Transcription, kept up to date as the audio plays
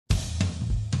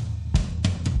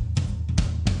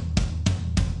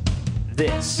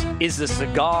This is the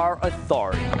Cigar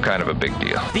Authority. I'm kind of a big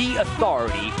deal. The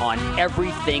authority on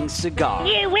everything cigar.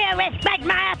 You will respect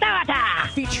my authority.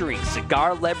 Featuring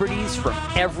cigar celebrities from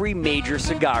every major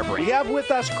cigar brand. We have with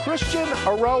us Christian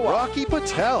Aroa, Rocky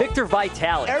Patel, Victor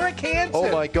Vitale, Eric Hansen. Oh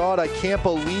my God, I can't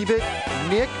believe it,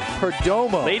 Nick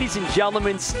Perdomo. Ladies and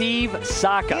gentlemen, Steve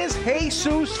Saka. Is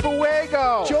Jesus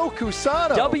Fuego. Joe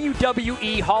Cusano.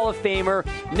 WWE Hall of Famer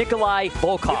Nikolai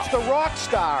Volkov. It's the rock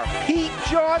star, Pete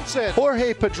Johnson.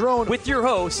 Jorge Padron. With your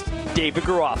host, David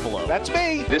Garofalo. That's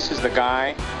me. This is the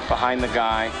guy behind the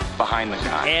guy behind the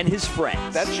guy. And his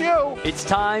friends. That's you. It's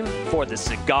time for the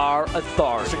Cigar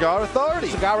Authority. Cigar Authority.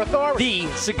 Cigar Authority.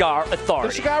 The Cigar Authority.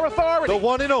 The Cigar Authority. The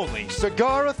one and only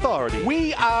Cigar Authority.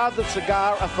 We are the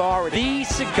Cigar Authority. The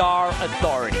Cigar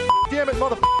Authority. Damn it,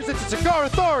 motherfuckers, it's the Cigar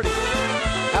Authority.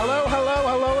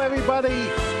 Hello, everybody.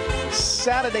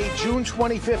 Saturday, June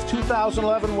 25th,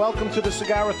 2011. Welcome to the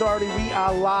Cigar Authority. We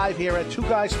are live here at Two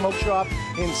Guys Smoke Shop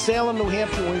in Salem, New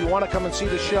Hampshire. When you want to come and see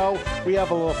the show, we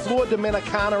have a Flor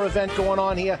Dominicana event going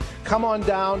on here. Come on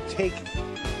down, take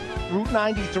Route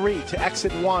 93 to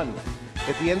exit 1.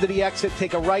 At the end of the exit,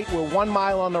 take a right. We're 1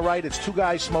 mile on the right. It's Two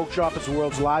Guys Smoke Shop. It's the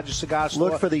world's largest cigar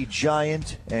store. Look for the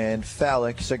giant and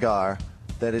phallic cigar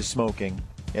that is smoking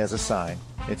as a sign.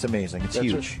 It's amazing. It's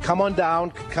huge. Right. Come on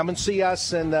down. Come and see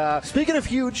us. And speaking of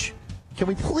huge, can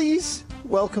we please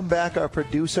welcome back our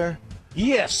producer?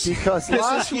 Yes. Because this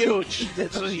is huge.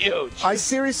 This is huge.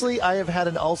 I have had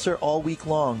an ulcer all week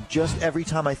long. Just every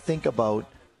time I think about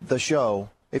the show,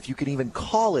 if you could even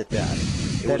call it that,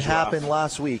 that happened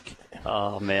last week.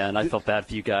 Oh, man, I felt bad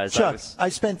for you guys. Chuck, I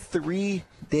spent 3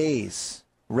 days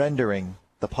rendering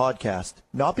the podcast,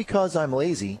 not because I'm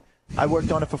lazy. I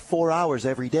worked on it for 4 hours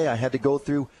every day. I had to go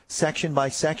through section by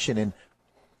section and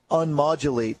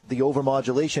unmodulate the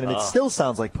overmodulation, and it still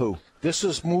sounds like poo. This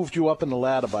has moved you up in the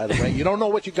ladder, by the way. You don't know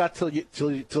what you got till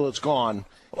it's gone.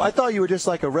 Well, I thought you were just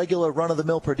like a regular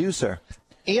run-of-the-mill producer.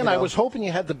 And I was hoping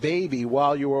you had the baby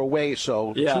while you were away,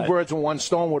 so 2 birds with 1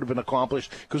 stone would have been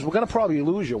accomplished, because we're going to probably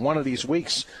lose you one of these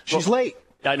weeks. She's late.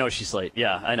 I know she's late.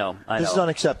 Yeah, I know. This is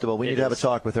unacceptable. We need to have a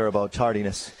talk with her about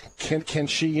tardiness. Can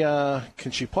she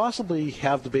possibly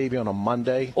have the baby on a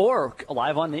Monday? Or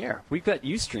live on the air? We've got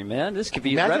Ustream, man. This could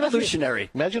be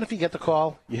revolutionary. Imagine if you get the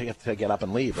call, you have to get up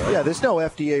and leave. Right? Yeah, there's no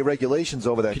FDA regulations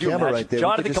over that camera right there.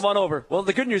 Jonathan, come on over. Well,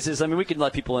 the good news is, we can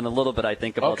let people in a little bit, I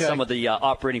think, about some of the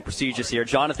operating procedures here.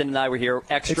 Jonathan and I were here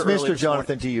extra early. It's Mr.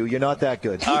 Jonathan to you. You're not that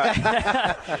good. All right.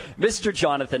 Mr.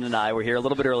 Jonathan and I were here a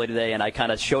little bit early today, and I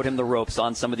kind of showed him the ropes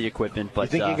on some of the equipment. But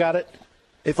you think you got it?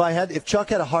 If Chuck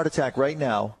had a heart attack right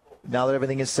now that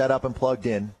everything is set up and plugged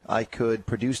in, I could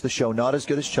produce the show. Not as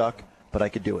good as Chuck, but I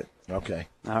could do it. Okay.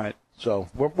 All right. So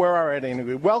we're already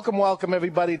in. Welcome,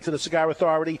 everybody, to the Cigar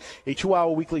Authority, a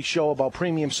 2-hour weekly show about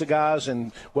premium cigars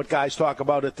and what guys talk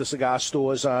about at the cigar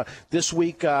stores. This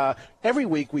week, every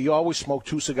week, we always smoke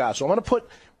 2 cigars. So I'm going to put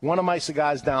one of my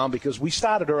cigars down because we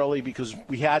started early because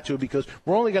we had to, because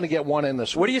we're only going to get one in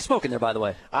this week. What are you smoking there, by the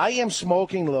way? I am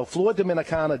smoking the Flor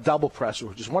Dominicana Double Press,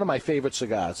 which is one of my favorite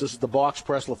cigars. This is the box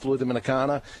press La Flor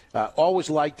Dominicana. Always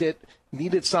liked it.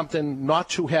 Needed something not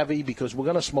too heavy because we're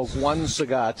going to smoke 1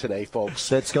 cigar today, folks.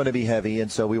 That's going to be heavy,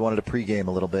 and so we wanted to pregame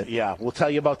a little bit. Yeah, we'll tell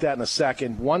you about that in a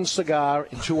second. 1 cigar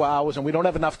in 2 hours, and we don't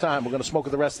have enough time. We're going to smoke it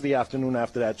the rest of the afternoon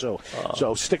after that, so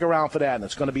stick around for that, and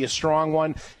it's going to be a strong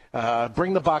one.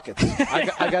 Bring the buckets.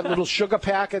 I got little sugar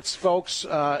packets, folks.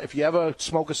 If you ever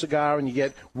smoke a cigar and you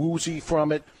get woozy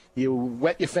from it, you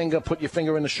wet your finger, put your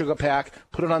finger in the sugar pack,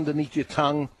 put it underneath your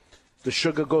tongue. The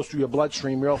sugar goes through your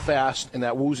bloodstream real fast, and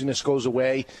that wooziness goes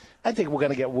away. I think we're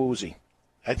going to get woozy.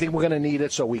 I think we're going to need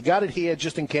it, so we got it here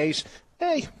just in case.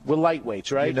 Hey, we're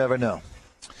lightweights, right? You never know.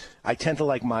 I tend to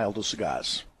like milder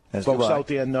cigars. As folks out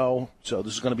there know, so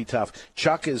this is going to be tough.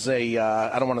 Chuck is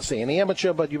I don't want to say an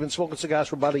amateur, but you've been smoking cigars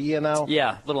for about a year now?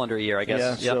 Yeah, a little under a year, I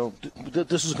guess. Yeah, so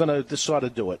this is going to sort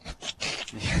of do it.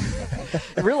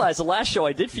 I realized the last show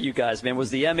I did for you guys, man,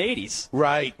 was the M80s.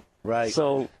 Right.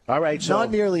 So, all right. So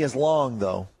not nearly as long,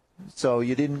 though. So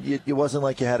you didn't. It wasn't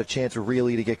like you had a chance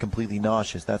really to get completely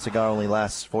nauseous. That cigar only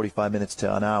lasts 45 minutes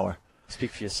to an hour.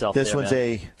 Speak for yourself. This one's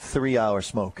a 3-hour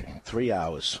smoke. 3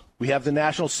 hours. We have the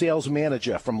national sales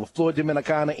manager from La Flor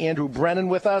Dominicana, Andrew Brennan,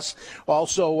 with us.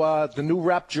 Also, the new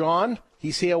rep, John.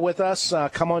 He's here with us.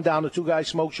 Come on down to Two Guys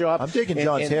Smoke Shop. I'm digging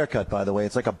John's haircut, by the way.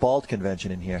 It's like a bald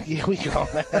convention in here. Here we go.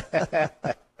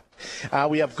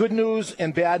 We have good news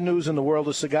and bad news in the world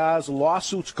of cigars.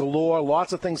 Lawsuits galore.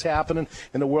 Lots of things happening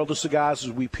in the world of cigars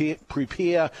as we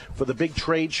prepare for the big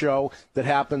trade show that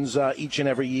happens each and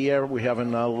every year. We're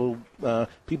having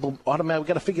people automatically. We've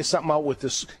got to figure something out with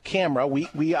this camera.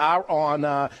 We are on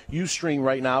Ustream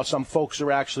right now. Some folks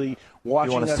are actually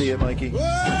watching. You want to see it, Mikey?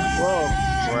 Whoa.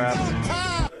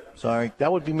 Sorry.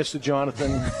 That would be Mr.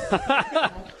 Jonathan.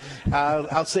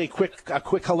 I'll say a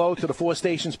quick hello to the 4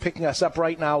 stations picking us up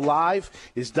right now live.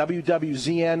 Is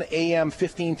WWZN AM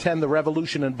 1510 The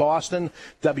Revolution in Boston,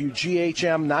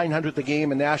 WGHM 900 The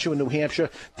Game in Nashua, New Hampshire,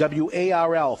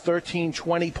 WARL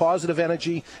 1320 Positive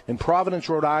Energy in Providence,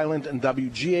 Rhode Island, and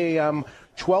WGAM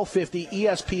 1250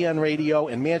 ESPN Radio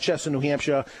in Manchester, New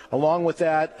Hampshire. Along with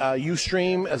that,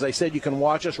 Ustream. As I said, you can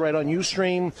watch us right on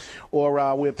Ustream,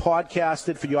 or we're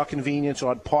podcasted for your convenience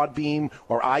on Podbeam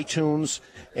or iTunes.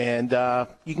 And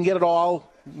you can get it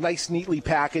all nice, neatly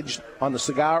packaged on the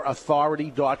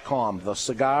CigarAuthority.com, the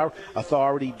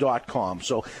CigarAuthority.com.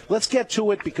 So let's get to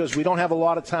it because we don't have a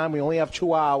lot of time. We only have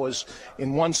 2 hours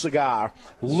in one cigar.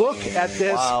 Look at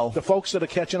this. Wow. The folks that are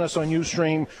catching us on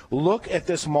Ustream, look at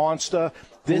this monster.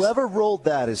 Whoever rolled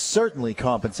that is certainly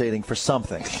compensating for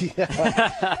something.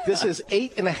 Yeah. This is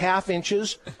 8.5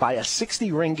 inches by a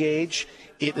 60 ring gauge.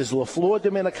 It is La Flor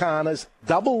Dominicana's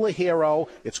double Ligero.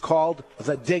 It's called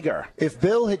the Digger. If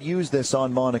Bill had used this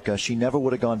on Monica, she never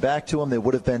would have gone back to him. There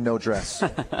would have been no dress.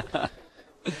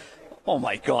 Oh,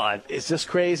 my God. Is this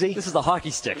crazy? This is a hockey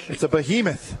stick. It's a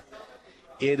behemoth.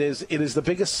 It is the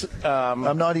biggest.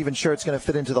 I'm not even sure it's going to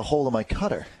fit into the hole of my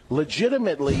cutter.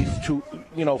 Legitimately,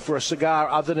 for a cigar,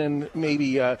 other than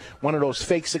maybe one of those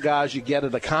fake cigars you get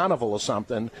at a carnival or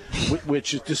something,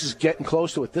 this is getting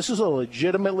close to it. This is a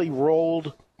legitimately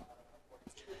rolled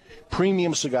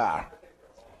premium cigar.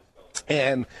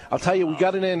 And I'll tell you, we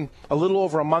got it in a little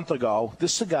over a month ago.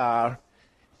 This cigar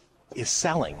is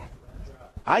selling.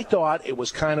 I thought it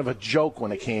was kind of a joke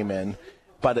when it came in.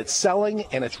 But it's selling,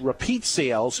 and it's repeat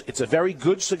sales. It's a very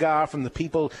good cigar from the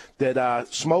people that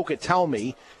smoke it tell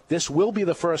me. This will be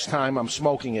the first time I'm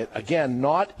smoking it. Again,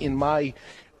 not in my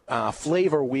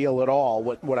flavor wheel at all,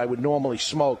 what I would normally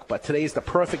smoke, but today's the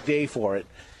perfect day for it.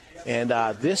 And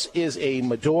this is a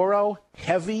Maduro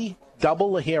heavy double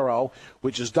Ligero,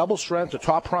 which is double strength, the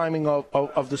top priming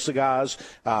of the cigars.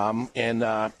 And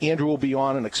Andrew will be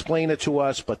on and explain it to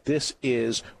us, but this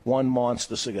is one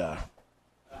monster cigar.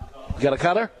 You got a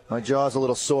cutter? My jaw's a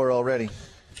little sore already.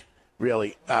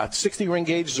 Really. 60 ring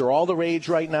gauges are all the rage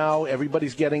right now.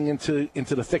 Everybody's getting into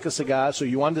the thicker cigars, so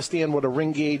you understand what a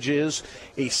ring gauge is.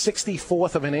 A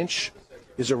 64th of an inch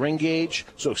is a ring gauge,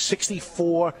 so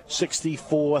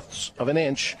 64/64ths of an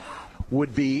inch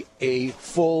would be a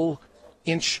full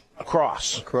inch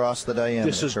across. Across the diameter.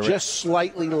 This is just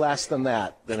slightly less than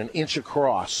that, than an inch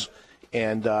across.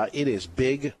 And it is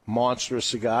big, monstrous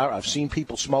cigar. I've seen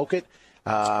people smoke it.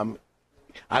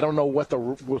 I don't know what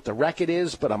the record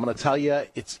is, but I'm going to tell you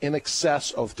it's in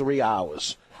excess of 3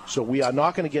 hours. So we are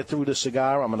not going to get through the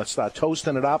cigar. I'm going to start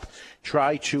toasting it up,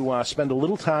 try to spend a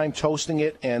little time toasting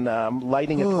it and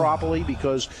lighting it properly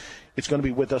because it's going to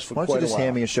be with us for quite a while. Why don't you just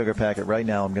hand me a sugar packet right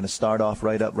now? I'm going to start off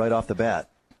right off the bat.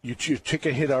 You took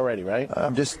a hit already, right?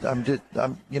 I'm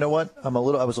you know what? I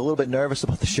was a little bit nervous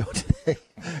about the show today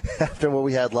after what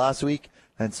we had last week,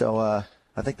 and so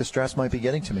I think the stress might be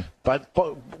getting to me. But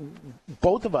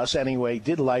both of us, anyway,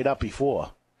 did light up before.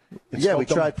 We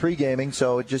tried pre-gaming,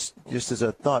 so just as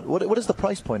a thought, what is the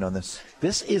price point on this?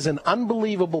 This is an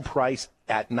unbelievable price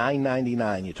at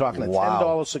 $9.99. You're talking a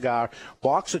 $10 cigar,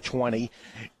 box of 20.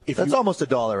 That's almost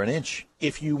 $1 an inch.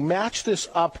 If you match this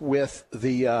up with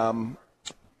the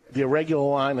regular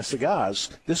line of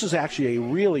cigars, this is actually a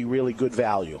really, really good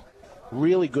value.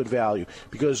 Really good value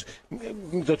because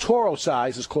the Toro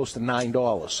size is close to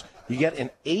 $9. You get an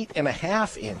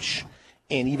 8.5 inch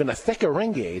and even a thicker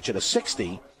ring gauge at a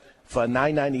 60 for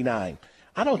 $9.99.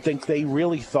 I don't think they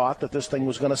really thought that this thing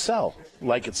was going to sell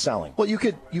like it's selling. Well, you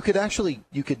could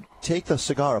take the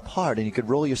cigar apart and you could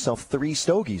roll yourself 3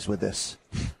 stogies with this.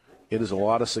 It is a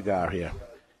lot of cigar here.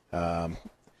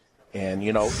 And,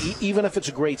 even if it's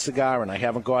a great cigar, and I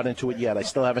haven't got into it yet, I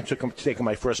still haven't taken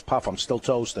my first puff. I'm still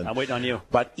toasting. I'm waiting on you.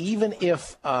 But even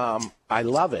if I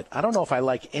love it, I don't know if I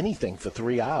like anything for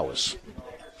 3 hours.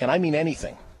 And I mean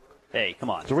anything. Hey, come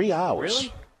on. 3 hours.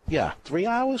 Really? Yeah, 3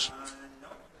 hours?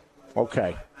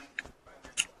 Okay.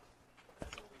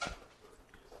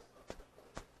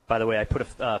 By the way, I put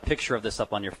a picture of this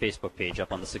up on your Facebook page,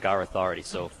 up on the Cigar Authority.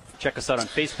 So check us out on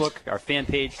Facebook, our fan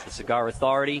page, the Cigar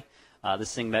Authority.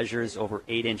 This thing measures over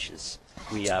 8 inches.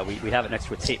 We have it next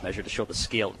to a tape measure to show the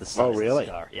scale of the size really? of the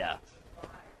cigar. Yeah.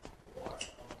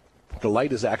 The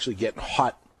light is actually getting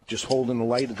hot just holding the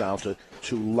lighter down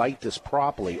to light this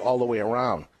properly all the way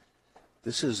around.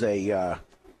 This is a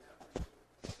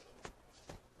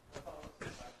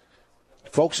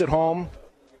folks at home,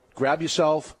 grab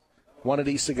yourself one of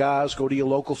these cigars. Go to your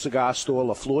local cigar store,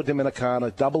 La Flor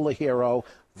Dominicana, double Ligero,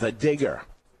 the Digger.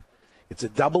 It's a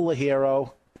double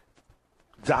Ligero,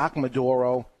 dark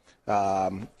Maduro.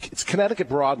 It's Connecticut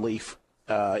broadleaf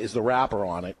is the wrapper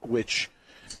on it, which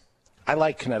I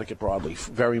like Connecticut broadleaf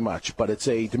very much, but it's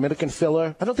a Dominican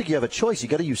filler. I don't think you have a choice. You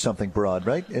got to use something broad,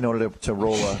 right, in order to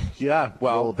roll a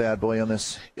roll a bad boy on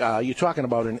this. You're talking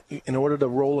about in order to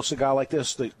roll a cigar like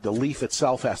this, the leaf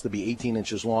itself has to be 18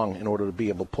 inches long in order to be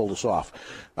able to pull this off.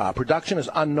 Production is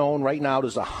unknown right now.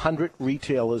 There's 100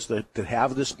 retailers that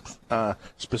have this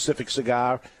specific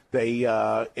cigar. They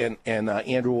and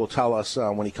Andrew will tell us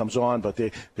when he comes on, but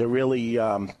they're really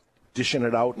dishing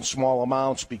it out in small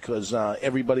amounts because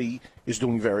everybody is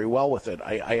doing very well with it.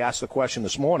 I asked the question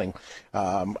this morning.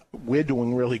 We're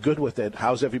doing really good with it.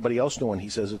 How's everybody else doing? He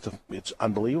says it's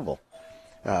unbelievable.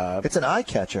 It's an eye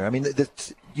catcher. I mean,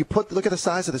 look at the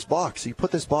size of this box. You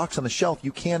put this box on the shelf.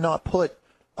 You cannot put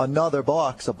another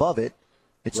box above it.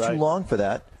 It's too long for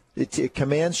that. It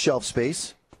commands shelf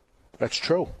space. That's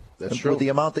true. That's true. With the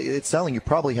amount that it's selling, you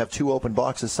probably have 2 open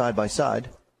boxes side by side.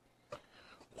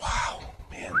 Wow,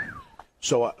 man.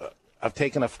 So I've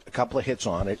taken a couple of hits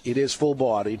on it. It is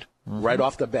full-bodied right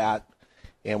off the bat,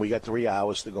 and we got 3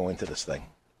 hours to go into this thing.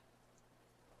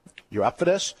 You're up for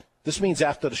this? This means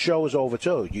after the show is over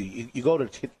too. You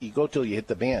go till you hit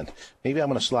the band. Maybe I'm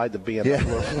going to slide the band. Yeah.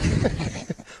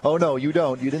 Oh no, you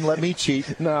don't. You didn't let me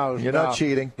cheat. No, you're not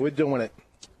cheating. We're doing it,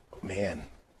 man.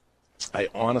 I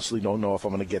honestly don't know if I'm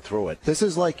going to get through it. This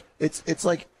is like it's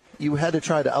like you had to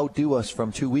try to outdo us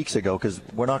from 2 weeks ago because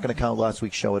we're not going to count last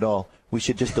week's show at all. We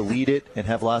should just delete it and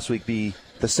have last week be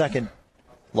the second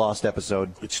lost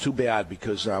episode. It's too bad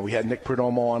because we had Nick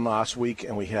Perdomo on last week,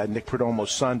 and we had Nick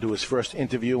Perdomo's son do his first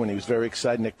interview, and he was very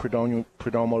excited. Nick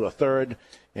Perdomo the third,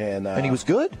 and he was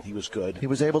good. He was good. He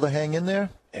was able to hang in there.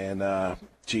 And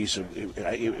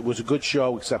it was a good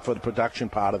show except for the production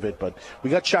part of it. But we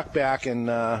got Chuck back, and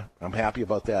I'm happy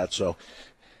about that. So,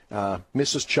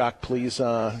 Mrs. Chuck, please,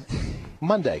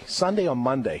 Sunday or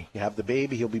Monday, you have the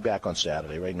baby. He'll be back on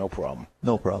Saturday, right? No problem.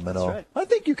 No problem at all. Right. I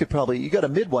think you got a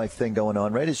midwife thing going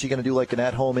on, right? Is she going to do like an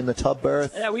at-home in the tub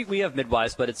birth? Yeah, we have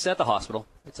midwives, but it's at the hospital.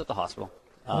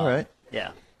 All right.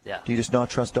 Yeah. Yeah. Do you just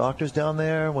not trust doctors down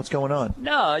there? What's going on?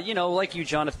 No, like you,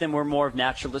 Jonathan, we're more of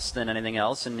naturalists than anything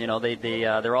else, and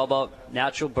they're all about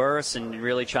natural births and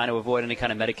really trying to avoid any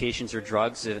kind of medications or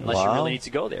drugs unless you really need to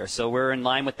go there. So we're in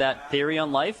line with that theory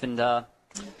on life, and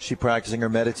she practicing her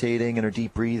meditating and her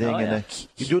deep breathing.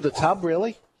 You do the tub,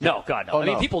 really? No, God, no. Oh, I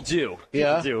mean, no. people do.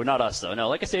 People do, not us though. No,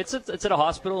 like I say, it's at a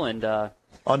hospital, and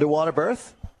underwater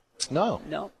birth? No.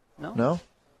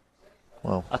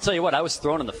 Well, I'll tell you what, I was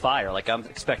thrown in the fire. Like, I'm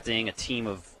expecting a team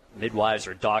of midwives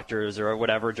or doctors or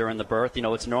whatever during the birth.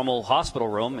 It's a normal hospital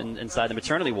room inside the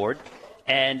maternity ward.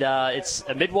 And it's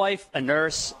a midwife, a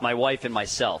nurse, my wife, and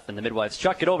myself. And the midwife's,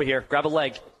 Chuck, get over here, grab a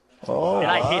leg. Oh, and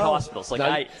I hate hospitals.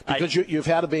 Because you've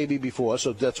had a baby before,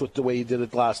 so that's the way you did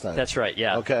it last time. That's right,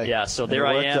 yeah. Okay. Yeah, so there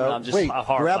I am. I'm just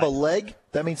horrified. Grab a leg?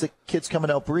 That means the kid's coming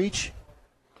out breech?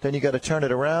 Then you got to turn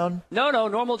it around? No,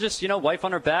 normal, just, wife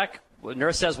on her back.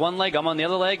 Nurse has one leg, I'm on the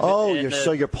other leg. Oh,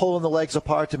 so you're pulling the legs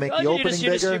apart to make the opening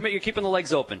bigger? You're keeping the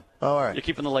legs open. All right. You're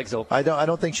keeping the legs open. I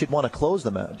don't think she'd want to close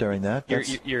them out during that.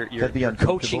 You're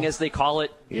coaching, as they call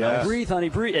it. Yes. Breathe, honey,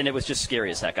 breathe. And it was just scary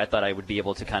as heck. I thought I would be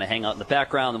able to kind of hang out in the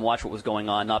background and watch what was going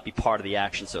on, not be part of the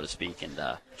action, so to speak. And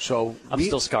I'm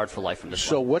still scarred for life from this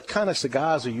So one. what kind of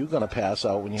cigars are you going to pass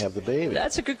out when you have the baby?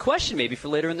 That's a good question, maybe, for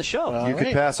later in the show. You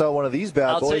could pass out one of these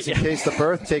bad boys in case the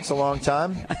birth takes a long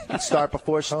time. Start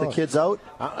before the kid's out.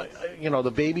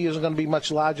 The baby isn't going to be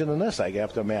much larger than this, I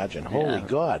have to imagine. Holy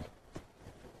God.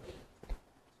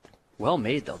 Well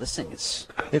made, though. This thing is...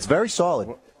 It's very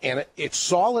solid. And it's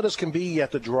solid as can be,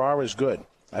 yet the draw is good.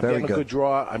 I've gotten a good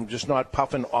draw. I'm just not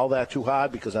puffing all that too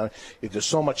hard because there's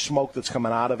so much smoke that's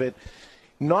coming out of it.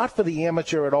 Not for the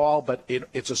amateur at all, but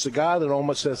it's a cigar that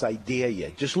almost says, I dare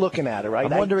you. Just looking at it, right?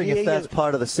 I'm wondering if that's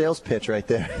part of the sales pitch right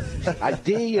there. I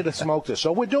dare you to smoke this.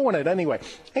 So we're doing it anyway.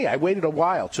 Hey, I waited a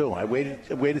while, too. I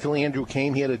waited till Andrew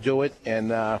came here to do it.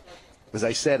 And as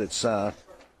I said, it's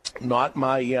not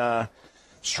my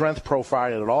strength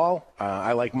profile at all.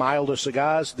 I like milder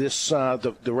cigars. This,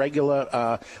 the regular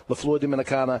La Flor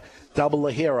Dominicana Double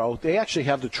Ligero, they actually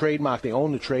have the trademark. They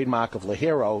own the trademark of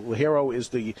Ligero. Ligero is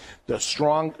the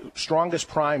strongest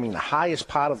priming. The highest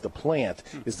part of the plant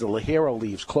is the Ligero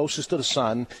leaves, closest to the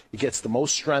sun. It gets the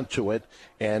most strength to it,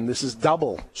 and this is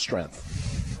double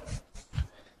strength.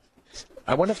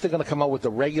 I wonder if they're going to come out with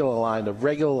the regular line, the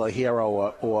regular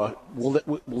Hero, or will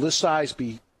this size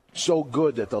be so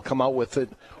good that they'll come out with it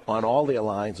on all their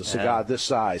lines, a cigar this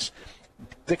size.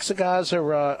 Thick cigars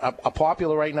are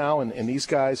popular right now, and these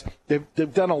guys,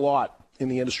 they've done a lot in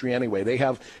the industry anyway. They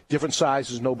have different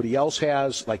sizes nobody else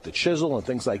has, like the chisel and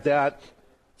things like that,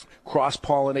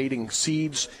 cross-pollinating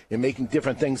seeds and making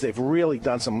different things. They've really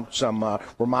done some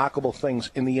remarkable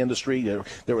things in the industry.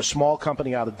 They're a small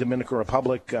company out of Dominican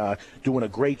Republic doing a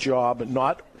great job,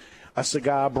 not a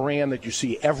cigar brand that you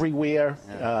see everywhere.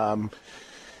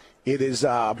 It is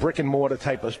a brick-and-mortar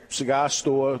type of cigar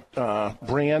store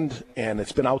brand, and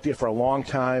it's been out there for a long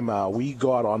time. We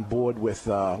got on board with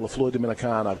La Flor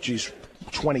Dominicana,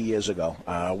 20 years ago.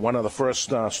 One of the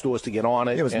first stores to get on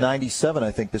it. It was 97,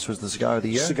 I think this was the Cigar of the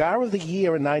Year. Cigar of the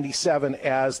Year in 97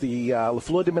 as the La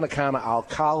Flor Dominicana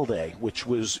Alcalde, which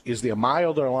is the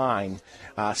milder line.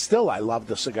 Still, I love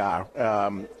the cigar.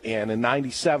 And in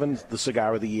 97, the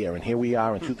Cigar of the Year. And here we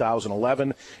are in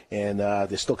 2011, and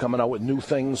they're still coming out with new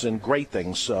things and great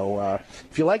things. So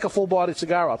if you like a full-bodied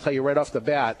cigar, I'll tell you right off the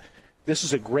bat, this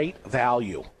is a great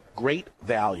value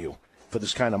for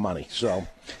this kind of money. So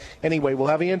anyway, we'll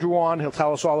have Andrew on. He'll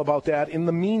tell us all about that. In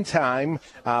the meantime,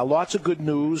 lots of good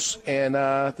news, and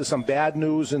there's some bad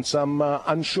news and some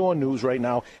unsure news right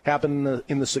now happening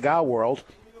in the cigar world.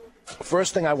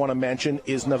 First thing I want to mention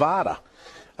is Nevada.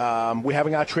 We're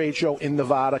having our trade show in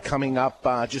Nevada coming up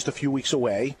just a few weeks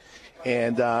away,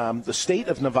 and the state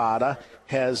of Nevada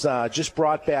has just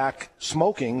brought back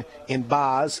smoking in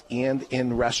bars and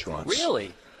in restaurants.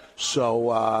 Really?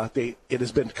 So it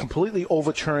has been completely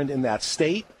overturned in that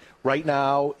state right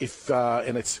now.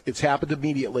 And it's happened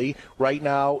immediately right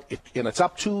now, and it's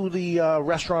up to the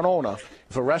restaurant owner.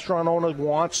 If a restaurant owner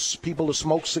wants people to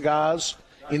smoke cigars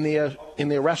in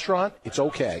their restaurant, it's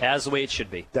okay. As the way it should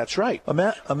be. That's right.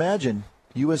 Imagine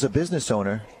you as a business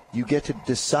owner, you get to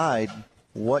decide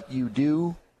what you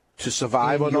do to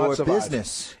survive or not survive.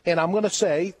 Business. And I'm going to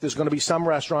say there's going to be some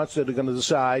restaurants that are going to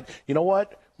decide, you know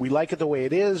what? We like it the way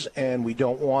it is, and we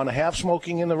don't want to have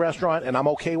smoking in the restaurant, and I'm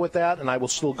okay with that, and I will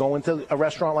still go into a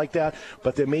restaurant like that.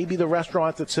 But there may be the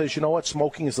restaurant that says, you know what,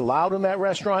 smoking is allowed in that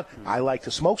restaurant. I like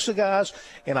to smoke cigars,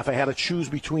 and if I had to choose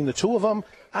between the two of them,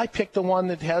 I picked the one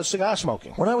that has cigar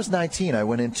smoking. When I was 19, I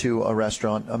went into a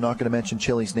restaurant. I'm not going to mention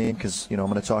Chili's name because, I'm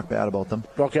going to talk bad about them.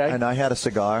 Okay. And I had a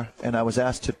cigar, and I was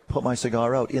asked to put my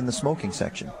cigar out in the smoking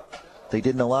section. They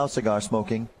didn't allow cigar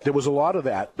smoking. There was a lot of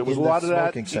that. There was a lot of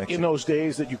that section. In those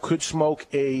days that you could smoke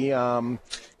a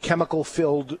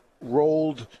chemical-filled,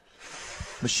 rolled...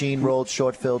 machine-rolled,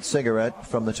 short-filled cigarette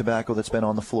from the tobacco that's been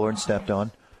on the floor and stepped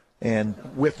on. And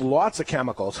with lots of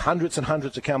chemicals, hundreds and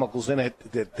hundreds of chemicals in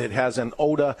it that has an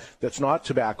odor that's not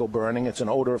tobacco burning. It's an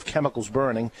odor of chemicals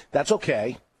burning. That's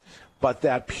okay. But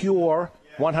that pure,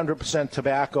 100%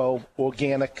 tobacco,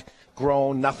 organic,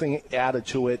 grown, nothing added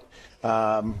to it,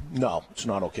 no, it's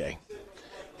not okay.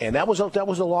 And that was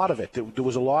a lot of it. There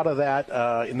was a lot of that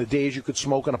in the days you could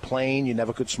smoke on a plane. You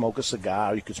never could smoke a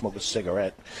cigar. You could smoke a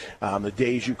cigarette. The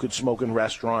days you could smoke in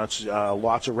restaurants,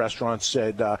 lots of restaurants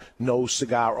said no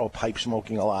cigar or pipe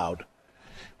smoking allowed.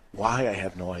 Why, I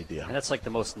have no idea. And that's like the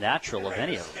most natural of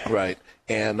any of them. Right.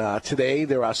 And today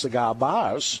there are cigar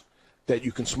bars that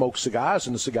you can smoke cigars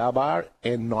in the cigar bar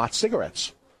and not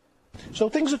cigarettes. So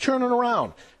things are turning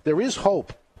around. There is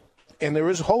hope. And there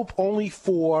is hope only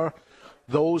for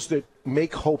those that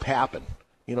make hope happen.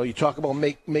 You talk about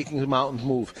making the mountains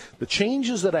move. The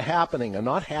changes that are happening are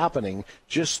not happening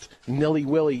just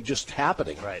nilly-willy, just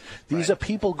happening. Right. These are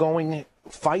people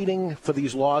fighting for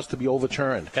these laws to be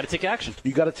overturned. Got to take action.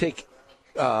 You got to take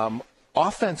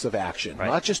offensive action, right,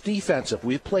 not just defensive.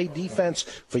 We've played defense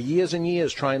for years and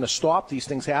years trying to stop these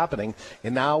things happening,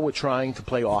 and now we're trying to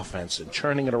play offense and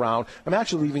turning it around. I'm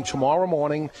actually leaving tomorrow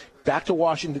morning back to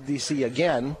Washington, D.C.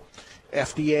 again.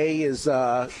 FDA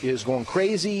is going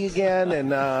crazy again,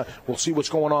 and we'll see what's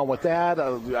going on with that.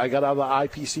 I got other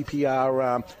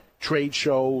IPCPR trade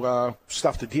show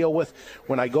stuff to deal with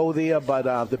when I go there,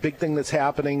 but the big thing that's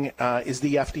happening is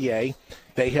the FDA.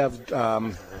 They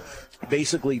have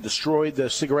basically destroyed the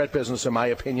cigarette business, in my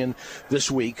opinion,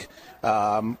 this week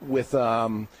with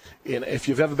if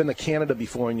you've ever been to Canada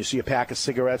before and you see a pack of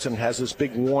cigarettes and it has this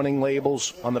big warning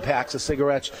labels on the packs of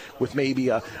cigarettes with maybe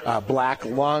a black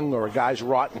lung or a guy's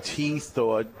rotten teeth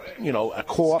or, a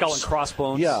corpse. Skull and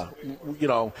crossbones. Yeah.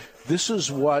 This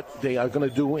is what they are going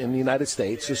to do in the United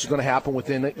States. This is going to happen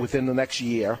within the next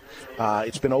year.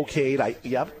 It's been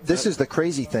okayed. This is the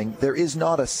crazy thing. There is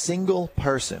not a single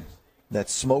person that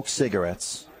smokes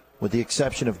cigarettes, with the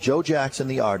exception of Joe Jackson,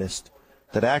 the artist,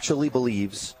 that actually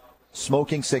believes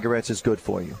smoking cigarettes is good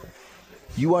for you.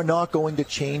 You are not going to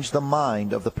change the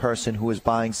mind of the person who is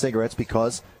buying cigarettes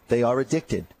because they are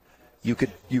addicted. You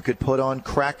could put on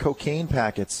crack cocaine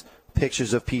packets,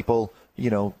 pictures of people,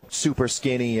 super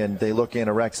skinny and they look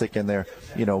anorexic and they're,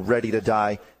 ready to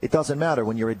die. It doesn't matter.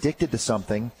 When you're addicted to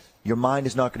something, your mind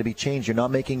is not going to be changed. You're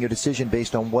not making your decision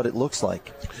based on what it looks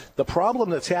like. The problem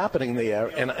that's happening there,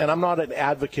 and I'm not an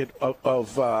advocate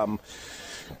of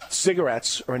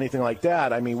cigarettes or anything like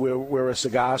that. I mean, we're a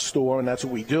cigar store, and that's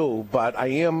what we do. But I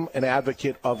am an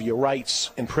advocate of your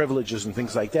rights and privileges and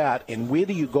things like that. And where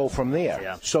do you go from there?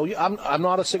 Yeah. So I'm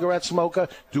not a cigarette smoker.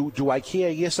 Do I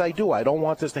care? Yes, I do. I don't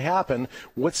want this to happen.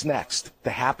 What's next?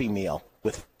 The Happy Meal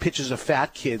with pictures of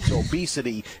fat kids,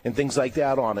 obesity, and things like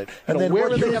that on it. And then where are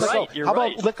they going to go? You're How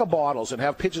right. about liquor bottles and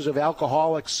have pictures of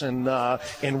alcoholics and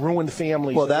ruined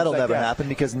families? Well, and that'll things like never that. happen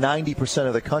because 90%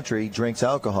 of the country drinks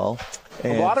alcohol.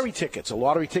 And Lottery tickets. A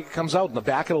lottery ticket comes out, and the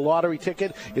back of the lottery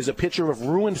ticket is a picture of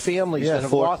ruined families that have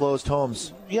foreclosed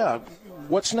homes. Yeah.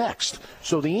 What's next?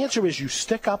 So the answer is you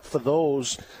stick up for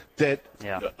those that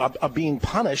are being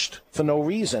punished for no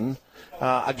reason.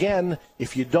 Again,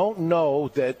 if you don't know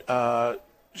that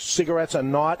cigarettes are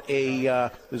not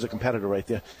there's a competitor right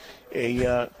there.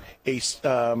 A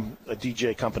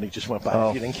DJ company just went by.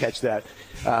 If you didn't catch that.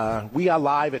 We are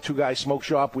live at Two Guys Smoke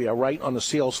Shop. We are right on the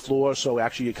sales floor. So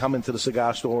actually, you come into the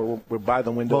cigar store. We're by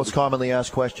the window. Most commonly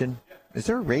asked question: is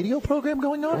there a radio program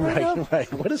going on right now?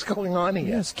 Right. What is going on here?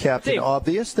 Yes, Captain Dave,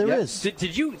 Obvious. There is.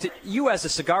 Did you as a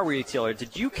cigar retailer,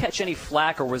 did you catch any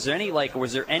flack, or was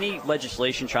there any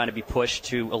legislation trying to be pushed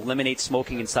to eliminate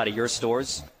smoking inside of your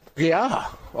stores? Yeah.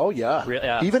 Oh, yeah.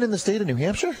 Yeah. Even in the state of New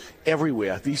Hampshire?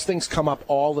 Everywhere. These things come up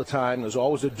all the time. There's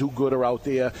always a do-gooder out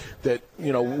there that,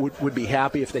 would be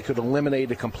happy if they could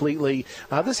eliminate it completely.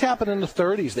 This happened in the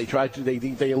 30s. They tried to,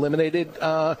 they eliminated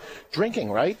drinking,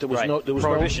 right? There was there was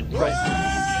prohibition. All right.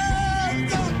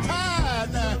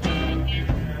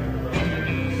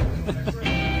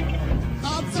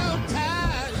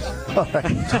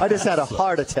 I just had a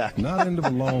heart attack. Not end of a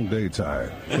long day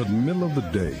tired, but middle of the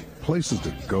day. Places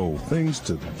to go, things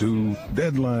to do,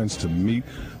 deadlines to meet.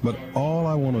 But all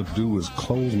I want to do is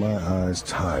close my eyes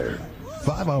tired.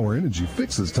 5-Hour Energy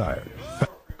fixes tired.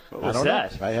 What's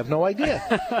that? I have no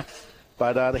idea.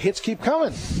 But the hits keep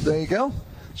coming. There you go.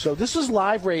 So this is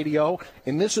live radio,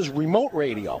 and this is remote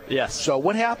radio. Yes. So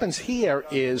what happens here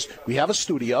is we have a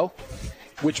studio,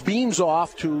 which beams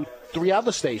off to 3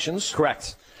 other stations.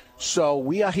 Correct. So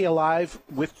we are here live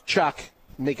with Chuck,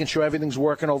 making sure everything's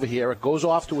working over here. It goes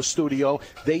off to a studio.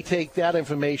 They take that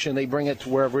information. They bring it to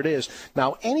wherever it is.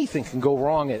 Now, anything can go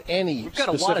wrong at any We've got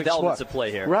a lot specific of elements spot. at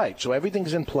play here. Right. So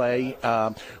everything's in play.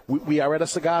 We are at a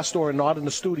cigar store and not in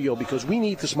the studio because we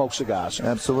need to smoke cigars.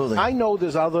 Absolutely. I know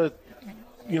there's other,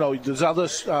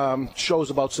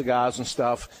 shows about cigars and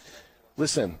stuff.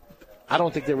 Listen, I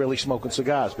don't think they're really smoking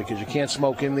cigars because you can't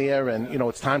smoke in there and,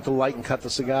 it's time to light and cut the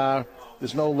cigar.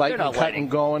 There's no lighting and cutting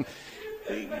going.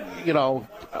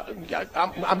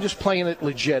 I'm just playing it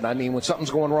legit. I mean, when something's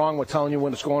going wrong, we're telling you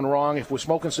when it's going wrong. If we're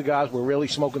smoking cigars, we're really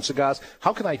smoking cigars.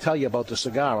 How can I tell you about the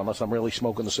cigar unless I'm really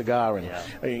smoking the cigar? And,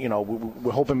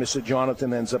 we're hoping Mr.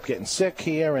 Jonathan ends up getting sick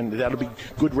here, and that'll be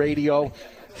good radio.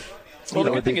 Well,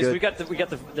 the good thing is we got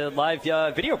the live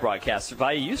video broadcast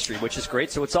via Ustream, which is great.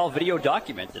 So it's all video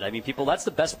documented. I mean, people, that's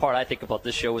the best part I think about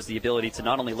this show is the ability to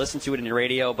not only listen to it in your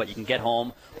radio, but you can get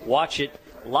home, watch it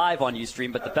live on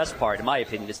Ustream. But the best part, in my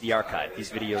opinion, is the archive.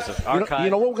 These videos of archive.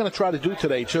 You know what we're going to try to do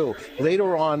today too.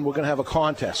 Later on, we're going to have a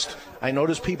contest. I know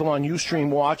there's people on Ustream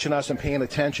watching us and paying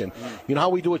attention. You know how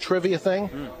we do a trivia thing?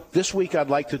 This week, I'd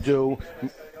like to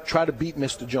try to beat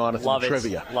Mr. Jonathan in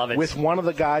trivia. Love it. With one of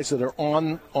the guys that are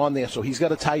on there. So he's got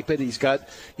to type it. He's got,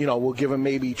 we'll give him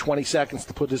maybe 20 seconds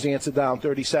to put his answer down,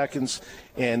 30 seconds,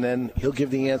 and then he'll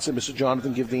give the answer. Mr.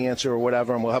 Jonathan give the answer or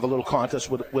whatever, and we'll have a little contest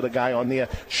with a guy on there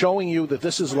showing you that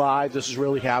this is live, this is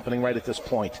really happening right at this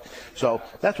point. So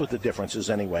that's what the difference is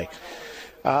anyway.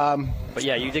 But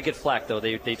yeah, you did get flack though.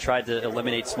 They tried to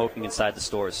eliminate smoking inside the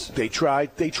stores. They try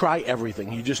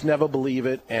everything. You just never believe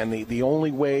it, and the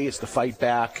only way is to fight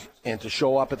back and to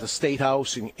show up at the State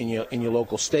House in your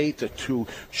local state, to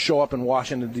show up in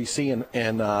Washington D.C.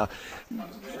 and I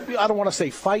don't want to say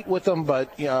fight with them,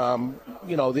 but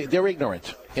they're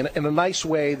ignorant. In a nice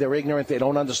way, they're ignorant. They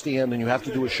don't understand, and you have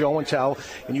to do a show and tell,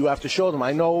 and you have to show them.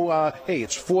 I know, hey,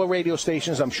 it's 4 radio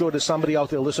stations. I'm sure there's somebody out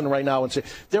there listening right now and say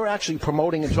they're actually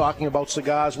promoting and talking about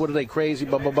cigars. What are they crazy?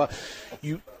 Blah blah blah.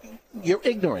 You're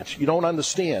ignorant. You don't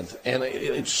understand, and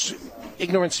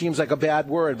ignorance seems like a bad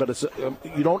word, but it's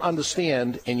you don't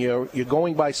understand, and you're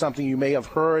going by something you may have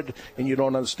heard and you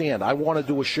don't understand. I want to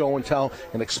do a show and tell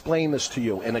and explain this to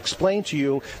you, and explain to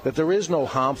you that there is no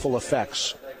harmful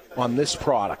effects on this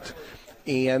product,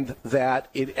 and that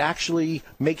it actually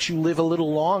makes you live a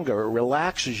little longer. It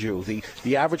relaxes you.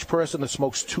 The average person that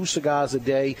smokes 2 cigars a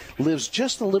day lives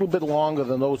just a little bit longer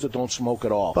than those that don't smoke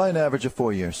at all. By an average of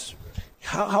 4 years.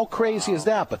 How crazy is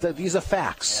that? But these are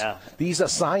facts. Yeah. These are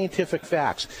scientific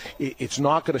facts. It's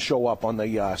not going to show up on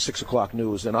the 6 o'clock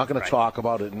news. They're not going to talk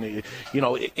about it. And,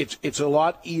 it's a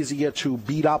lot easier to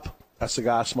beat up a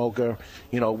cigar smoker.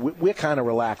 We're kind of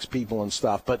relaxed people and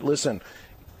stuff. But listen,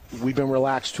 we've been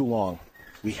relaxed too long.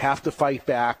 We have to fight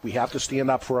back. We have to stand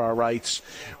up for our rights.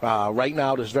 Right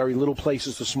now, there's very little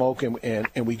places to smoke,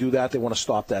 and we do that. They want to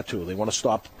stop that, too. They want to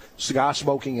stop cigar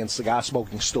smoking in cigar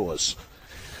smoking stores.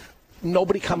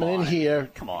 Nobody coming in here.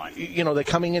 Come on. They're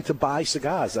coming in to buy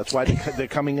cigars. That's why they're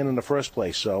coming in the first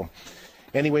place. So,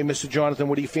 anyway, Mr. Jonathan,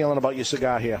 what are you feeling about your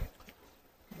cigar here?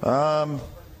 Yeah,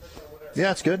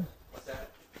 it's good.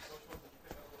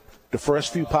 The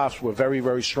first few puffs were very,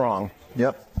 very strong.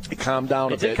 Yep. It calmed down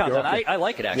a bit. It did calm down. I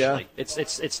like it, actually. Yeah.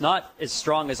 It's not as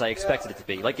strong as I expected it to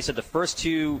be. Like you said, the first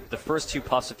two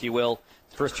puffs, if you will,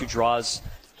 the first 2 draws.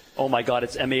 Oh my God,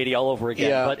 it's M80 all over again.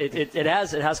 Yeah. But it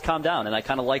has calmed down, and I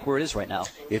kind of like where it is right now.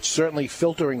 It's certainly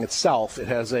filtering itself. It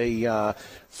has a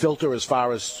filter as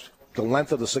far as the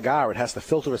length of the cigar. It has to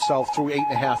filter itself through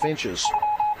 8.5 inches.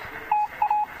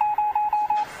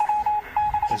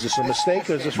 Is this a mistake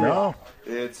or is this real? No.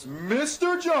 It's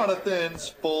Mr. Jonathan's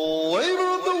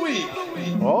Flavor of the Week.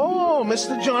 Oh,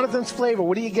 Mr. Jonathan's flavor.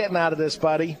 What are you getting out of this,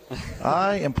 buddy?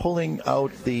 I am pulling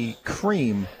out the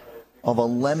cream of a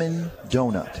lemon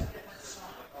donut.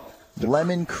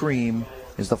 Lemon cream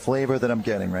is the flavor that I'm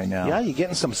getting right now. Yeah, you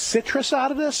getting some citrus out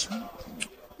of this?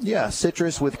 Yeah,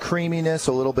 citrus with creaminess,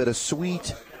 a little bit of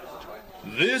sweet.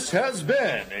 This has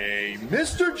been a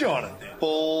Mr. Jonathan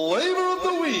Flavor of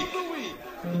the Week.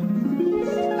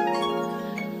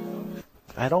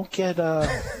 I don't get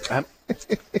I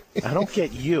don't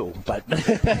get you, but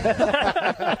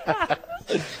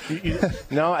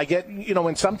no, I get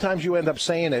when sometimes you end up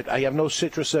saying it. I have no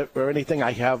citrus or anything.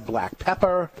 I have black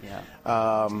pepper,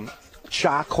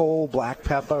 charcoal, black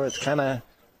pepper. It's kind of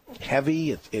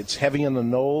heavy. It's heavy in the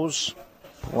nose.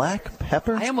 Black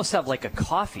pepper. I almost have like a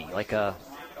coffee, like a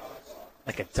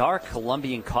dark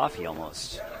Colombian coffee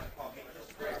almost.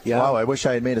 Yeah. Wow, I wish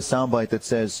I had made a soundbite that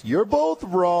says, "You're both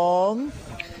wrong."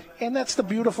 And that's the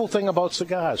beautiful thing about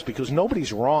cigars, because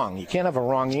nobody's wrong. You can't have a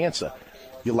wrong answer.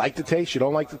 You like the taste, you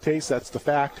don't like the taste, that's the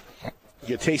fact.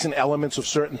 You're tasting elements of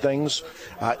certain things.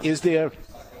 Is there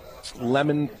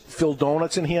lemon-filled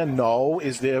donuts in here? No.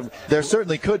 Is there? There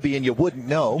certainly could be, and you wouldn't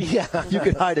know. Yeah. You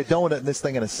could hide a donut in this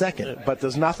thing in a second. But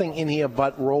there's nothing in here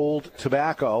but rolled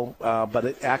tobacco, but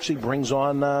it actually brings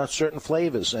on certain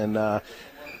flavors. And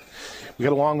we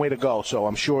got a long way to go, so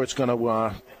I'm sure it's going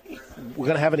to we're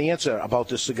going to have an answer about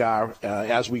this cigar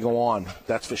as we go on.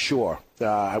 That's for sure.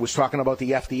 I was talking about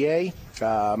the FDA.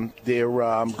 They're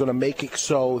going to make it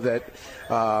so that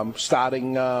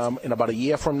starting in about a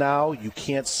year from now, you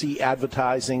can't see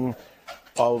advertising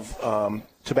of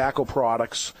tobacco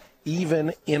products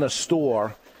even in a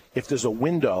store if there's a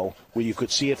window where you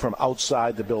could see it from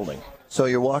outside the building. So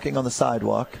you're walking on the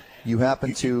sidewalk. You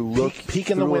happen to look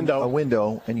peek in the through window. a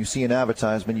window, and you see an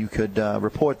advertisement. You could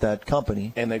report that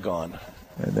company. And they're gone.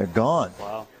 And they're gone.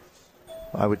 Wow.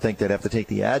 I would think they'd have to take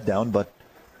the ad down, but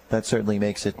that certainly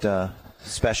makes it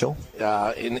special.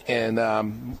 The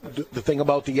thing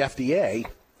about the FDA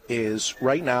is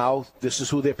right now, this is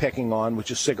who they're picking on,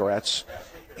 which is cigarettes.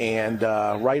 And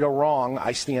right or wrong,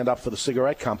 I stand up for the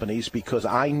cigarette companies because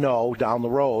I know down the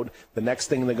road the next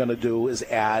thing they're going to do is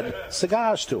add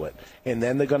cigars to it. And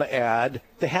then they're going to add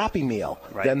the Happy Meal.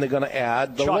 Right. Then they're going to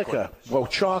add the liquor. Or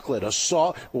chocolate or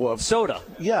salt. Or soda.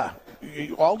 Yeah.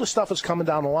 All the stuff is coming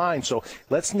down the line, so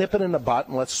let's nip it in the butt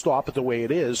and let's stop it the way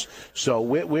it is. So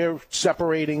we're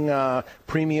separating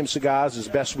premium cigars as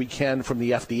best we can from the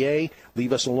FDA.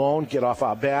 Leave us alone. Get off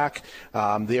our back.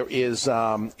 There is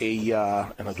and do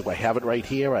I have it right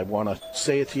here? I want to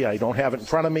say it to you. I don't have it in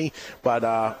front of me, but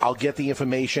I'll get the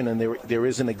information, and there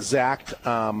is an exact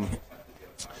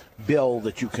bill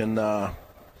that you can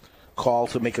call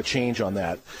to make a change on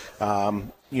that.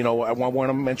 I want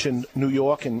to mention New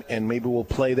York, and maybe we'll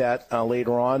play that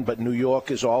later on, but New York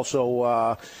has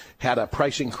also had a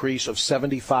price increase of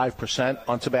 75%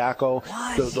 on tobacco.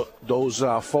 Those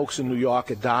folks in New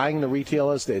York are dying, the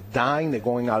retailers. They're dying. They're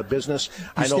going out of business.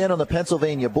 You stand on the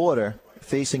Pennsylvania border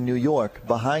facing New York.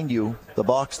 Behind you, the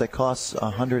box that costs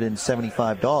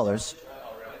 $175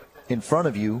 in front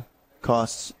of you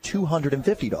costs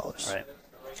 $250. Right.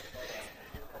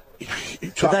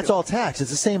 But that's all tax. It's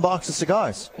the same box of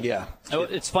cigars. Yeah. Oh,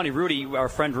 it's funny, Rudy, our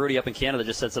friend Rudy up in Canada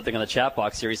just said something on the chat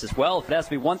box here. He says, well, if it has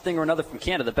to be one thing or another from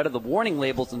Canada, the better the warning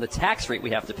labels and the tax rate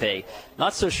we have to pay.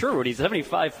 Not so sure, Rudy.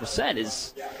 75%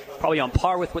 is probably on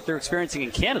par with what they're experiencing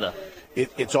in Canada.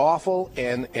 It's awful,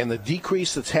 and the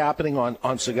decrease that's happening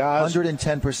on cigars.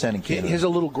 110% in Canada. Here's a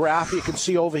little graph you can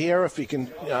see over here, if you can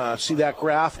see that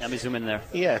graph. Let me zoom in there.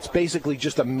 Yeah, it's basically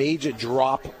just a major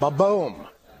drop. Ba-boom.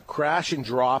 Crash and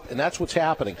drop, and that's what's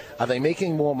happening. Are they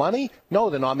making more money? No,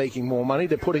 they're not making more money.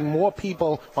 They're putting more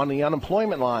people on the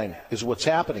unemployment line is what's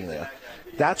happening there.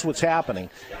 That's what's happening.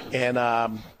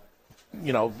 And,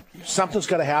 something's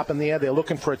got to happen there. They're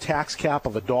looking for a tax cap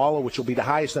of $1, which will be the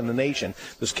highest in the nation.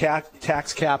 There's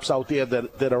tax caps out there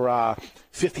that are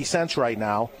 50 cents right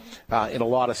now in a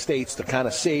lot of states to kind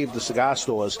of save the cigar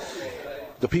stores.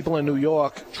 The people in New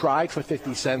York tried for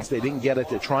 50 cents. They didn't get it.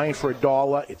 They're trying for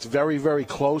 $1. It's very, very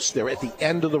close. They're at the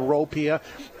end of the rope here.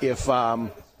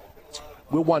 We're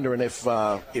wondering if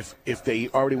they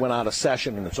already went out of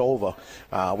session and it's over.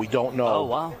 We don't know. Oh,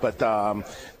 wow. But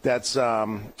that's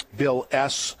Bill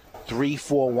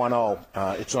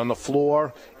S3410. It's on the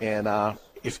floor. And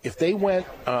if they went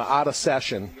out of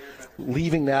session,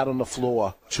 leaving that on the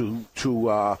floor to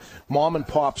mom and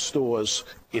pop stores,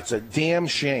 it's a damn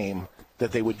shame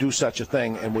that they would do such a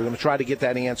thing, and we're going to try to get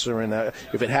that answer. And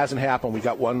if it hasn't happened, we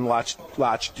got one large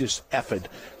just effort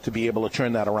to be able to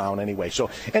turn that around anyway. So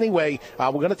anyway,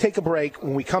 we're going to take a break.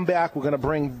 When we come back, we're going to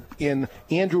bring in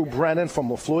Andrew Brennan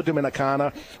from Flor,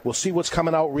 Dominicana. We'll see what's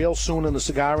coming out real soon in the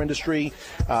cigar industry.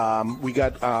 We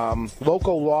got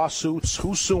local lawsuits,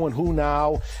 who's suing who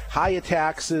now, higher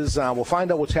taxes. We'll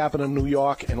find out what's happening in New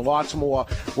York and lots more.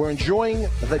 We're enjoying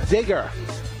the Digger,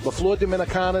 the Flor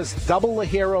Dominicana's Double the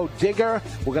Hero Digger.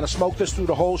 We're going to smoke this through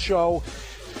the whole show.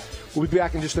 We'll be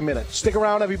back in just a minute. Stick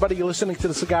around, everybody. You're listening to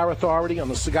the Cigar Authority on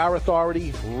the Cigar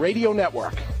Authority Radio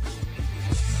Network.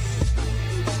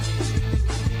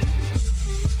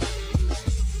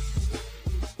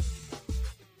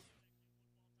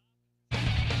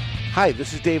 Hi,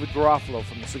 this is David Garofalo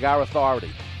from the Cigar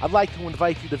Authority. I'd like to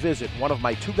invite you to visit one of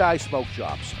my Two Guys Smoke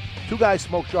Shops. Two Guys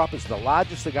Smoke Shop is the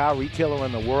largest cigar retailer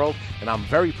in the world, and I'm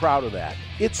very proud of that.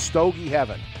 It's Stogie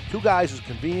Heaven. Two Guys is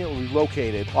conveniently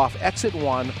located off Exit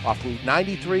 1, off Route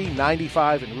 93,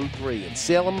 95, and Route 3 in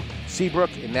Salem, Seabrook,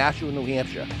 and Nashua, New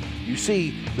Hampshire. You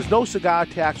see, there's no cigar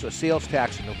tax or sales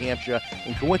tax in New Hampshire,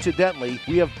 and coincidentally,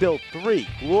 we have built 3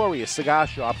 glorious cigar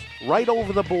shops right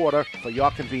over the border for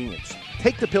your convenience.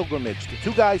 Take the pilgrimage to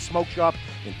Two Guys Smoke Shop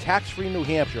in tax-free New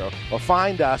Hampshire, or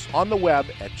find us on the web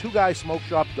at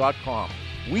twoguysmokeshop.com.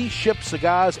 We ship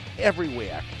cigars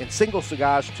everywhere, and single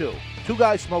cigars too. Two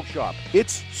Guys Smoke Shop.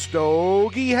 It's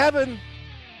Stogie Heaven.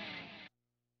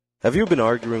 Have you been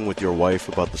arguing with your wife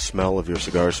about the smell of your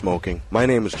cigar smoking? My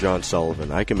name is John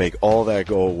Sullivan. I can make all that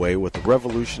go away with a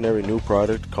revolutionary new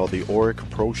product called the Auric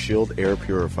Pro Shield Air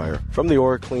Purifier from the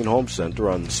Auric Clean Home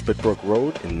Center on Spitbrook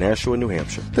Road in Nashua, New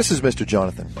Hampshire. This is Mr.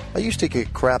 Jonathan. I used to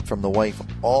get crap from the wife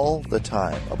all the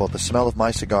time about the smell of my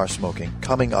cigar smoking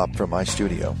coming up from my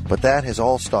studio. But that has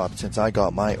all stopped since I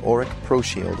got my Auric Pro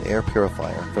Shield Air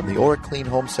Purifier from the Auric Clean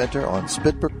Home Center on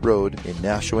Spitbrook Road in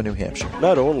Nashua, New Hampshire.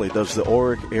 Not only does the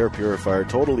Auric Air Purifier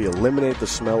totally eliminate the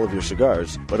smell of your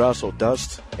cigars, but also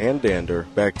dust and dander,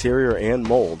 bacteria and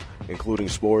mold, including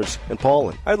spores and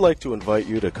pollen. I'd like to invite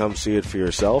you to come see it for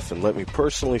yourself and let me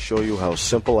personally show you how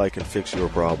simple I can fix your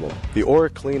problem. The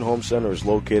Auric Clean Home Center is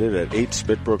located at 8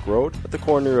 Spitbrook Road at the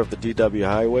corner of the DW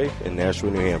Highway in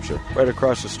Nashua, New Hampshire, right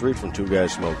across the street from Two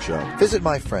Guys Smoke Shop. Visit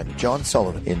my friend John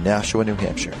Sullivan in Nashua, New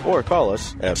Hampshire. Or call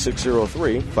us at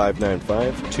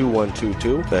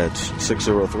 603-595-2122. That's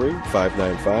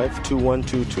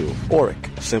 603-595-2122. Auric.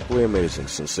 Simply amazing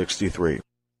since '63.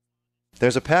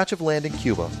 There's a patch of land in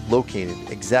Cuba located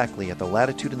exactly at the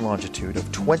latitude and longitude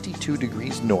of 22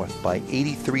 degrees north by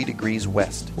 83 degrees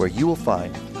west, where you will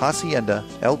find Hacienda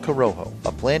El Corojo,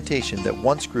 a plantation that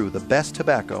once grew the best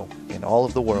tobacco in all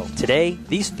of the world. Today,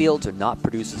 these fields are not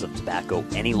producers of tobacco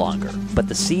any longer, but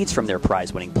the seeds from their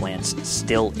prize-winning plants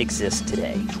still exist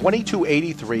today.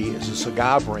 2283 is a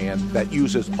cigar brand that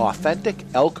uses authentic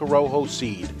El Corojo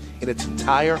seed in its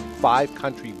entire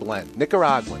 5-country blend.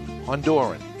 Nicaraguan,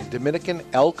 Honduran, Dominican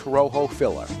El Corojo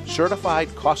filler,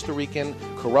 certified Costa Rican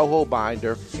Corojo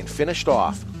binder, and finished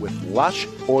off with lush,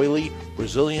 oily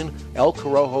Brazilian El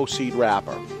Corojo seed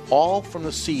wrapper, all from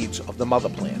the seeds of the mother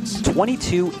plants.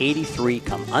 2283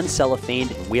 come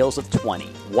uncellophaned in wheels of 20,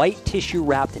 white tissue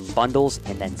wrapped in bundles,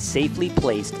 and then safely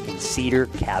placed in cedar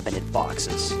cabinet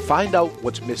boxes. Find out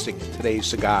what's missing in today's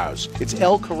cigars. It's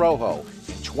El Corojo.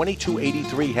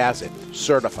 2283 has it,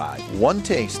 certified. One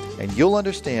taste, and you'll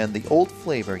understand the old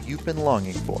flavor you've been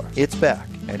longing for. It's back,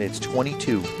 and it's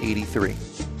 2283.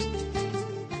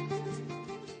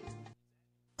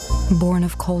 Born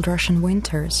of cold Russian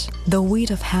winters, the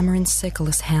wheat of Hammer and Sickle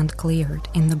is hand-cleared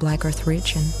in the Black Earth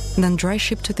region, then dry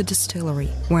shipped to the distillery,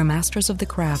 where masters of the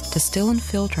craft distill and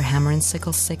filter Hammer and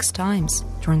Sickle 6 times,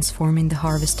 transforming the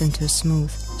harvest into a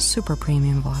smooth, super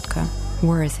premium vodka,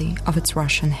 worthy of its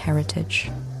Russian heritage.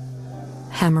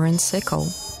 Hammer and Sickle,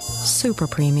 super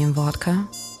premium vodka,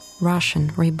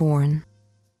 Russian reborn.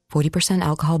 40%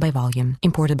 alcohol by volume,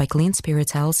 imported by Clean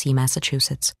Spirits LLC,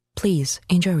 Massachusetts. Please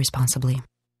enjoy responsibly.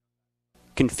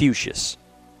 Confucius.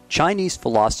 Chinese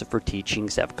philosopher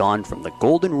teachings have gone from the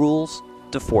golden rules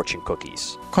to fortune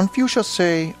cookies. Confucius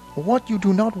say, what you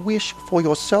do not wish for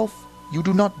yourself, you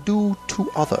do not do to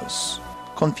others.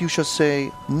 Confucius say,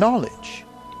 knowledge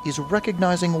is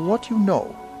recognizing what you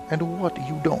know and what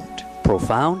you don't.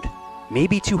 Profound?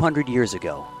 Maybe 200 years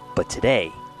ago, but today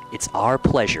it's our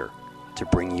pleasure to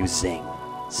bring you Zing.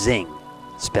 Zing,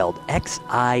 spelled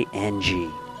X-I-N-G,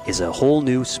 is a whole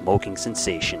new smoking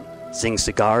sensation. Zing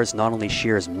Cigars not only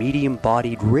shares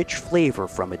medium-bodied, rich flavor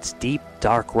from its deep,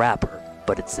 dark wrapper,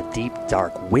 but it's the deep,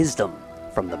 dark wisdom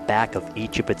from the back of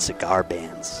each of its cigar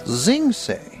bands. Zing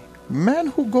say, man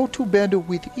who go to bed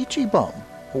with itchy bum,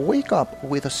 wake up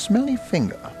with a smelly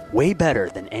finger. Way better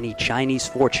than any Chinese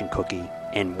fortune cookie,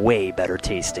 and way better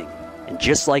tasting. And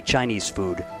just like Chinese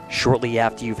food, shortly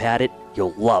after you've had it,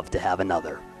 you'll love to have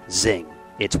another. Zing.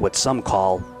 It's what some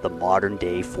call the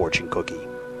modern-day fortune cookie.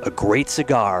 A great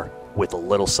cigar with a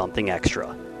little something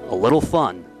extra, a little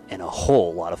fun, and a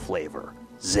whole lot of flavor.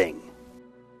 Zing.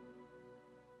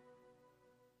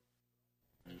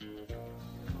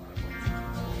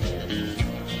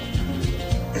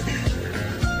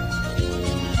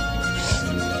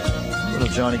 Little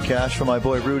Johnny Cash for my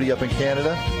boy Rudy up in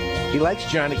Canada. He likes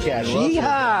Johnny Cash.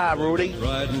 Yeehaw, Rudy.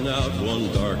 Riding out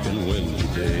one dark and windy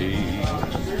day.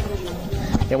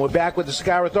 And we're back with the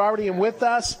Cigar Authority, and with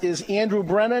us is Andrew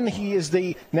Brennan. He is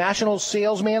the National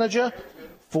Sales Manager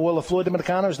for La Flor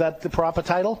Dominicana. Is that the proper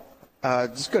title?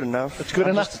 It's good enough. It's good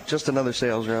enough? Just another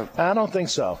sales rep. I don't think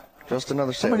so. Just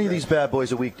another sales How many rep. of these bad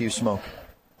boys a week do you smoke?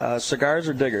 Cigars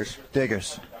or diggers?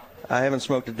 Diggers. I haven't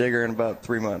smoked a digger in about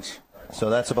 3 months. So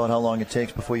that's about how long it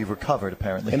takes before you've recovered,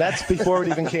 apparently. And that's before it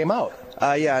even came out.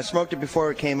 Yeah, I smoked it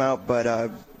before it came out, but, I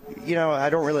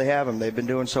don't really have them. They've been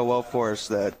doing so well for us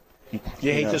that...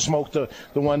 You hate to smoke the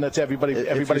one that's everybody's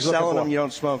if you're selling them, you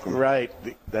don't smoke them. Right.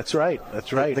 That's right.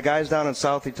 That's right. The guys down in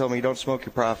South, he told me, you don't smoke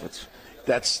your profits.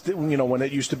 That's, when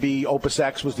it used to be Opus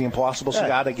X was the impossible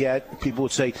cigar to get, people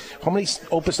would say, how many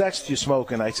Opus X do you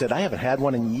smoke? And I said, I haven't had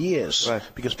one in years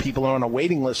because people are on a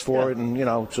waiting list for it, and,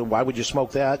 so why would you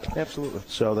smoke that? Absolutely.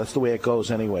 So that's the way it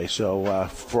goes anyway. So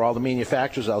for all the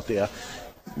manufacturers out there,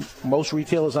 most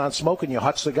retailers aren't smoking your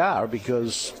hot cigar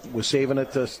because we're saving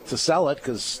it to sell it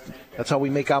because that's how we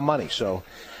make our money. So,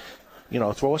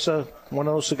 throw us one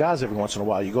of those cigars every once in a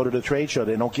while. You go to the trade show,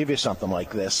 they don't give you something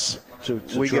like this to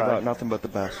we try. give out nothing but the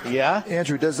best. Yeah?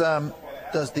 Andrew, does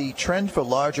the trend for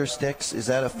larger sticks, is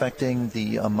that affecting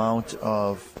the amount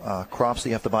of crops that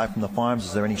you have to buy from the farms?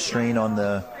 Is there any strain on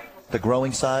the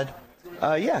growing side?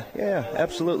 Yeah,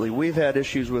 absolutely. We've had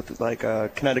issues with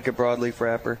Connecticut broadleaf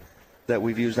wrapper that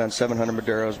we've used on 700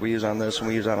 Maduros. We use on this, and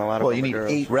we use on a lot of Well, you need Maduros.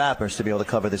 8 wrappers to be able to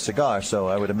cover the cigar, so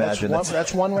I would imagine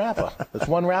that's one wrapper. That's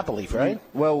one wrapper leaf, right?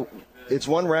 Well, it's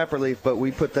one wrapper leaf, but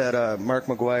we put that Mark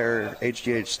McGuire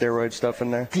HGH steroid stuff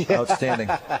in there. Outstanding.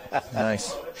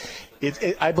 Nice.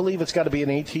 I believe it's got to be an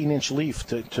 18-inch leaf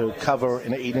to cover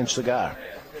an 8-inch cigar.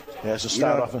 It has to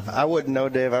start off. I wouldn't know,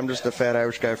 Dave. I'm just a fat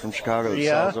Irish guy from Chicago that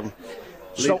sells them.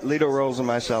 Lido rolls them,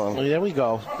 I sell them. There we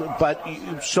go. But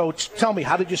so tell me,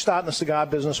 how did you start in the cigar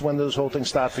business? When did this whole thing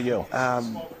start for you?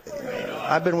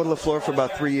 I've been with La Flor for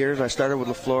about 3 years. I started with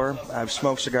La Flor. I've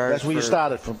smoked cigars. That's where you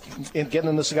started, from getting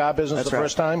in the cigar business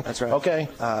first time? That's right. Okay.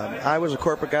 I was a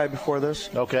corporate guy before this.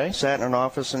 Okay. Sat in an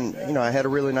office, and I had a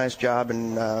really nice job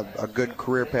and a good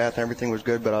career path. Everything was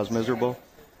good, but I was miserable.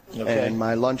 Okay. And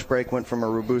my lunch break went from a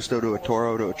Robusto to a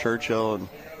Toro to a Churchill,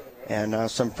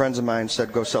 and some friends of mine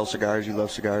said, go sell cigars. You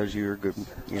love cigars. You're good,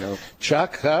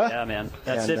 Chuck, huh? Yeah, man.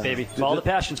 That's it, baby. Follow the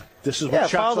passion. This is what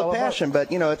Chuck's all follow the passion. about.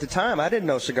 But, at the time, I didn't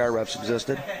know cigar reps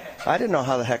existed. I didn't know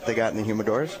how the heck they got in the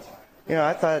humidors.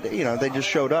 I thought, they just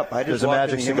showed up. There's a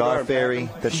magic cigar fairy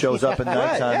that shows up at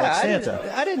nighttime like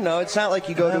Santa. I didn't know. It's not like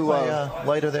you go to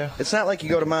lighter there. It's not like you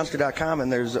go to Monster.com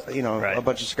and there's a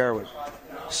bunch of cigar wood.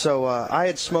 So I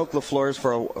had smoked La Flors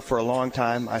for a long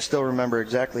time. I still remember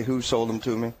exactly who sold them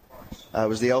to me. It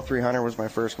was the L300 was my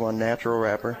first one, natural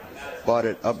wrapper. Bought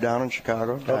it down in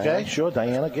Chicago. Okay, Diana. sure,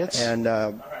 Diana gets. And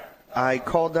I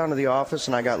called down to the office,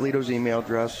 and I got Lito's email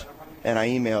address, and I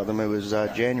emailed him. It was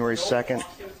January 2nd,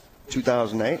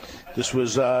 2008. This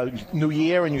was New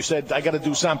Year, and you said, I got to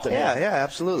do something. Yeah,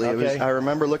 absolutely. Okay. I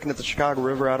remember looking at the Chicago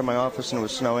River out of my office, and it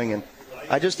was snowing, and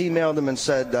I just emailed him and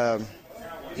said,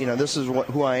 this is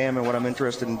who I am and what I'm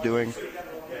interested in doing.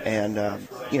 And,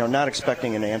 not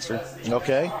expecting an answer.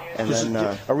 Okay. And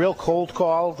then a real cold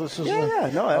call? This is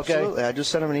no, absolutely. Okay. I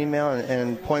just sent him an email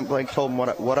and point blank told him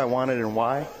what I wanted and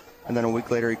why. And then a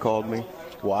week later he called me.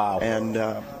 Wow. And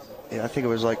I think it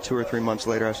was like 2 or 3 months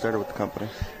later I started with the company.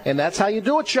 And that's how you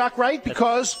do it, Chuck, right?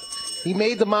 Because he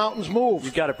made the mountains move.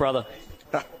 You got it, brother.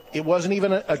 It wasn't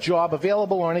even a job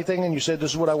available or anything, and you said,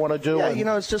 this is what I want to do.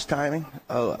 Yeah, it's just timing.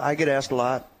 I get asked a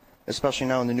lot, especially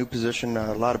now in the new position.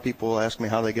 A lot of people ask me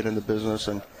how they get into business.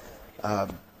 And,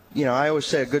 I always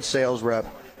say a good sales rep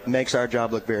makes our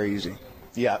job look very easy.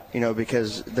 Yeah.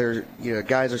 Because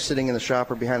guys are sitting in the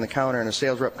shop or behind the counter, and a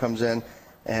sales rep comes in,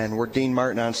 and we're Dean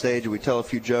Martin on stage, and we tell a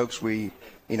few jokes. We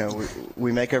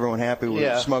make everyone happy.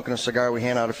 We're smoking a cigar. We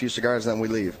hand out a few cigars, then we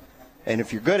leave. And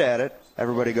if you're good at it,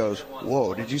 everybody goes,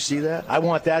 whoa, did you see that? I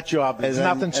want that job. There's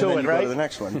nothing to it, you right? Go to the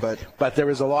next one. But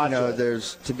there is a lot to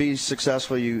it. To be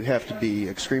successful, you have to be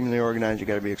extremely organized. You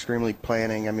got to be extremely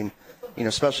planning. I mean,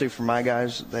 especially for my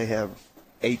guys, they have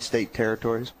 8 state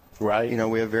territories. Right.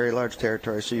 We have very large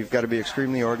territories, so you've got to be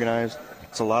extremely organized.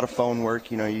 It's a lot of phone work.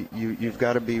 You've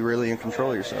got to be really in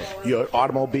control of yourself. Your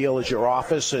automobile is your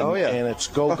office, and, and it's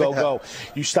go.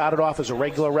 You started off as a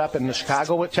regular rep in the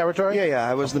Chicago territory? Yeah.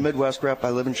 I was the Midwest rep.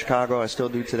 I live in Chicago. I still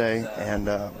do today, and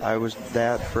I was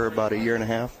that for about 1.5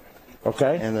 years.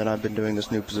 Okay. And then I've been doing this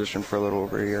new position for a little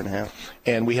over 1.5 years.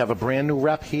 And we have a brand new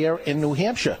rep here in New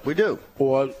Hampshire. We do.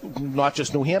 Or not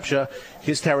just New Hampshire.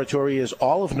 His territory is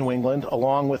all of New England,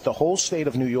 along with the whole state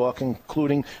of New York,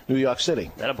 including New York City.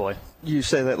 That a boy. You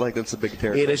say that like it's a big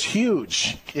territory. It is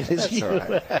huge. It is huge. All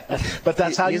right. But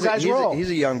that's how you guys roll. He's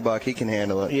a young buck. He can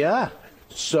handle it. Yeah.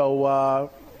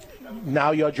 So now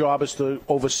your job is to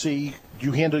oversee.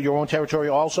 You handle your own territory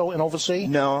also and oversee?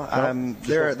 No.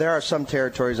 There are some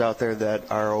territories out there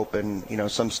that are open.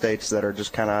 Some states that are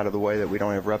just kind of out of the way that we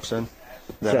don't have reps in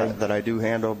that I do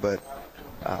handle. But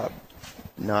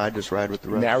no, I just ride with the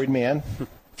reps. Married man.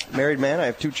 Married man. I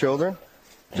have 2 children.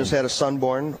 Just had a son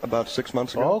born about 6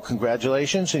 months ago. Oh,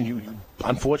 congratulations. And you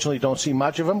unfortunately don't see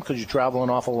much of him because you travel an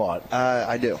awful lot.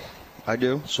 I do.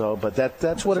 So, but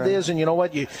that's what it is. And you know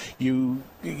what? You're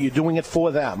doing it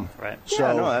for them. Right. So,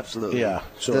 yeah, no, absolutely. Yeah.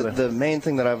 So the main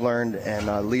thing that I've learned, and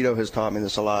Lito has taught me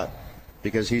this a lot,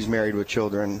 because he's married with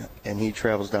children and he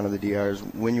travels down to the DRs.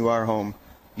 When you are home,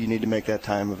 you need to make that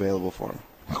time available for him.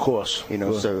 Of course.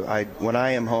 So when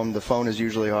I am home, the phone is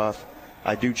usually off.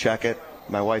 I do check it.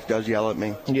 My wife does yell at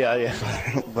me. Yeah.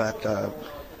 But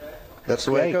that's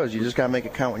the way it goes. You just got to make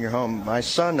it count when you're home. My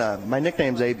son, my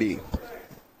nickname's AB.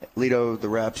 Lito, the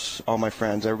reps, all my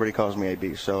friends, everybody calls me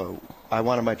AB. So I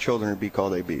wanted my children to be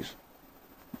called ABs.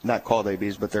 Not called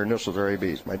ABs, but their initials are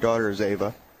ABs. My daughter is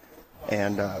Ava.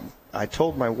 And I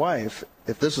told my wife,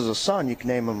 if this is a son, you can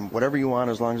name him whatever you want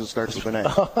as long as it starts with an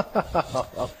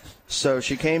A. So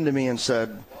she came to me and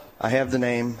said, I have the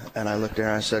name, and I looked at her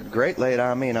and I said, great, lay it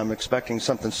on me, and I'm expecting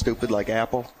something stupid like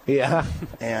Apple. Yeah.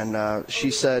 And she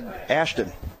said,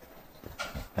 Ashton.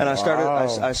 And I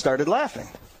started laughing.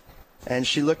 And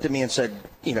she looked at me and said,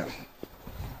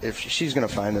 if she's going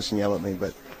to find this and yell at me,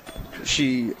 but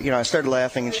I started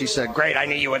laughing, and she said, great, I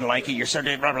knew you wouldn't like it. You're so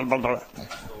blah, blah, blah, blah.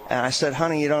 And I said,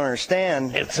 honey, you don't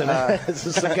understand. It's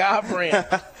a cigar brand.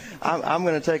 I'm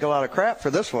going to take a lot of crap for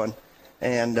this one.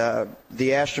 And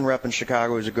the Ashton rep in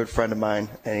Chicago is a good friend of mine,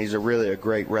 and he's really a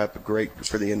great rep, great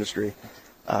for the industry.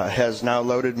 Has now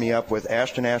loaded me up with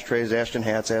Ashton ashtrays, Ashton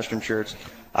hats, Ashton shirts.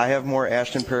 I have more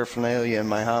Ashton paraphernalia in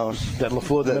my house than I do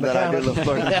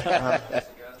LaFleur.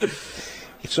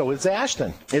 So it's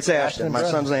Ashton. It's Ashton. My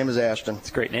son's name is Ashton. It's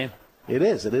a great name. It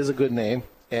is. It is a good name,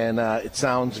 and it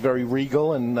sounds very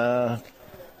regal and.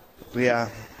 Yeah.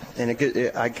 And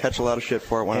I catch a lot of shit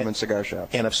for it when I'm in cigar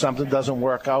shops. And if something doesn't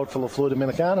work out for La Flor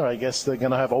Dominicana, I guess they're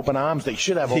going to have open arms. They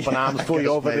should have open arms for you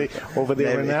over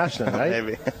there in Ashton, right?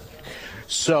 Maybe.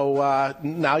 So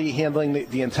now you're handling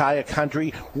the entire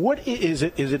country. What is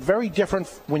it? Is it very different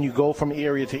when you go from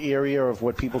area to area of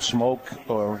what people smoke,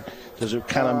 or does it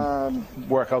kind of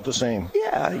work out the same?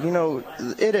 Yeah,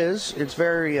 it is. It's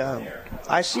very.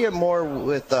 I see it more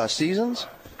with seasons.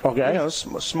 Okay.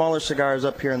 Smaller cigars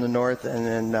up here in the north, and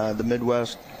then the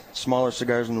Midwest. Smaller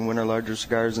cigars in the winter, larger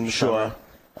cigars in the summer.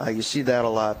 You see that a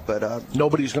lot, but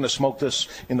nobody's going to smoke this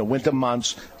in the winter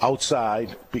months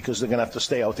outside because they're going to have to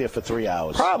stay out there for 3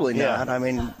 hours. Probably not. I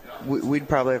mean, we'd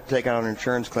probably have to take out an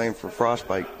insurance claim for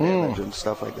frostbite damage and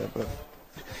stuff like that. But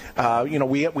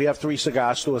we have 3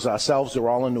 cigar stores ourselves. They're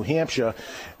all in New Hampshire,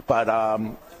 but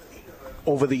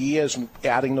over the years,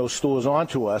 adding those stores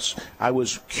onto us, I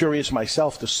was curious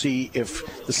myself to see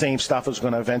if the same stuff is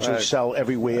going to eventually sell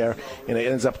everywhere, and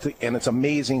it ends up. And it's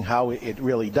amazing how it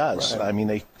really does. Right. I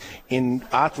mean, in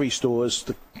our 3 stores,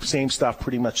 the same stuff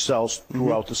pretty much sells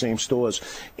throughout the same stores.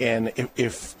 And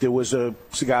if there was a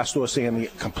cigar store, say, on the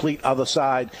complete other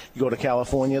side, you go to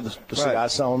California, the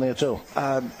cigars selling there too.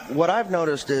 What I've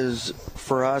noticed is,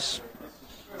 for us,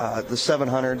 the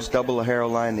 700s, Double Ajero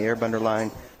line, the Airbender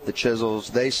line, the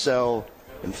Chisels, they sell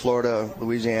in Florida,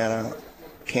 Louisiana,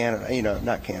 Canada,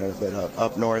 not Canada, but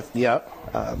up north. Yep.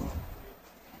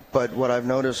 But what I've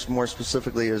noticed more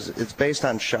specifically is it's based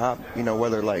on shop,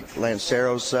 whether like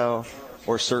Lanceros sell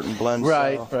or certain blends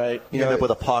sell. Right. You end up with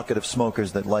a pocket of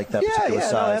smokers that like that particular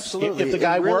size. No, absolutely. If the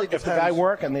guy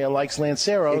work and they likes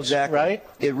Lanceros, exactly. Right?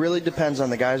 It really depends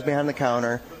on the guys behind the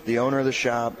counter, the owner of the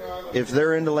shop. If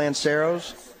they're into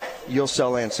Lanceros, you'll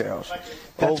sell Lanceros.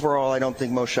 Overall, I don't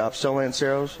think most shops sell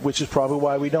Lanceros. Which is probably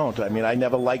why we don't. I mean, I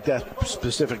never liked that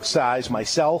specific size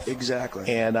myself. Exactly.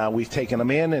 And we've taken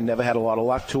them in and never had a lot of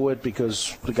luck to it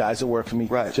because the guys that work for me,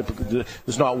 typically,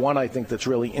 there's not one, I think, that's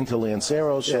really into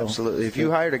Lanceros. Yeah, absolutely. If you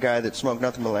hired a guy that smoked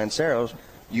nothing but Lanceros,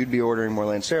 you'd be ordering more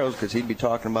Lanceros because he'd be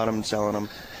talking about them and selling them.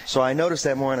 So I noticed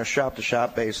that more on a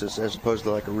shop-to-shop basis as opposed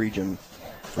to like a region.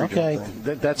 Okay,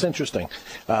 that's interesting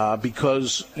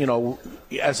because,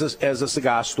 as a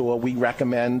cigar store, we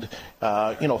recommend,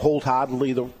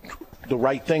 wholeheartedly the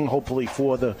right thing, hopefully,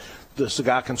 for the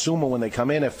cigar consumer when they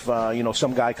come in. If,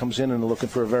 some guy comes in and looking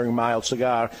for a very mild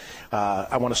cigar,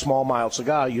 I want a small, mild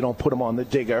cigar, you don't put them on the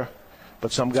Digger.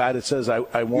 But some guy that says,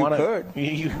 I want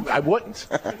it. I wouldn't.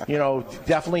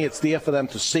 Definitely it's there for them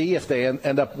to see if they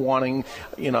end up wanting,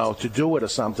 to do it or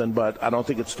something. But I don't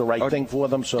think it's the right thing for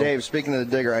them. So, Dave, speaking of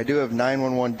the Digger, I do have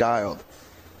 911 dialed.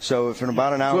 So if in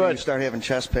about an hour you start having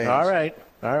chest pains. All right.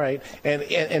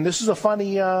 And this is a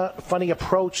funny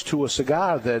approach to a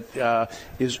cigar that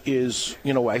is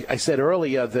I said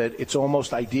earlier that it's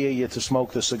almost idea to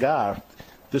smoke the cigar.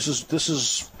 This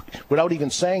is. Without even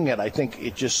saying it, I think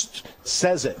it just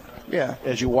says it. Yeah.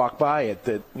 As you walk by it,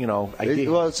 that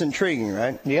well, it's intriguing,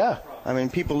 right? Yeah. I mean,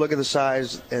 people look at the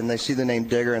size and they see the name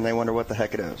Digger and they wonder what the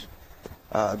heck it is.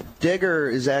 Digger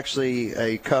is actually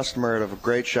a customer of a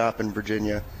great shop in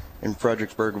Virginia, in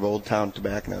Fredericksburg, of Old Town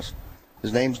Tobacconist.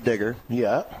 His name's Digger.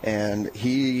 Yeah. And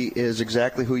he is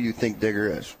exactly who you think Digger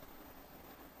is.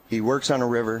 He works on a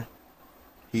river.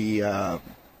 He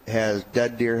has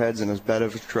dead deer heads in his bed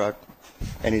of his truck.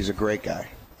 And he's a great guy.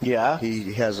 Yeah.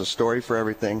 He has a story for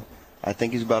everything. I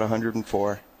think he's about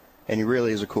 104, and he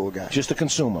really is a cool guy. Just a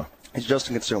consumer. He's just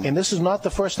a consumer. And this is not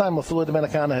the first time La Flor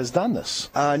Dominicana has done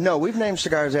this. No, we've named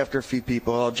cigars after a few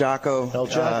people. El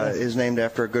Jaco is named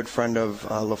after a good friend of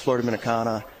La Flor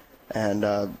Dominicana. And,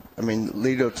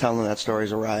 Lito telling that story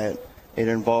is a riot. It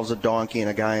involves a donkey and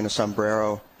a guy in a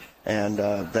sombrero, and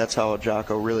that's how El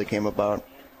Jaco really came about.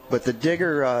 But the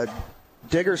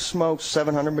Digger smokes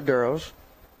 700 Maduros,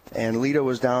 and Lito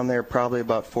was down there probably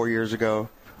about 4 years ago.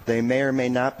 They may or may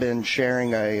not been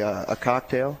sharing a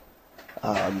cocktail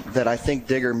that I think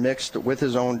Digger mixed with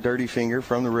his own dirty finger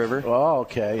from the river. Oh,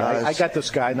 okay. I got this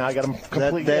guy now. I got him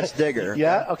completely. That's Digger.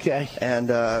 Yeah, okay.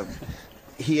 And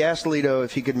he asked Lito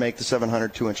if he could make the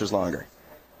 700 2 inches longer.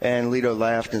 And Lito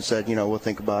laughed and said, we'll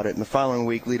think about it. And the following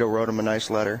week, Lito wrote him a nice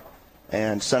letter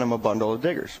and sent him a bundle of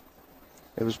Diggers.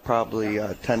 It was probably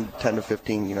 10 to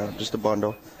 15, just a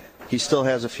bundle. He still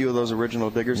has a few of those original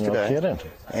Diggers today. No kidding.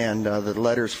 And the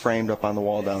letter's framed up on the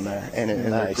wall down there. And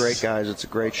they're great guys. It's a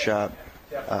great shop.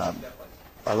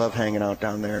 I love hanging out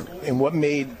down there. And what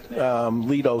made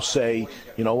Lito say,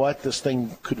 you know what, this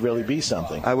thing could really be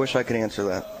something? I wish I could answer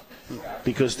that.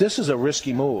 Because this is a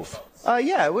risky move.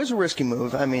 Yeah, it was a risky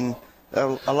move. I mean,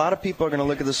 a lot of people are going to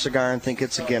look at this cigar and think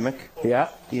it's a gimmick. Yeah.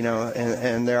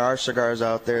 And there are cigars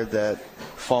out there that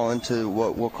fall into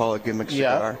what we'll call a gimmick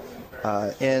cigar.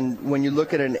 Yeah. And when you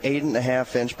look at an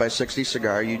 8.5 inch by 60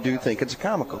 cigar, you do think it's a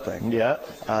comical thing. Yeah.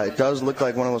 It does look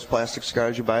like one of those plastic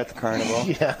cigars you buy at the carnival.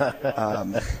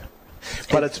 Yeah.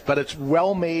 But it's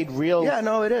well made, real. Yeah,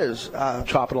 no, it is.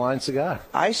 Top of the line cigar.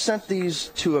 I sent these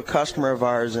to a customer of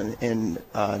ours in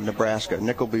Nebraska,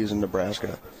 Nickleby's in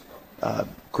Nebraska.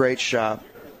 Great shop.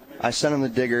 I sent him the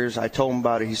Diggers. I told him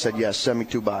about it. He said, yes, send me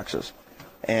 2 boxes.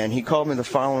 And he called me the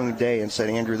following day and said,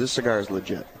 Andrew, this cigar is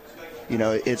legit.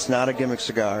 it's not a gimmick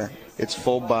cigar. It's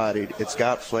full-bodied. It's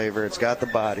got flavor. It's got the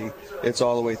body. It's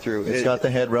all the way through. It's got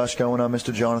the head rush going on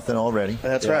Mr. Jonathan already.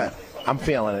 That's right. I'm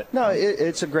feeling it. No,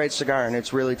 it's a great cigar, and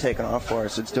it's really taken off for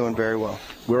us. It's doing very well.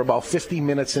 We're about 50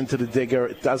 minutes into the Digger.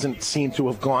 It doesn't seem to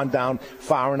have gone down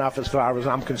far enough as far as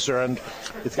I'm concerned.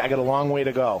 I got a long way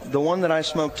to go. The one that I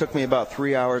smoked took me about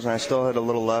 3 hours, and I still had a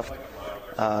little left.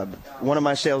 One of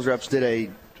my sales reps did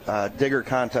a Digger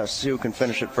contest to see who can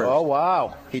finish it first. Oh,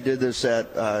 wow. He did this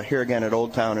at here again at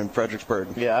Old Town in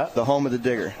Fredericksburg. Yeah. The home of the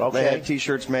Digger. Okay. They had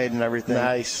T-shirts made and everything.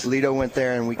 Nice. Lido went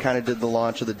there, and we kind of did the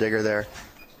launch of the Digger there.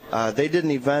 They did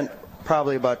an event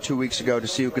probably about 2 weeks ago to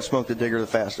see who could smoke the Digger the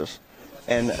fastest.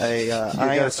 And you got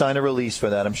to sign a release for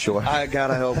that, I'm sure. I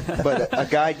gotta hope. But a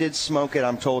guy did smoke it,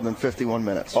 I'm told, in 51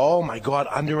 minutes. Oh my God,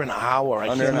 under an hour! I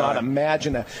cannot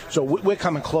imagine that. So we're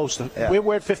coming close to. Yeah.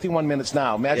 We're at 51 minutes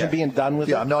now. Imagine being done with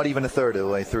it. Yeah, I'm not even a third of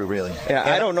the way through, really. Yeah,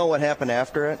 I don't know what happened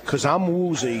after it. Because I'm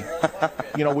woozy.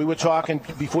 We were talking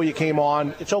before you came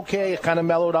on. It's okay. It kind of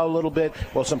mellowed out a little bit.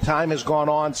 Well, some time has gone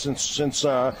on since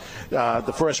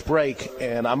the first break,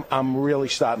 and I'm really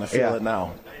starting to feel it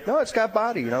now. No, it's got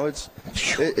body. It's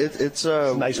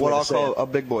nice what I'll call a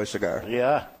big boy cigar.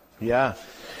 Yeah.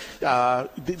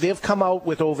 They've come out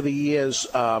with, over the years,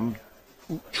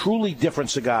 truly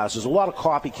different cigars. There's a lot of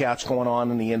copycats going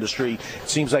on in the industry. It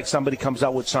seems like somebody comes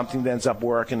out with something that ends up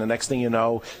working. The next thing you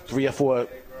know, 3 or 4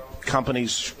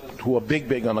 companies who are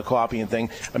big on the copying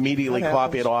thing immediately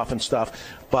copy it off and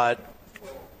stuff. But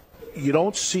you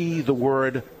don't see the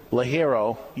word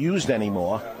Ligero used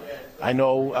anymore. I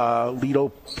know Lido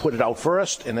put it out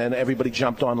first, and then everybody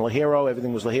jumped on Ligero.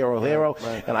 Everything was Ligero.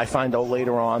 Right. And I find out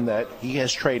later on that he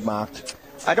has trademarked.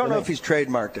 I don't know if he's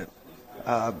trademarked it.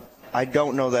 I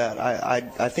don't know that.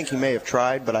 I think he may have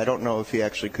tried, but I don't know if he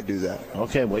actually could do that.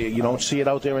 Okay, well, you don't see it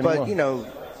out there anymore.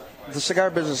 But, the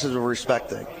cigar business is a respect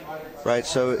thing, right?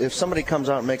 So if somebody comes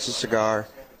out and makes a cigar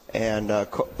and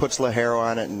puts Ligero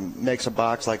on it and makes a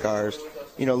box like ours,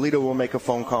 Lido will make a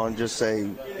phone call and just say,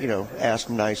 ask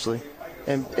him nicely.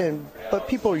 But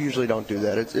people usually don't do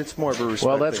that. It's more of a respect.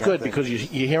 Well, that's thing, good because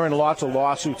you're hearing lots of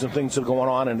lawsuits and things that are going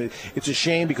on, and it's a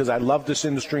shame because I love this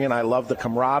industry and I love the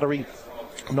camaraderie,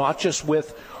 not just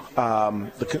with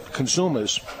the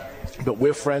consumers, but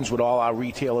we're friends with all our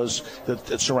retailers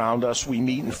that surround us. We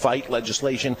meet and fight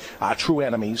legislation. Our true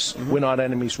enemies. Mm-hmm. We're not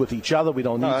enemies with each other. We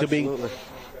don't need to be.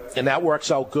 And that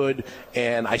works out good,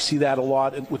 and I see that a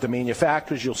lot with the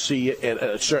manufacturers. You'll see it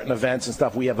at certain events and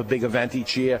stuff. We have a big event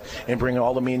each year and bring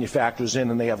all the manufacturers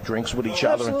in, and they have drinks with each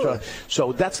other.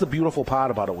 So that's the beautiful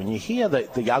part about it. When you hear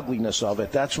the ugliness of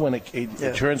it, that's when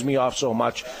it turns me off so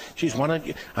much. Geez,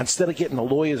 instead of getting the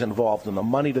lawyers involved and the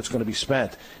money that's going to be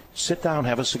spent, sit down,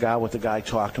 have a cigar with the guy,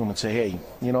 talk to him, and say, hey,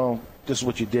 this is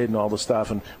what you did and all the stuff,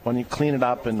 and when you clean it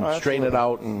up and straighten it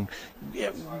out, and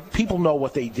people know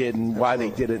what they did and why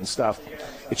they did it and stuff.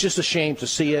 It's just a shame to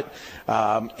see it.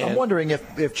 I'm wondering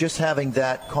if just having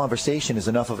that conversation is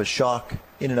enough of a shock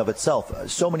in and of itself.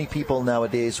 So many people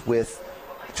nowadays with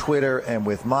Twitter and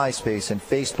with MySpace and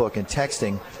Facebook and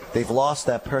texting, they've lost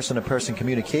that person-to-person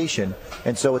communication,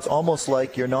 and so it's almost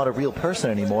like you're not a real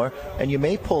person anymore, and you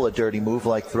may pull a dirty move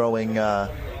like throwing a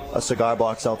cigar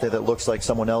box out there that looks like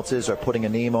someone else's or putting a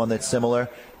name on that's similar,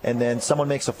 and then someone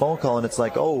makes a phone call and it's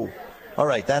like, oh, all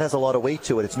right, that has a lot of weight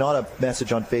to it. It's not a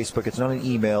message on Facebook. It's not an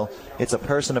email. It's a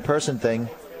person-to-person thing,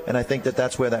 and I think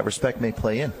that's where that respect may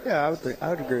play in. Yeah, I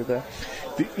would agree with that.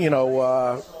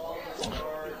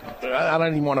 I don't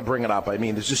even want to bring it up. I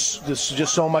mean, there's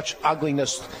just so much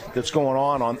ugliness that's going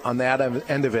on that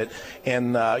end of it.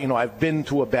 And, I've been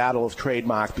to a battle of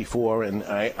trademark before, and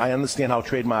I understand how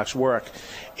trademarks work.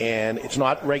 And it's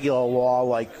not regular law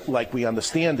like we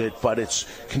understand it, but it's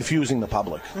confusing the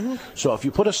public. Mm-hmm. So if you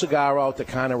put a cigar out that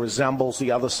kind of resembles the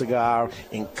other cigar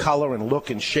in color and look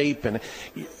and shape, and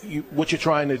what you're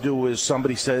trying to do is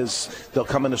somebody says, they'll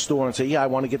come in the store and say, yeah, I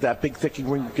want to get that big, thick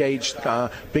gauge,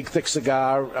 big, thick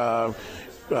cigar,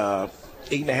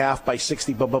 8.5 by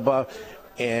 60, blah, blah, blah.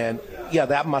 And, yeah,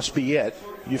 that must be it.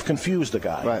 You've confused the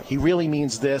guy. Right. He really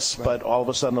means this, but all of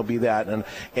a sudden it'll be that.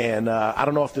 And I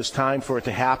don't know if there's time for it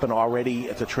to happen already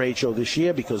at the trade show this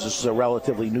year because this is a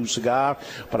relatively new cigar.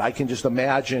 But I can just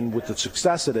imagine with the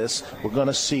success of this, we're going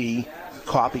to see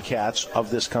copycats of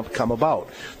this come about.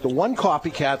 The one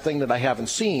copycat thing that I haven't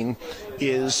seen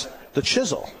is the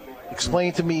chisel.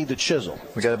 Explain to me the chisel.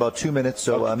 We got about 2 minutes,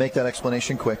 so make that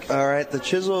explanation quick. All right. The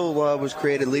chisel was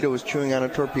created. Lido was chewing on a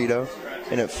torpedo,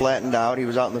 and it flattened out. He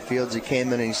was out in the fields. He came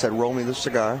in and he said, roll me the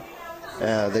cigar.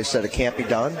 They said, it can't be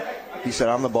done. He said,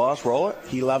 I'm the boss. Roll it.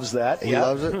 He loves that. He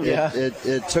loves it. Yeah.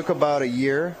 It took about a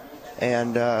year,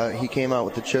 and he came out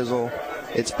with the chisel.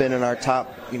 it's been in our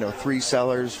top, 3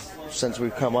 sellers since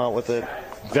we've come out with it.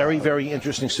 Very, very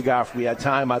interesting cigar. If we had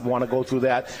time, I'd want to go through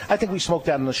that. I think we smoked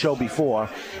that on the show before.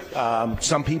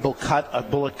 Some people cut a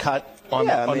bullet cut on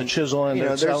the chisel, and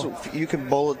you can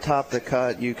bullet top the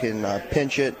cut, you can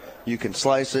pinch it, you can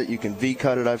slice it, you can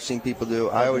V-cut it. I've seen people do.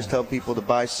 I always tell people to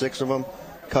buy 6 of them,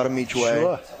 cut them each way.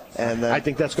 Sure. And then I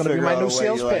think that's going to be my new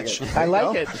sales pitch. I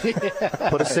like it.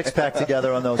 Put a 6-pack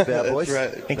together on those bad boys.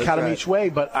 That's right. And cut them each way.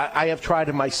 But I have tried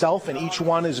it myself, and each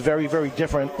one is very, very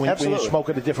different when you smoke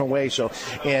it a different way. So,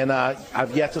 and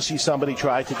I've yet to see somebody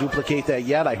try to duplicate that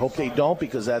yet. I hope they don't,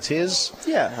 because that's his.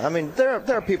 Yeah, I mean, there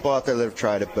are people out there that have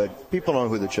tried it, but people know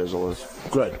who the chisel is.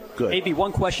 Good. AB,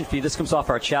 one question for you. This comes off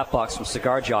our chat box from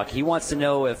Cigar Jockey. He wants to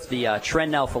know if the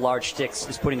trend now for large sticks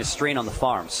is putting a strain on the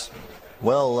farms.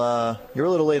 Well, you're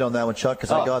a little late on that one, Chuck, because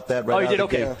I got that right out. Oh, you did? of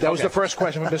the Okay. gate. That was the first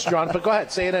question from Mr. John, but go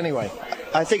ahead, say it anyway.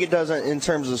 I think it does in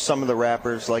terms of some of the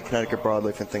wrappers, like Connecticut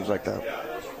Broadleaf and things like that.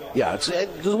 Yeah,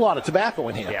 there's a lot of tobacco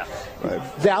in here. Yeah. Right.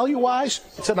 Value-wise,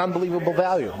 it's an unbelievable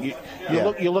value.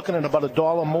 You're looking at about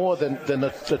 $1 more than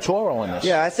the Toro in this.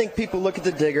 Yeah, I think people look at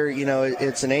the Digger.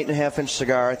 It's an 8.5-inch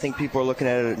cigar. I think people are looking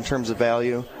at it in terms of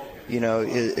value.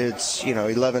 It's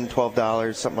 $11,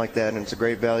 $12, something like that, and it's a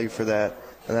great value for that.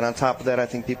 And then on top of that, I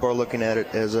think people are looking at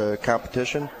it as a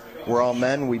competition. We're all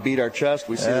men. We beat our chest.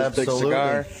 We see this big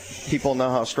cigar. People know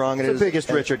how strong it is. It's the biggest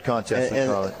Richard contest, we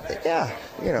call it. Yeah.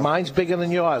 Mine's bigger than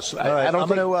yours. All right, I'm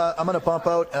going to bump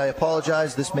out. I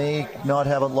apologize. This may not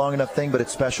have a long enough thing, but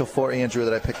it's special for Andrew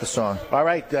that I picked the song. All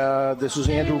right. This is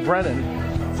Andrew Brennan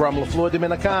from Flor,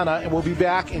 Dominicana, and we'll be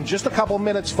back in just a couple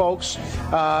minutes, folks,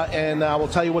 and we'll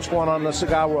tell you what's going on in the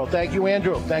cigar world. Thank you,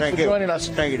 Andrew. Thanks for joining us.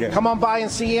 Thank you, Dave. Come on by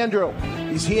and see Andrew.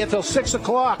 He's here till 6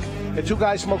 o'clock at Two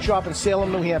Guys Smoke Shop in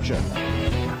Salem, New Hampshire.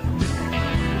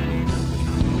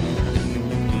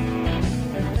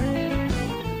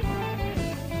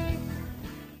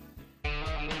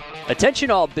 Attention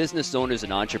all business owners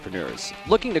and entrepreneurs.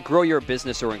 Looking to grow your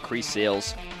business or increase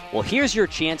sales? Well, here's your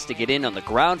chance to get in on the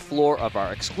ground floor of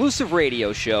our exclusive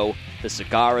radio show, The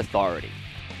Cigar Authority.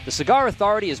 The Cigar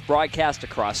Authority is broadcast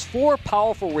across 4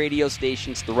 powerful radio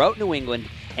stations throughout New England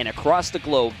and across the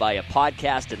globe via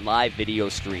podcast and live video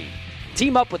stream.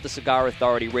 Team up with the Cigar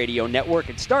Authority Radio Network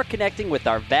and start connecting with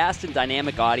our vast and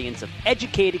dynamic audience of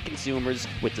educated consumers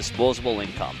with disposable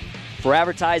income. For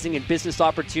advertising and business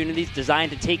opportunities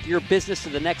designed to take your business to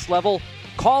the next level,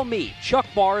 call me, Chuck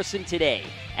Morrison, today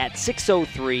at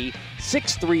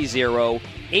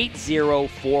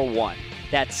 603-630-8041.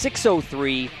 That's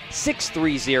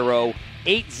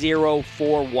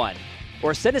 603-630-8041.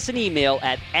 Or send us an email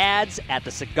at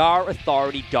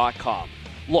ads@thecigarauthority.com.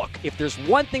 Look, if there's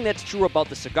one thing that's true about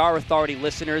the Cigar Authority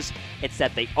listeners, it's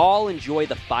that they all enjoy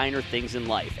the finer things in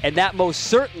life. And that most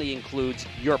certainly includes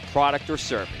your product or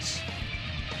service.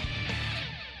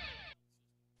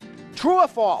 True or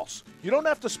false? You don't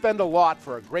have to spend a lot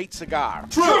for a great cigar.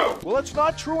 True! Well, it's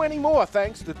not true anymore,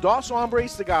 thanks to Dos Hombre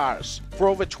Cigars. For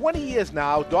over 20 years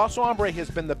now, Dos Hombre has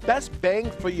been the best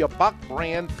bang for your buck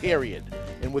brand, period.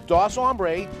 And with Dos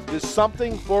Hombre, there's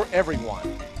something for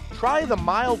everyone. Try the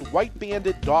mild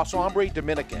white-banded Dos Hombre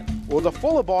Dominican, or the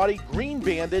fuller-body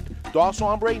green-banded Dos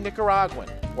Hombre Nicaraguan,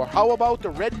 or how about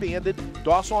the red-banded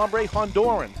Dos Hombre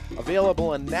Honduran,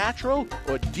 available in natural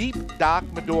or deep dark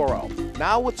Maduro.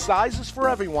 Now with sizes for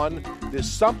everyone, there's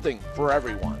something for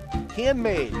everyone.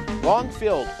 Handmade,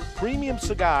 long-filled, premium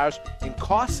cigars in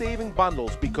cost-saving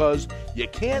bundles because you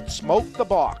can't smoke the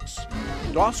box.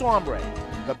 Dos Hombre,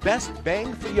 the best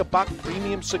bang for your buck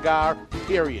premium cigar,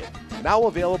 period. Now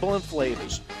available in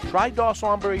flavors. Try Dos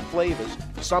Hombre flavors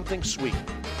for something sweet.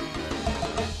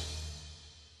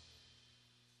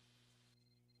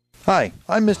 Hi,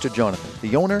 I'm Mr. Jonathan,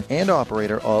 the owner and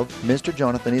operator of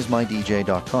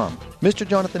MrJonathanIsMyDJ.com.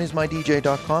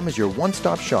 MrJonathanIsMyDJ.com is your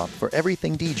one-stop shop for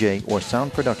everything DJ or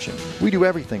sound production. We do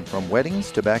everything from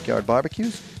weddings to backyard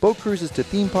barbecues, boat cruises to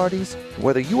theme parties.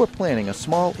 Whether you are planning a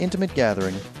small, intimate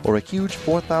gathering or a huge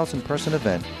 4,000-person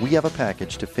event, we have a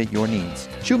package to fit your needs.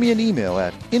 Shoot me an email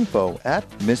at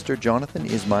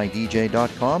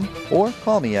info@MrJonathanIsMyDJ.com or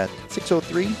call me at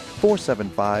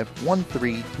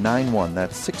 603-475-1391.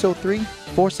 That's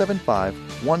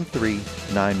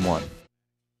 603-475-1391.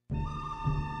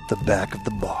 The back of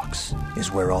the box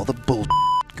is where all the bull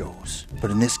goes.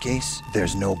 But in this case,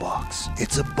 there's no box.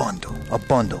 It's a bundle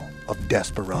of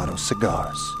Desperado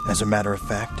cigars. As a matter of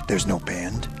fact, there's no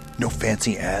band, no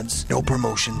fancy ads, no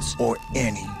promotions, or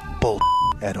any bull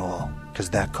at all. Because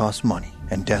that costs money.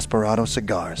 And Desperado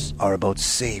cigars are about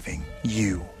saving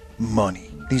you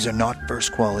money. These are not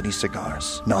first quality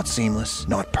cigars. Not seamless,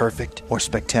 not perfect, or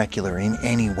spectacular in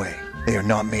any way. They are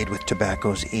not made with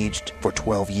tobaccos aged for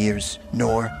 12 years,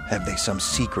 nor have they some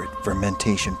secret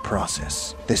fermentation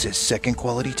process. This is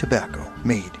second-quality tobacco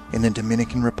made in the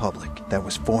Dominican Republic that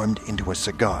was formed into a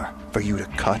cigar for you to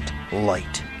cut,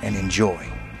 light, and enjoy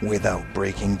without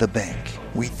breaking the bank.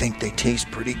 We think they taste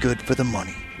pretty good for the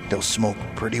money. They'll smoke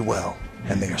pretty well,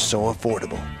 and they are so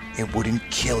affordable, it wouldn't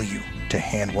kill you to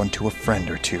hand one to a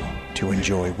friend or two to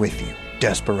enjoy with you.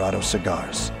 Desperado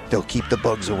Cigars. They'll keep the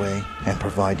bugs away and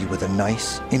provide you with a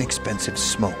nice, inexpensive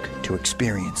smoke to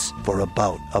experience for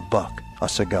about $1 a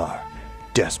cigar.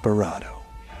 Desperado.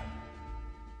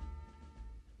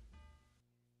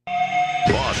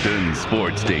 Boston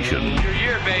Sports Station. Your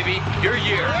year, baby. Your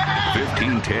year.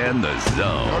 1510 The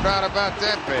Zone. No doubt about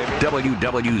that, baby.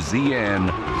 WWZN,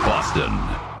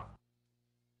 Boston.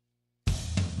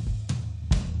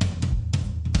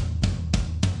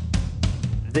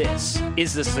 This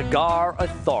is the Cigar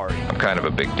Authority. I'm kind of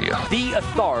a big deal. The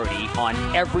authority on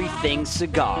everything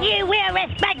cigar. You will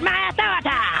respect my authority.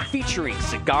 Featuring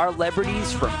cigar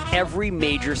celebrities from every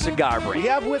major cigar brand. We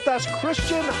have with us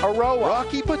Christian Aroa,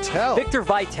 Rocky Patel, Victor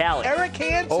Vitale, Eric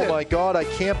Hansen. Oh my God, I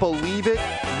can't believe it,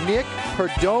 Nick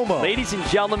Perdomo. Ladies and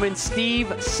gentlemen,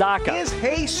 Steve Saka. Is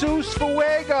Jesus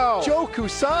Fuego. Joe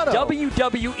Cusano.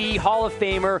 WWE Hall of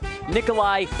Famer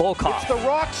Nikolai Volkov. It's the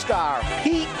rock star,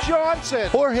 Pete Johnson.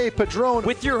 Jorge Padron.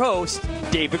 With your host,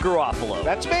 David Garofalo.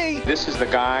 That's me. This is the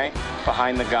guy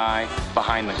behind the guy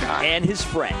behind the guy. And his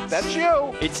friends. That's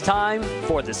you. It's time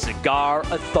for the Cigar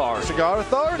Authority. Cigar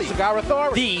Authority. Cigar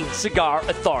Authority. The Cigar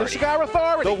Authority. The Cigar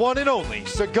Authority. The one and only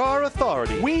Cigar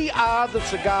Authority. We are the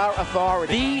Cigar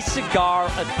Authority. The Cigar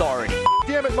Authority.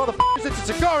 Damn it, motherfuckers, it's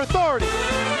a Cigar Authority.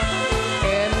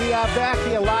 And we are back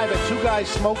here live at Two Guys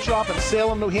Smoke Shop in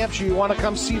Salem, New Hampshire. You want to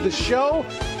come see the show?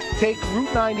 Take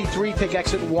Route 93, take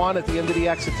exit 1 at the end of the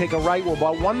exit, take a right. We're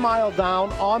about 1 mile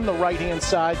down on the right-hand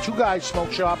side. Two Guys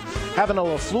Smoke Shop, having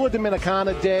a Flor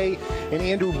Dominicana day, and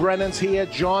Andrew Brennan's here.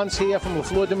 John's here from the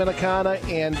Flor Dominicana,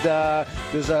 and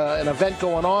there's an event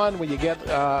going on where you get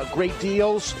great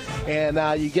deals,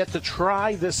 and you get to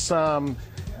try this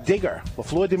Diggger, the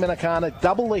Flor Dominicana,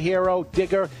 double the hero,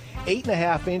 Diggger,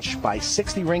 8.5-inch by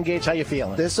 60 ring gauge. How you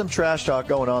feeling? There's some trash talk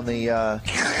going on the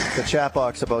chat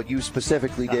box about you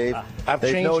specifically, Dave. I've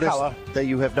They've changed noticed color. That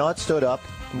you have not stood up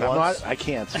once. I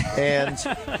can't. And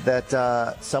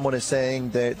that someone is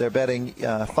saying they're betting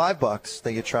 $5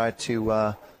 that you try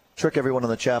to trick everyone in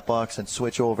the chat box and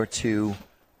switch over to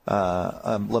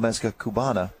La Mezcla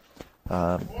Cubana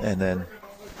and then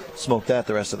smoke that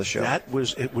the rest of the show.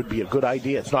 It would be a good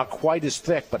idea. It's not quite as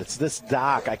thick, but it's this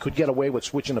dark. I could get away with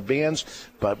switching the bands,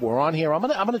 but we're on here. I'm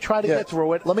gonna try to get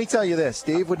through it. Let me tell you this.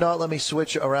 Dave would not let me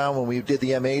switch around when we did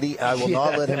the M80. I will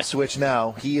not let him switch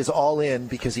now. He is all in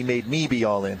because he made me be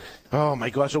all in. Oh, my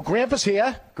God. So Grandpa's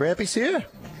here. Grampy's here.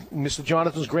 Mr.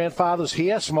 Jonathan's grandfather's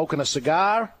here, smoking a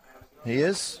cigar. He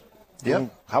is.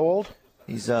 Yep. How old?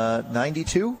 He's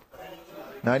 92.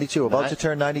 92, about to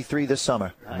turn 93 this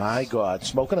summer. Nice. My God,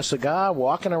 smoking a cigar,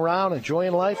 walking around,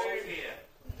 enjoying life.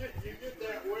 You get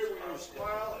that way when you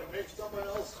smile and make someone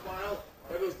else smile.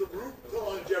 That is the route to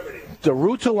longevity. The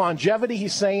route to longevity,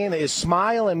 he's saying, is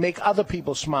smile and make other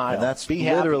people smile. And that's Be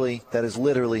literally, happy. that is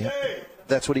literally,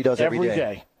 that's what he does every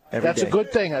day. That's a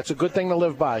good thing. That's a good thing to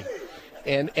live by.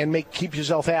 And keep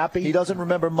yourself happy. He doesn't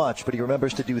remember much, but he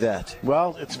remembers to do that.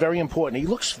 Well, it's very important. He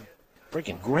looks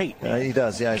freaking great. He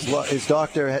does, yeah. His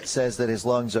doctor says that his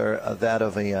lungs are that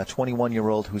of a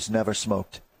 21-year-old who's never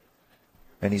smoked.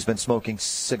 And he's been smoking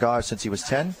cigars since he was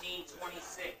 10?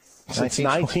 Since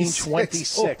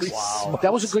 1926. Wow.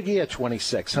 That was a good year,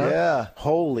 26, huh? Yeah.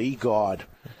 Holy God.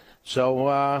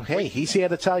 So, hey, he's here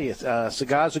to tell you,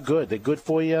 cigars are good. They're good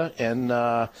for you,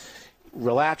 and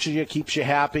relaxes you, keeps you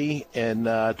happy, and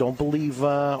don't believe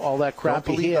all that crap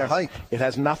you hear. The hype. It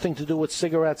has nothing to do with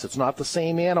cigarettes. It's not the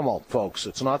same animal, folks.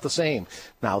 It's not the same.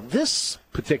 Now, this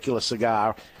particular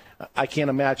cigar, I can't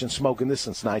imagine smoking this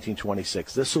since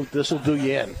 1926. This will do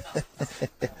you in.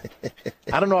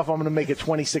 I don't know if I'm going to make it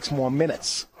 26 more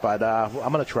minutes, but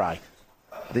I'm going to try.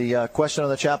 The question on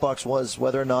the chat box was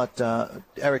whether or not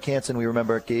Eric Hansen, we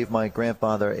remember, gave my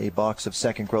grandfather a box of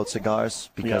second growth cigars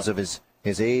because of his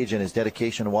age and his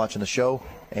dedication to watching the show,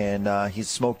 and he's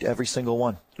smoked every single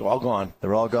one. They're all gone.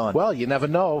 They're all gone. Well, you never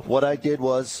know. What I did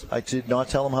was I did not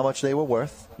tell him how much they were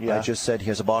worth. Yeah. I just said,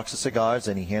 here's a box of cigars,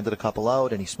 and he handed a couple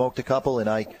out, and he smoked a couple, and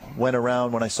I went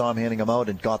around when I saw him handing them out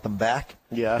and got them back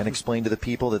and explained to the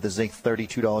people that this is a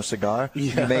 $32 cigar.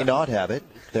 He may not have it.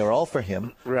 They're all for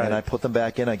him. Right. And I put them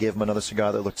back in. I gave him another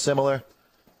cigar that looked similar.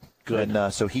 Good.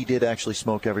 And so he did actually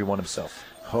smoke every one himself.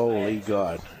 Holy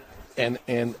God.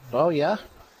 And oh, yeah?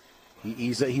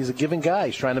 He's a giving guy.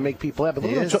 He's trying to make people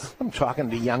happy. I'm talking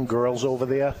to young girls over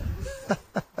there.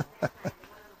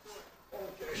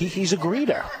 He's a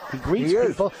greeter. He greets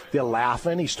people. They're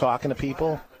laughing. He's talking to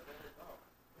people.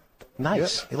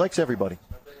 Nice. Yeah, he likes everybody.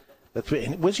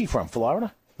 Where's he from?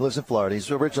 Florida? He lives in Florida. He's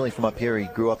originally from up here. He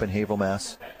grew up in Haverhill,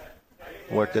 Mass.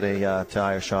 Worked at a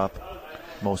tire shop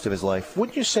most of his life.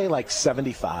 Wouldn't you say like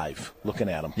 75 looking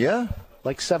at him? Yeah.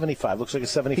 Like 75. Looks like a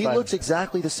 75. He looks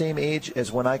exactly the same age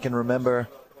as when I can remember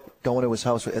going to his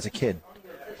house as a kid.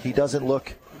 He doesn't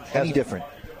look any different.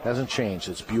 Hasn't changed.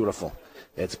 It's beautiful.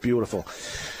 It's beautiful.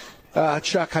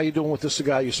 Chuck, how you doing with the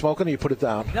cigar? You smoking or you put it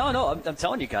down? No, I'm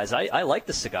telling you guys, I like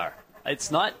the cigar.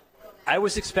 It's not. I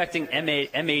was expecting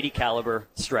M80 caliber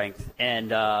strength,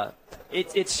 and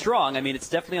it's strong. I mean, it's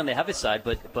definitely on the heavy side,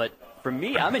 but for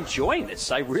me, I'm enjoying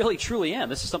this. I really, truly am.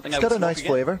 This is something I would smoke again. It's got a nice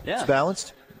flavor. Yeah. It's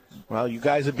balanced. Well, you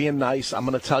guys are being nice. I'm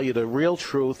going to tell you the real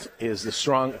truth is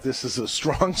this is a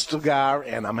strong cigar,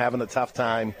 and I'm having a tough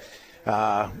time.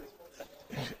 I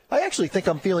actually think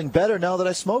I'm feeling better now that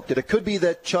I smoked it. It could be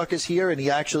that Chuck is here and he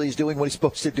actually is doing what he's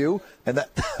supposed to do, and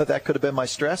that could have been my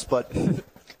stress, but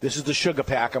this is the sugar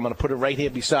pack. I'm going to put it right here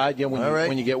beside you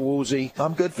when you get woozy.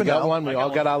 I'm good for now. now. We all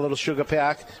got our little sugar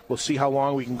pack. We'll see how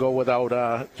long we can go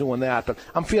without doing that. But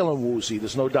I'm feeling woozy.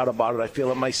 There's no doubt about it. I feel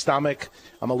it in my stomach.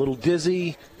 I'm a little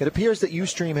dizzy. It appears that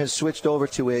Ustream has switched over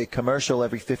to a commercial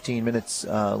every 15 minutes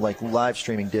like live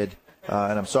streaming did.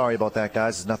 And I'm sorry about that,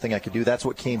 guys. There's nothing I could do. That's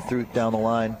what came through down the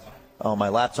line on my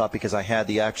laptop because I had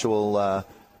the actual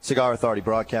Cigar Authority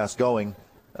broadcast going.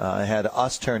 I had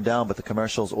us turned down, but the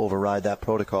commercials override that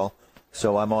protocol.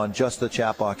 So I'm on just the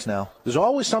chat box now. There's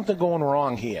always something going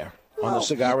wrong here on the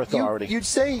Cigar Authority. You'd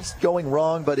say it's going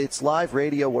wrong, but it's live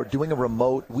radio. We're doing a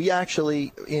remote. We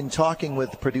actually, in talking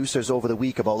with producers over the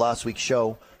week about last week's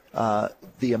show,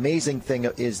 the amazing thing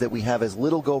is that we have as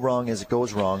little go wrong as it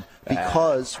goes wrong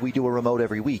because we do a remote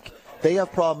every week. They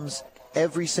have problems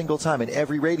every single time, and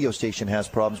every radio station has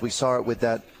problems. We saw it with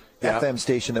that FM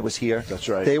station that was here. That's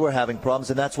right. They were having problems,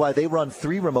 and that's why they run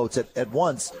 3 remotes at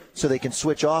once so they can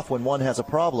switch off when one has a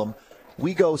problem.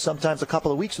 We go sometimes a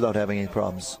couple of weeks without having any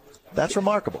problems. That's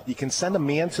remarkable. You can send a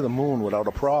man to the moon without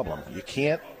a problem. You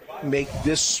can't make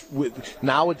this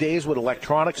nowadays with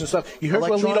electronics and stuff. You heard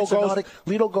what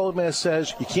Lito Gomez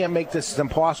says, you can't make this, it's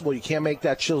impossible, you can't make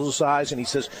that chisel size, and he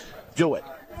says, do it.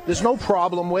 There's no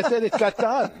problem with it. It got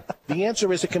done. The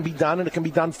answer is it can be done, and it can be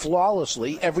done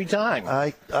flawlessly every time.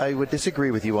 I would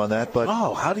disagree with you on that, but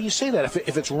how do you say that?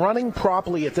 If it's running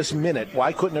properly at this minute,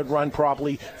 why couldn't it run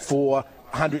properly for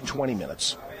 120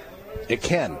 minutes? It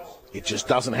can. It just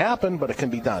doesn't happen, but it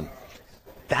can be done.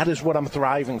 That is what I'm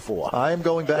thriving for. I am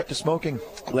going back to smoking.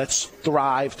 Let's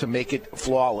thrive to make it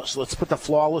flawless. Let's put the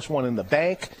flawless one in the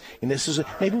bank. And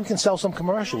maybe we can sell some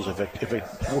commercials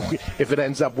if it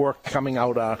ends up coming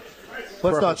out.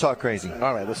 Let's not talk crazy.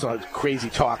 All right, let's not crazy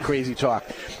talk.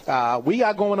 We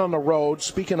are going on the road.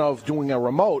 Speaking of doing a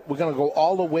remote, we're going to go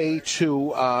all the way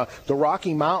to the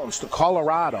Rocky Mountains, to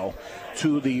Colorado,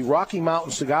 to the Rocky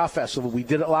Mountain Cigar Festival. We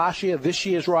did it last year. This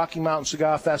year's Rocky Mountain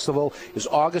Cigar Festival is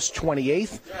August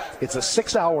 28th. It's a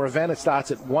 6-hour event. It starts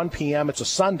at 1 p.m. It's a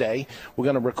Sunday. We're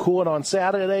going to record on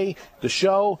Saturday the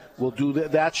show. We'll do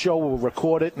that show. We'll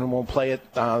record it, and we'll play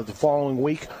it the following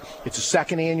week. It's a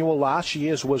second annual. Last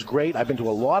year's was great. I've been to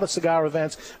a lot of cigar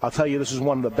events. I'll tell you, this is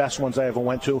one of the best ones I ever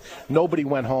went to. Nobody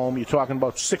went home. You're talking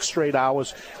about 6 straight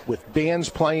hours with bands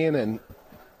playing and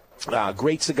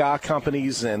great cigar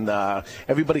companies, and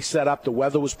everybody set up. The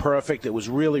weather was perfect. It was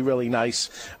really, really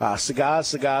nice.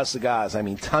 Cigars. I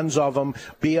mean, tons of them.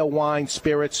 Beer, wine,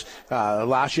 spirits.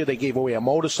 Last year they gave away a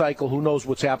motorcycle. Who knows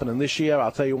what's happening this year?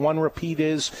 I'll tell you one repeat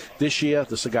is this year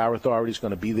the Cigar Authority is going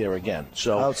to be there again.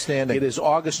 So outstanding. It is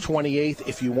August 28th.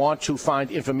 If you want to find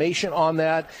information on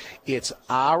that, it's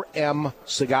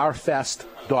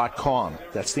rmcigarfest.com.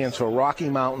 That stands for Rocky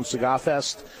Mountain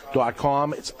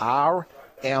Cigarfest.com. It's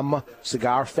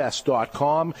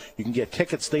rmcigarfest.com. You can get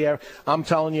tickets there. I'm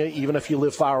telling you, even if you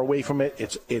live far away from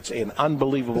it, it's an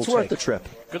unbelievable It's worth the trip.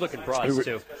 Good looking broads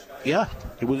too. Yeah,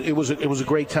 it was a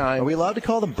great time. Are we allowed to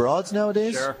call them broads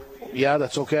nowadays? Sure. Yeah,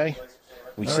 that's okay.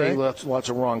 We All say right. lots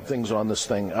of wrong things on this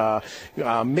thing.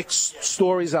 Mixed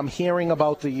stories I'm hearing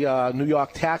about the New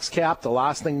York tax cap. The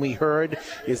last thing we heard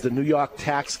is the New York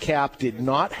tax cap did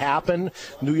not happen.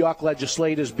 New York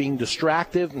legislators being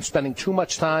distracted and spending too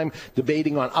much time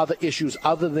debating on other issues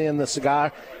other than the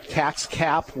cigar tax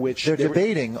cap, which they're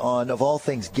debating on, of all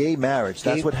things, gay marriage.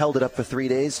 That's what held it up for 3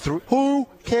 days. Who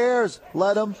cares?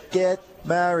 Let them get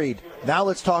married. Now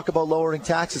let's talk about lowering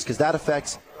taxes, because that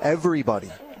affects everybody.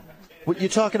 You're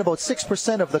talking about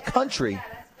 6% of the country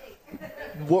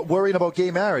worrying about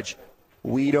gay marriage.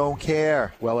 We don't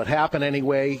care. Well, it happened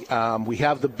anyway. We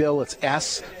have the bill. It's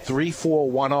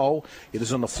S-3410. It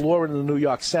is on the floor in the New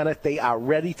York Senate. They are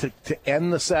ready to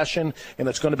end the session, and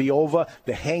it's going to be over.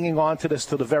 They're hanging on to this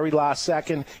to the very last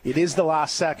second. It is the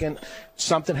last second.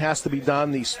 Something has to be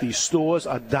done. These stores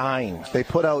are dying. They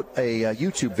put out a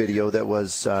YouTube video that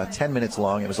was 10 minutes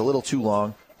long. It was a little too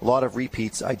long. A lot of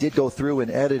repeats. I did go through and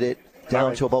edit it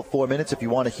down to about 4 minutes if you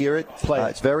want to hear it. Play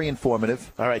it. It's very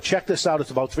informative. All right, check this out. It's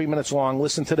about 3 minutes long.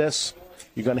 Listen to this.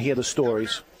 You're going to hear the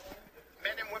stories.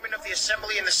 Men and women of the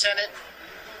Assembly and the Senate,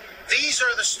 these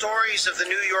are the stories of the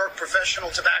New York professional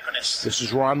tobacconists. This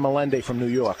is Ron Melende from New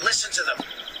York. Listen to them.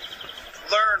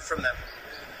 Learn from them.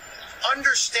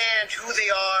 Understand who they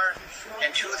are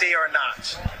and who they are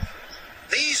not.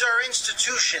 These are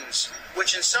institutions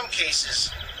which in some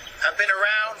cases have been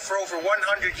around for over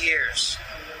 100 years.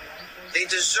 They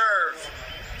deserve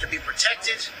to be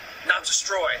protected, not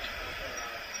destroyed.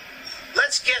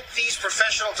 Let's get these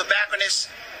professional tobacconists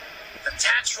the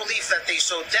tax relief that they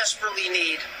so desperately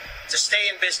need to stay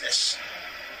in business.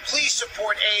 Please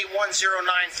support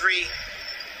A1093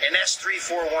 and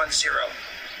S3410.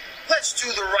 Let's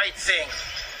do the right thing.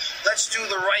 Let's do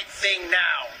the right thing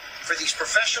now for these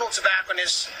professional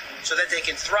tobacconists so that they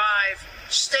can thrive,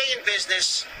 stay in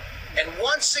business, and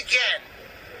once again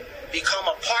become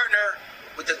a partner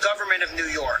with the government of New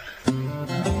York.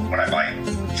 When I buy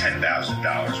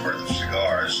 $10,000 worth of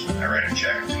cigars, I write a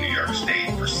check to New York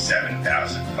State for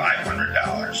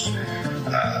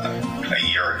 $7,500. A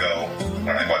year ago,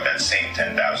 when I bought that same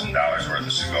 $10,000 worth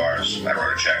of cigars, I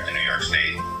wrote a check to New York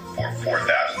State for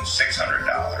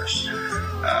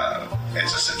 $4,600.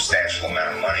 It's a substantial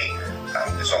amount of money.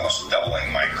 It's almost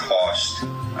doubling my cost.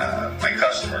 My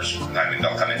customers,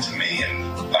 they'll come into me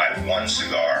and buy one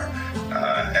cigar,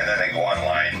 and then they go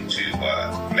online to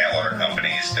mail order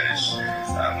companies that is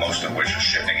most of which are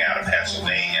shipping out of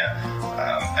Pennsylvania,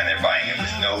 and they're buying it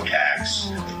with no tax.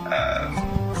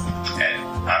 And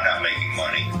I'm not making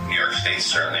money. New York State's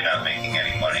certainly not making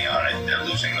any money on it. They're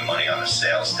losing the money on the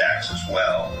sales tax as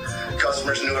well.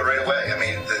 Customers knew it right away. I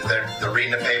mean, they're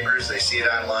reading the papers, they see it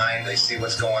online, they see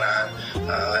what's going on,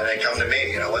 and they come to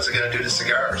me. What's it going to do to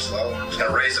cigars? Well, it's going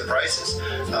to raise the prices.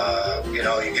 You can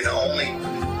only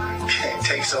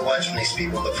take so much from these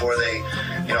people before they,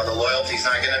 the loyalty's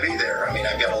not going to be there. I mean,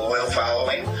 I've got a loyal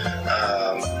following.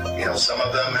 Some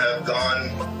of them have gone,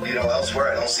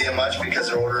 elsewhere. I don't see them much because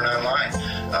they're ordering online.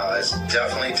 It's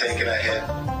definitely taken a hit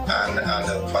on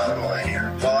the bottom line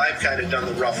here. Well, I've kind of done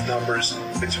the rough numbers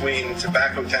between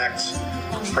tobacco tax,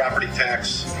 property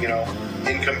tax,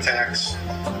 income tax,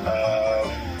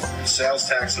 sales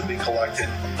tax that we collected.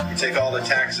 You take all the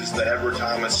taxes that Edward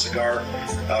Thomas Cigar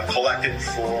collected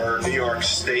for New York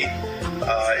State.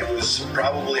 It was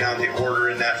probably on the order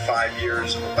in that 5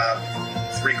 years of about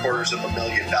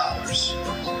 $750,000.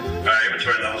 Our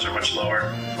inventory levels are much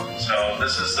lower. So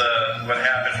this is what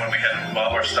happened when we had to move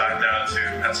all our stock down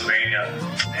to Pennsylvania.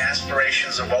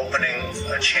 Aspirations of opening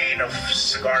a chain of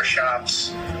cigar shops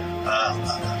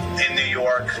in New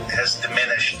York has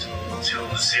diminished to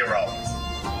zero.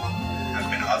 There have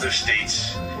been other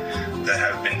states that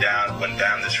have went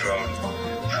down this road,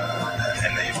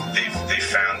 and they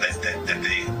found that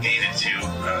they needed to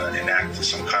enact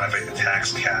some kind of a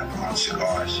tax cap on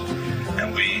cigars,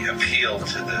 and we appealed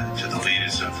to the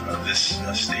leaders of this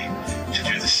state to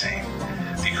do the same,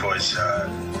 because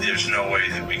there's no way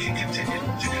that we can continue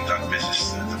to conduct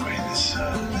business the way this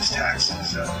tax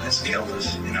has killed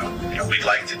us. We'd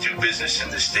like to do business in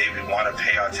this state. We want to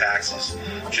pay our taxes.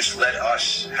 Just let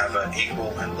us have an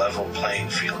equal and level playing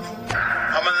field.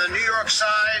 I'm on the New York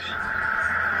side,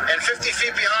 and 50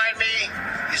 feet behind me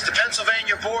is the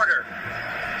Pennsylvania border.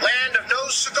 Land of no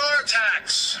cigar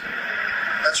tax.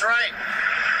 That's right.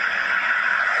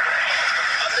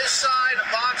 On this side, a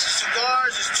box of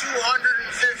cigars is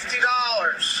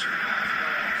 $250.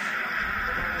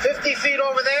 50 feet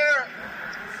over there,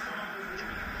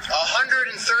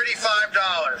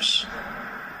 $135.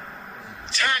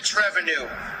 Tax revenue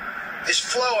is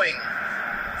flowing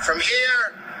from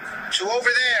here to over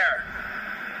there.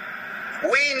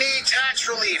 We need tax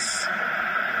relief,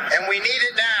 and we need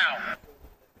it now.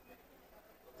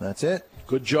 That's it.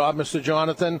 Good job, Mr.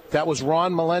 Jonathan. That was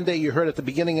Ron Melende. You heard at the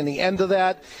beginning and the end of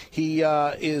that. He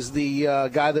is the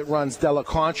guy that runs De La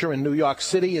Concha in New York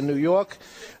City, in New York.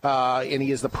 And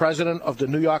he is the president of the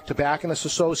New York Tobacconists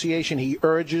Association. He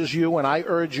urges you, and I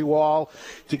urge you all,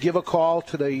 to give a call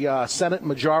to the Senate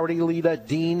Majority Leader,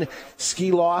 Dean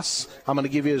Skilos. I'm going to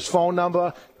give you his phone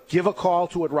number, Give a call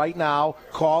to it right now.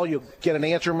 Call. You'll get an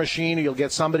answering machine, or you'll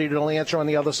get somebody that'll answer on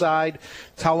the other side.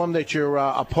 Tell them that you're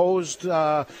opposed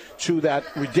to that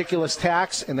ridiculous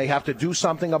tax, and they have to do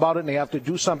something about it, and they have to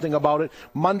do something about it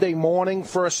Monday morning,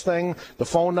 first thing. The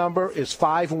phone number is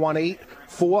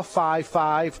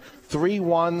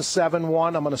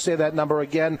 518-455-3171. I'm going to say that number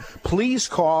again. Please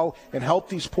call and help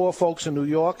these poor folks in New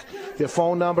York. Their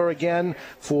phone number again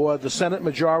for the Senate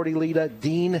Majority Leader,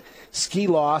 Dean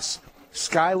Skilos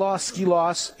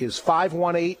is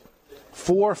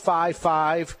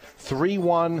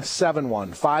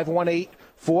 518-455-3171.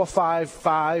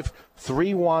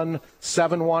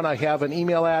 518-455-3171. I have an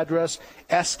email address,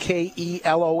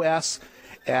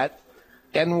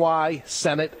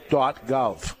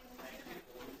 skelos@nysenate.gov.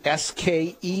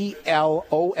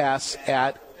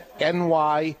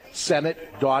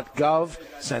 skelos@nysenate.gov.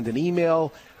 Send an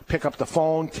email, pick up the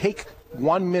phone, take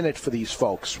 1 minute for these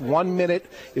folks. 1 minute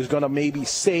is going to maybe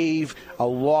save a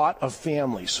lot of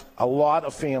families. A lot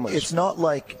of families. It's not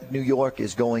like New York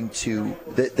is going to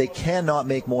 – they cannot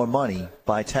make more money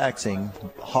by taxing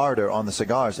harder on the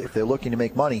cigars if they're looking to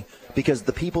make money, because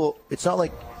the people – it's not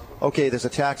like, okay, there's a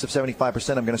tax of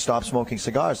 75%, I'm going to stop smoking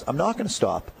cigars. I'm not going to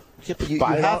stop. You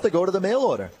have to go to the mail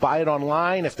order. Buy it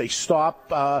online. If they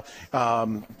stop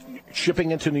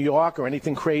shipping into New York or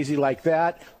anything crazy like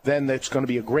that, then it's going to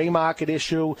be a gray market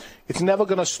issue. It's never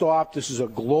going to stop. This is a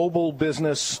global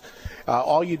business.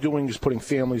 All you're doing is putting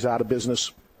families out of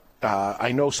business.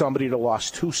 I know somebody that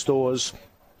lost 2 stores.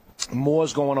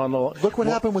 More's going on. Look what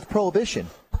happened with Prohibition.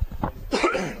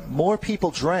 More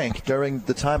people drank during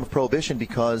the time of Prohibition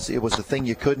because it was the thing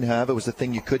you couldn't have, it was the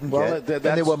thing you couldn't get. And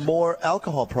there were more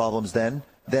alcohol problems then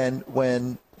than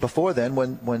when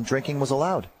drinking was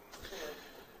allowed.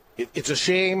 It's a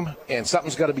shame, and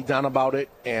something's got to be done about it.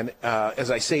 And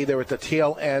as I say, they're at the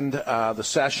tail end. The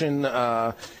session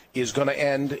is going to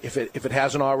end. If it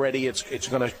hasn't already, it's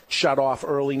going to shut off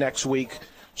early next week.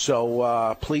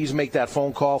 So please make that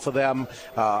phone call for them.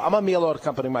 I'm a mail order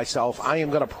company myself. I am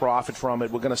going to profit from it.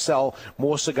 We're going to sell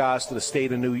more cigars to the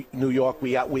state of New York.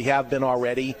 We have been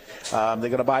already. They're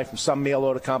going to buy from some mail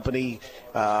order company.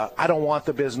 I don't want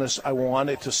the business. I want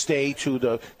it to stay to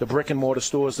the brick and mortar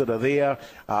stores that are there.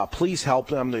 Please help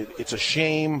them. It's a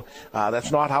shame.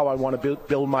 That's not how I want to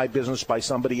build my business, by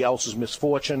somebody else's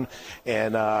misfortune.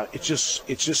 And it's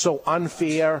just so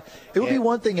unfair. It would be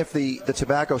one thing if the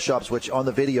tobacco shops, which on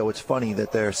the video it's funny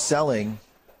that they're selling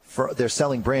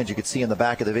brands. You could see in the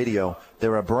back of the video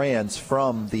there are brands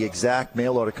from the exact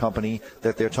mail order company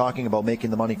that they're talking about making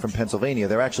the money from Pennsylvania.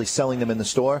 They're actually selling them in the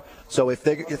store. So if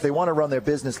they want to run their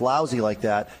business lousy like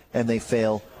that and they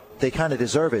fail, they kind of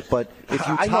deserve it. But if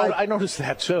you I noticed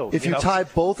that too. If you tie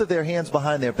both of their hands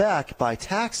behind their back by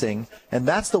taxing, and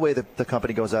that's the way that the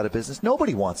company goes out of business,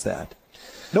 nobody wants that.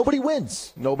 Nobody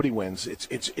wins. Nobody wins.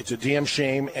 It's a damn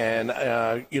shame. And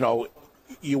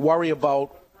you worry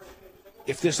about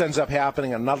if this ends up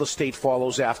happening, another state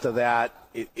follows after that.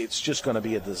 It's just going to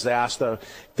be a disaster.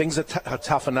 Things are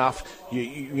tough enough.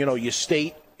 Your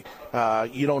state,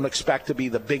 you don't expect to be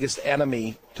the biggest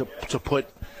enemy to put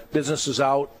businesses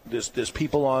out. There's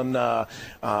people on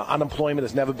unemployment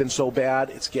has never been so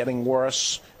bad. It's getting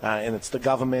worse, and it's the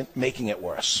government making it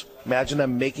worse. Imagine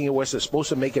them making it worse. They're supposed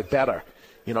to make it better.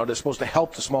 They're supposed to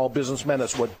help the small businessmen.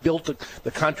 That's what built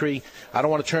the country. I don't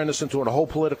want to turn this into a whole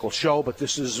political show, but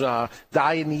this is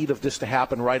dire need of this to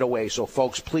happen right away. So,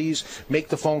 folks, please make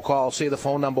the phone call. Say the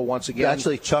phone number once again.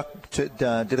 Actually, Chuck did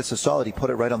us a solid. He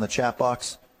put it right on the chat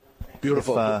box.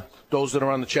 Beautiful. Those that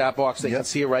are on the chat box, they can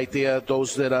see it right there.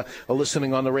 Those that are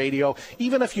listening on the radio,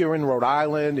 even if you're in Rhode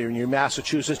Island or you're in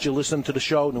Massachusetts, you listen to the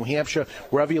show, New Hampshire,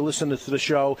 wherever you listen to the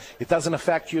show, it doesn't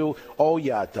affect you. Oh,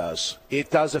 yeah, it does.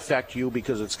 It does affect you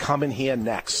because it's coming here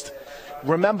next.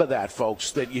 Remember that,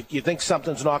 folks, that you think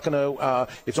something's not going to,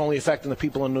 it's only affecting the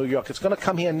people in New York. It's going to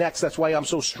come here next. That's why I'm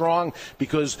so strong,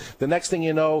 because the next thing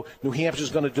you know, New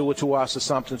Hampshire's going to do it to us or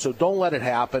something. So don't let it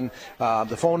happen.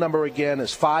 The phone number again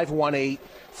is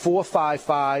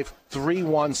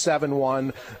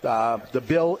 518-455-3171. The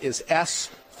bill is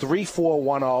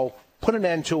S3410. Put an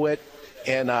end to it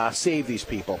and save these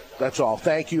people. That's all.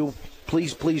 Thank you.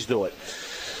 Please do it.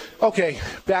 Okay,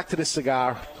 back to the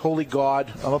cigar. Holy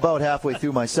God. I'm about halfway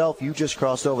through myself. You just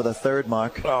crossed over the third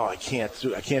mark. Oh, I can't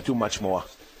do much more.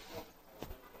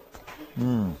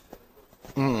 I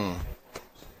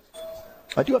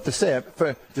do have to say, I'm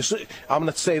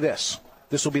going to say this.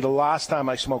 This will be the last time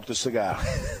I smoke the cigar.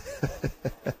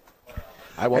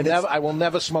 I will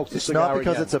never smoke the cigar again. It's not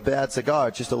because it's a bad cigar.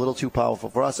 It's just a little too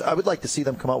powerful for us. I would like to see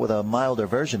them come out with a milder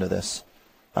version of this.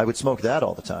 I would smoke that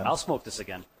all the time. I'll smoke this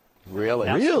again. Really?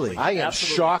 Absolutely. I am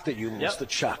Absolutely. shocked that you missed the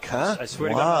Chuck, huh? I swear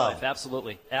to God, my life,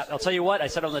 absolutely. I'll tell you what, I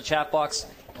said on the chat box,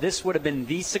 this would have been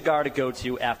the cigar to go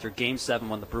to after Game 7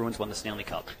 when the Bruins won the Stanley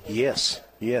Cup. Yes.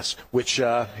 Which,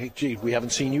 hey, gee, we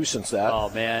haven't seen you since that. Oh,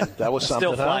 man. That was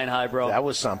something, Still flying high, bro. That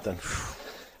was something.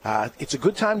 It's a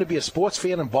good time to be a sports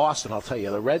fan in Boston, I'll tell you.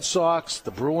 The Red Sox,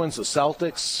 the Bruins, the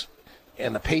Celtics,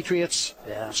 and the Patriots.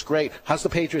 Yeah. It's great. How's the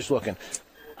Patriots looking?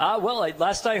 Well,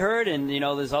 last I heard, and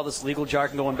there's all this legal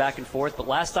jargon going back and forth, but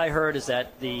last I heard is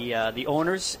that the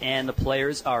owners and the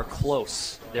players are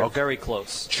close. They're very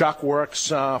close. Chuck works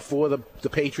for the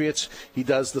Patriots. He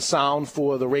does the sound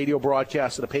for the radio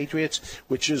broadcast of the Patriots,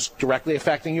 which is directly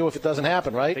affecting you if it doesn't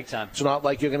happen, right? Big time. It's not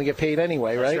like you're going to get paid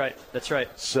anyway, right? That's right.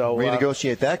 So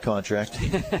renegotiate that contract.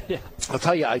 I'll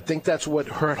tell you, I think that's what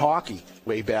hurt hockey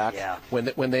way back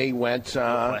when they went.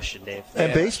 No question, Dave.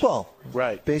 And baseball.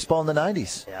 Right. Baseball in the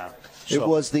 90s. Yeah. It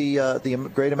was the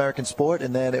great American sport,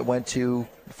 and then it went to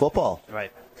football.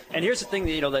 Right. And here's the thing,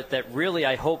 that really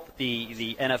I hope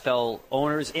the NFL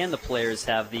owners and the players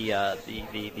have the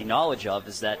knowledge of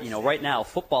is that, right now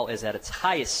football is at its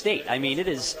highest state. I mean, it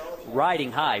is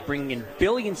riding high, bringing in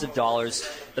billions of dollars.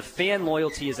 The fan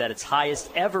loyalty is at its highest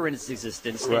ever in its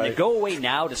existence. Right. And to go away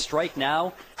now, to strike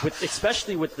now,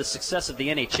 especially with the success of the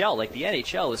NHL, like the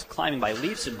NHL is climbing by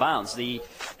leaps and bounds. The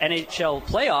NHL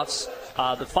playoffs,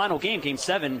 the final game, Game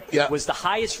 7, was the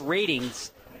highest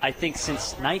ratings, I think,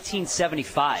 since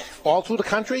 1975. All through the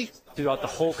country? Throughout the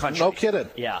whole country. No kidding.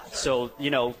 Yeah. So,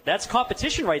 that's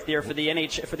competition right there for the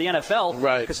NFL.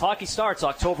 Right. Because hockey starts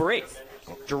October 8th,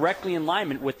 directly in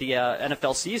alignment with the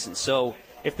NFL season. So,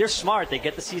 if they're smart, they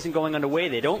get the season going underway.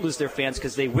 They don't lose their fans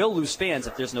because they will lose fans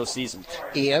if there's no season.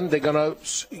 And they're going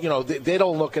to, they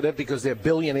don't look at it because they're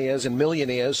billionaires and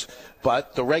millionaires,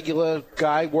 but the regular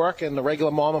guy working, the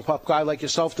regular mom and pop guy like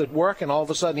yourself that work, and all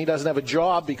of a sudden he doesn't have a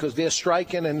job because they're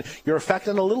striking, and you're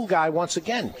affecting the little guy once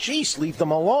again. Jeez, leave them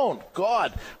alone.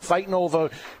 God, fighting over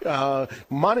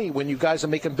money when you guys are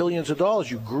making billions of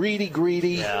dollars. You greedy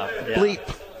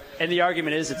bleep. And the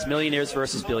argument is it's millionaires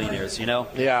versus billionaires,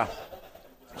 Yeah.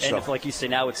 And if, like you say,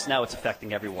 now it's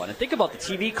affecting everyone. And think about the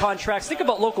TV contracts. Think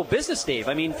about local business, Dave.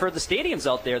 I mean, for the stadiums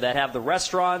out there that have the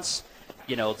restaurants,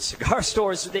 the cigar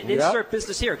stores, they start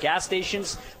business here, gas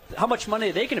stations. How much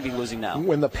money are they going to be losing now?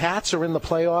 When the Pats are in the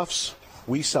playoffs,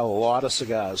 we sell a lot of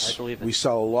cigars. I believe it. We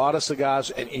sell a lot of cigars,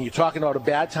 and you're talking about a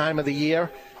bad time of the year.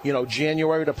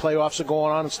 January, the playoffs are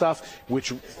going on and stuff,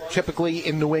 which typically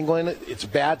in New England, it's a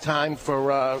bad time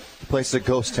for... Place a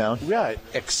ghost town. Yeah,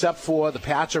 except for the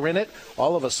Pats are in it.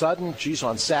 All of a sudden,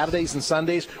 on Saturdays and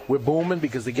Sundays, we're booming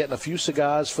because they're getting a few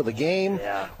cigars for the game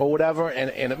or whatever, and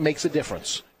it makes a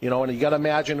difference. And you got to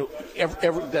imagine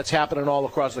that's happening all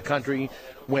across the country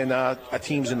when a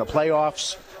team's in the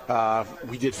playoffs.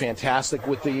 We did fantastic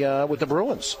with the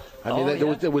Bruins. I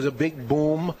mean, there was a big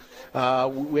boom.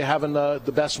 We're having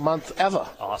the best month ever.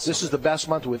 Awesome. This is the best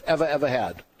month we've ever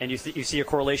had. And you see a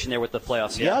correlation there with the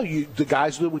playoffs. Yeah, the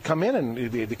guys that would come in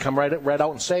and they come right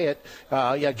out and say it.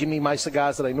 Give me my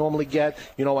cigars that I normally get.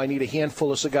 I need a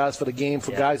handful of cigars for the game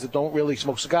for guys that don't really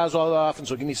smoke cigars all that often.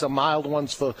 So give me some mild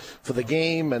ones for the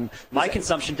game. And my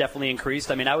consumption definitely increased.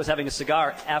 I mean, I was having a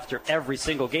cigar after every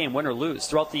single game, win or lose,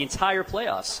 throughout the entire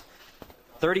playoffs.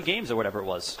 30 games or whatever it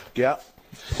was. Yeah.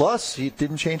 Plus, he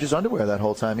didn't change his underwear that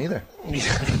whole time either.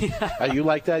 Are you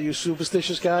like that? You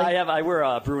superstitious guy? I wear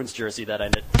a Bruins jersey that I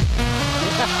knit.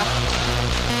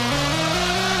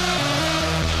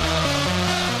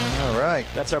 All right.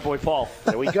 That's our boy Paul.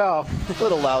 There we go. A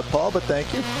little loud, Paul, but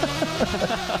thank you.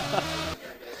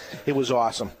 It was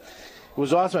awesome. It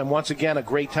was awesome, and once again, a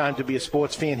great time to be a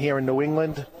sports fan here in New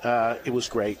England. It was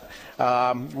great.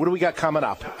 What do we got coming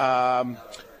up?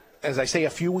 As I say, a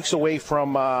few weeks away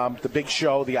from the big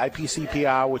show, the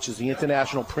IPCPR, which is the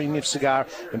International Premium Cigar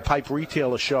and Pipe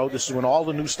Retailer Show. This is when all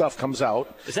the new stuff comes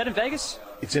out. Is that in Vegas?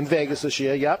 It's in Vegas this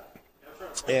year, yep.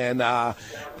 And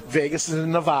Vegas is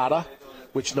in Nevada,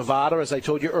 which Nevada, as I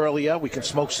told you earlier, we can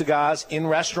smoke cigars in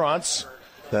restaurants.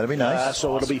 That'd be nice.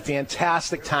 So it'll be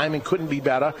fantastic. Timing couldn't be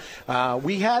better.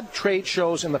 We had trade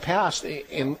shows in the past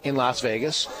in Las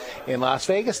Vegas. And Las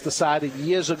Vegas decided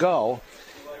years ago,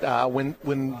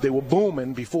 when they were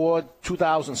booming before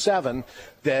 2007,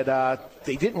 that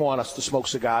they didn't want us to smoke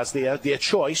cigars, their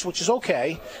choice, which is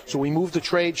okay. So we moved the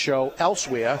trade show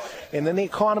elsewhere, and then the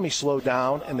economy slowed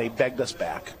down, and they begged us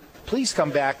back. Please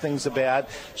come back, things are bad.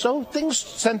 So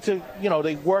things tend to,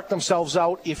 they work themselves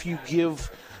out if you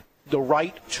give the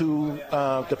right to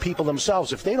the people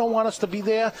themselves. If they don't want us to be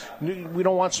there, we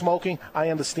don't want smoking, I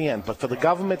understand. But for the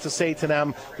government to say to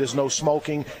them there's no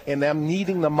smoking, and them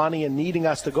needing the money and needing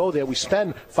us to go there, we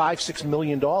spend $5-6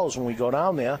 million when we go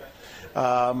down there.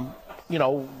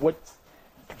 What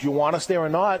do you want us there or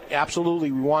not? Absolutely,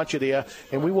 we want you there.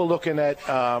 And we were looking at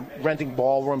renting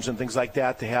ballrooms and things like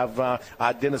that to have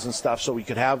our dinners and stuff so we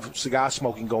could have cigar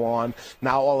smoking go on.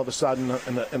 Now, all of a sudden,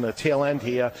 in the tail end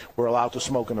here, we're allowed to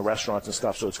smoke in the restaurants and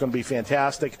stuff. So it's going to be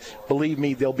fantastic. Believe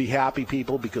me, they'll be happy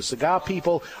people because cigar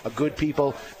people are good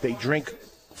people. They drink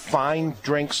fine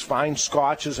drinks, fine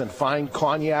scotches, and fine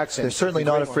cognacs. And they're certainly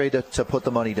not afraid to put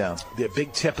the money down. They're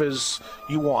big tippers.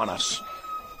 You want us.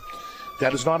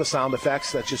 That is not a sound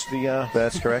effects. That's just the...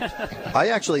 That's correct. I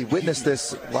actually witnessed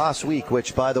this last week,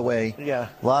 which, by the way,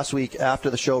 last week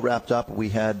after the show wrapped up, we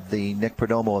had the Nick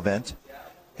Perdomo event.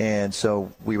 And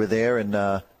so we were there, and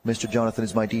Mr. Jonathan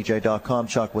is my DJ.com,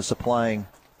 Chuck, was supplying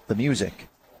the music.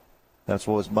 That's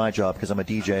what was my job, because I'm a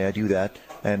DJ. I do that.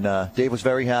 And Dave was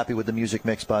very happy with the music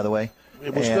mix, by the way.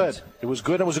 It was good. It was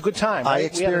good. It was a good time.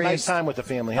 Right? We had a nice time with the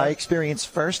family. Huh? I experienced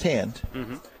firsthand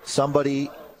somebody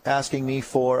asking me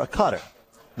for a cutter.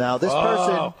 Now, this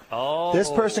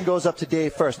person goes up to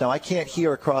Dave first. Now, I can't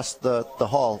hear across the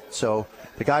hall, so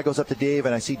the guy goes up to Dave,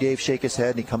 and I see Dave shake his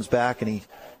head, and he comes back, and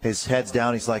his head's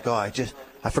down. He's like, I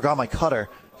forgot my cutter.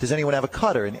 Does anyone have a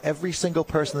cutter? And every single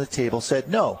person at the table said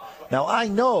no. Now, I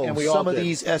know some of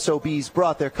these SOBs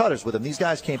brought their cutters with them. These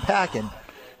guys came packing,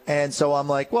 and so I'm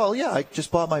like, well, yeah, I just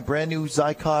bought my brand-new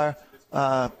Zycar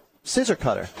scissor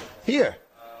cutter. Here.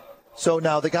 So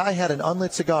now the guy had an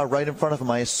unlit cigar right in front of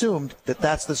him. I assumed that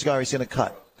that's the cigar he's going to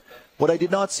cut. What I did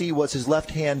not see was his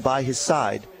left hand by his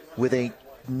side with a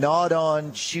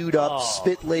gnawed-on, chewed-up,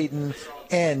 spit-laden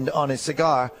end on his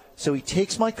cigar. So he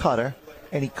takes my cutter,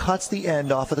 and he cuts the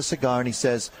end off of the cigar, and he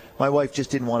says, my wife just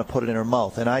didn't want to put it in her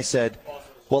mouth. And I said,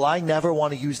 well, I never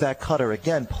want to use that cutter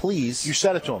again, please. You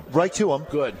said it to him. Right to him.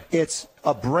 Good. It's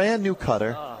a brand-new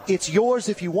cutter. It's yours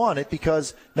if you want it,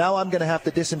 because now I'm going to have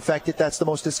to disinfect it. That's the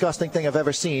most disgusting thing I've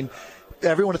ever seen.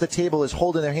 Everyone at the table is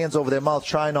holding their hands over their mouth,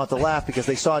 trying not to laugh because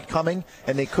they saw it coming,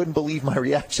 and they couldn't believe my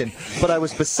reaction. But I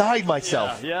was beside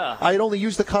myself. Yeah. I had only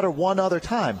used the cutter one other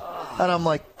time. And I'm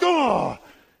like, oh!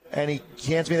 And he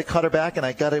hands me the cutter back, and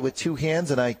I got it with two hands,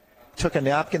 and I took a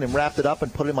napkin and wrapped it up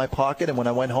and put it in my pocket. And when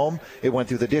I went home, it went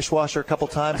through the dishwasher a couple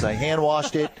times. I hand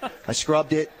washed it. I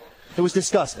scrubbed it. It was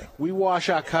disgusting. We wash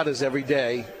our cutters every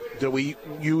day that we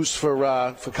use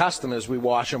for customers. We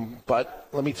wash them. But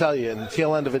let me tell you, in the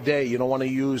tail end of a day, you don't want to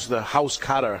use the house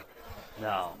cutter.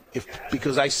 No.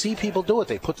 Because I see people do it.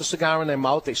 They put the cigar in their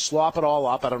mouth. They slop it all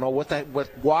up. I don't know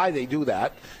why they do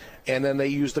that. And then they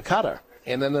use the cutter.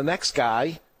 And then the next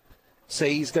guy,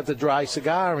 say he's got the dry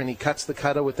cigar, and he cuts the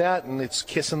cutter with that, and it's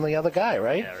kissing the other guy,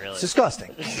 right? Yeah, really. It's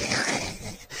disgusting.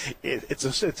 It's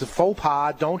a faux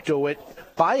pas. Don't do it.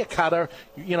 Buy a cutter.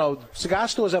 Cigar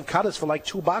stores have cutters for like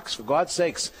 $2. For God's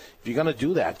sakes, if you're going to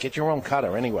do that, get your own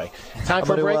cutter anyway. Time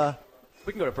for a break?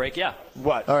 We can go to break, yeah.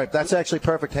 What? All right, that's actually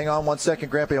perfect. Hang on 1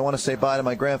 second, Grampy. I want to say bye to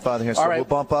my grandfather here, so we'll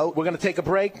bump out. We're going to take a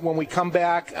break. When we come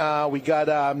back, we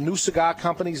got new cigar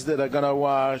companies that are going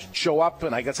to show up,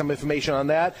 and I got some information on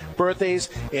that. Birthdays,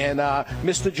 and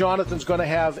Mr. Jonathan's going to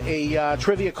have a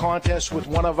trivia contest with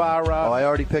one of our... I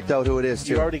already picked out who it is,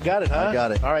 too. You already got it, huh? I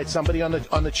got it. All right, somebody on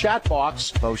the chat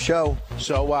box. Oh, show.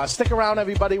 So stick around,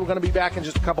 everybody. We're going to be back in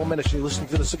just a couple minutes. You're listening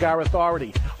to the Cigar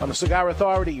Authority on the Cigar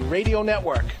Authority Radio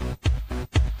Network.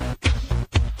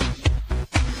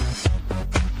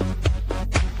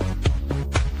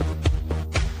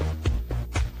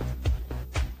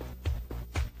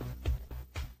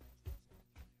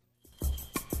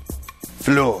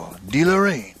 Flor de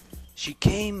Lorraine. She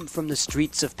came from the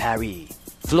streets of Paris.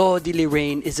 Flor de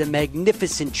Lorraine is a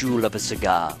magnificent jewel of a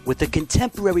cigar with a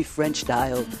contemporary French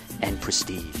style and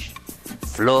prestige.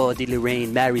 Flor de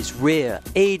Lorraine marries rare,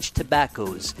 aged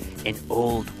tobaccos and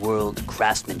old-world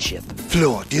craftsmanship.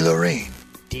 Flor de Lorraine.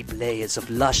 Deep layers of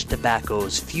lush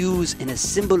tobaccos fuse in a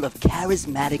symbol of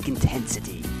charismatic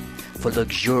intensity for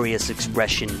luxurious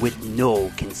expression with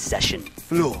no concession.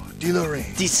 Flor de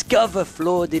Lorraine. Discover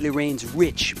Flor de Lorraine's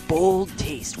rich, bold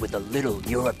taste with a little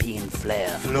European flair.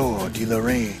 Flor de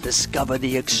Lorraine. Discover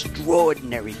the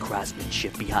extraordinary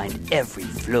craftsmanship behind every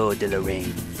Flor de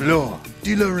Lorraine. Flor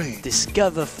de Lorraine.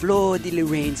 Discover Flor de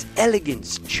Lorraine's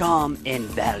elegance, charm, and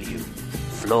value.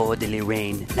 Flor de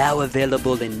Lorraine, now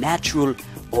available in natural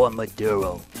or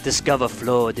Maduro. Discover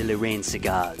Flor de Lorraine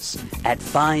cigars at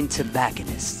fine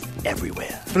tobacconists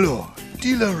everywhere. Flor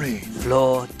de Lorraine.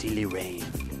 Flor de Lorraine.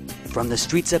 From the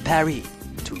streets of Paris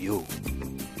to you.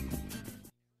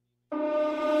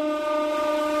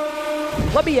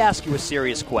 Let me ask you a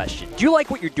serious question. Do you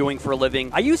like what you're doing for a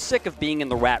living? Are you sick of being in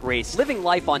the rat race, living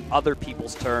life on other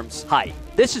people's terms? Hi,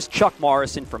 this is Chuck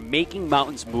Morrison from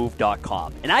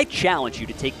MakingMountainsMove.com, and I challenge you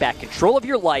to take back control of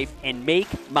your life and make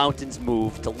mountains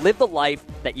move to live the life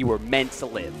that you were meant to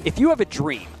live. If you have a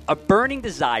dream, a burning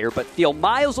desire, but feel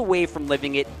miles away from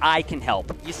living it, I can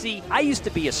help. You see, I used to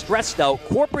be a stressed out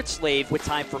corporate slave with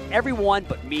time for everyone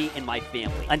but me and my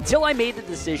family, until I made the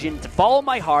decision to follow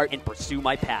my heart and pursue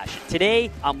my passion.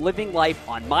 Today, I'm living life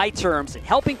on my terms and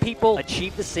helping people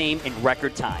achieve the same in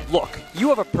record time. Look, you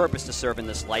have a purpose to serve in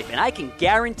this life, and I can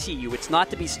guarantee you it's not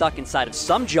to be stuck inside of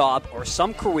some job or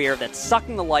some career that's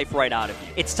sucking the life right out of you.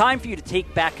 It's time for you to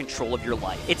take back control of your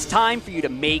life. It's time for you to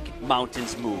make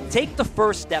mountains move. Take the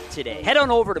first step today. Head on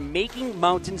over to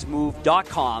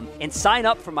MakingMountainsMove.com and sign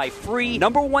up for my free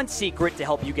 #1 secret to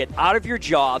help you get out of your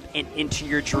job and into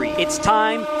your dream. It's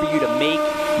time for you to make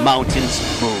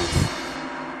mountains move.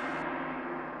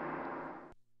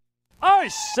 I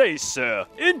say, sir,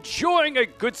 enjoying a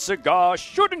good cigar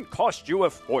shouldn't cost you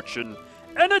a fortune.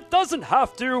 And it doesn't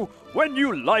have to when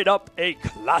you light up a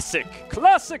classic.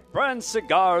 Classic brand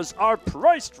cigars are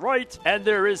priced right, and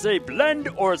there is a blend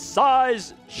or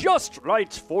size just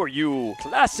right for you.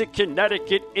 Classic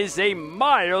Connecticut is a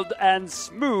mild and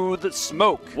smooth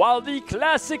smoke, while the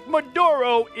Classic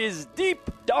Maduro is deep,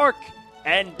 dark,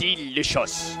 and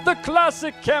delicious. The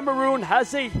Classic Cameroon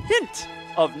has a hint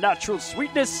of natural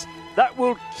sweetness that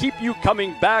will keep you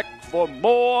coming back for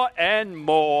more and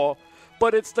more.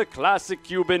 But it's the Classic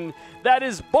Cuban that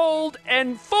is bold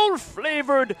and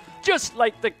full-flavored, just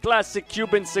like the Classic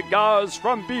Cuban cigars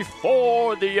from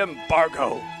before the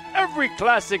embargo. Every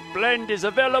Classic blend is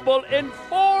available in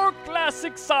 4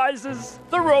 classic sizes: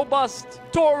 the Robust,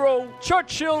 Toro,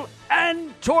 Churchill,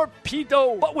 and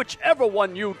Torpedo. But whichever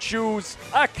one you choose,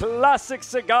 a Classic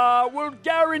cigar will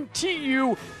guarantee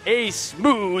you a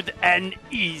smooth and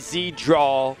easy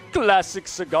draw. Classic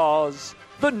Cigars.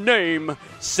 The name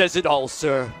says it all,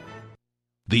 sir.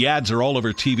 The ads are all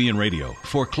over TV and radio.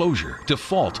 Foreclosure,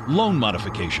 default, loan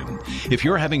modification. If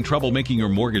you're having trouble making your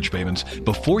mortgage payments,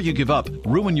 before you give up,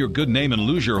 ruin your good name and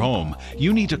lose your home,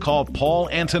 you need to call Paul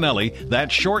Antonelli,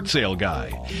 that short sale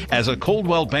guy. As a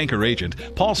Coldwell Banker agent,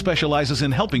 Paul specializes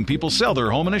in helping people sell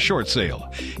their home in a short sale.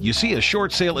 You see, a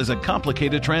short sale is a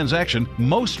complicated transaction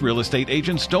most real estate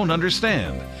agents don't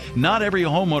understand. Not every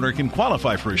homeowner can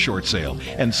qualify for a short sale,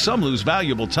 and some lose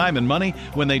valuable time and money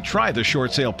when they try the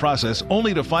short sale process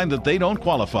only to find that they don't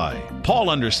qualify. Paul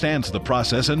understands the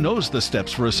process and knows the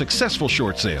steps for a successful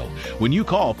short sale. When you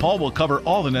call, Paul will cover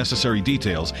all the necessary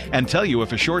details and tell you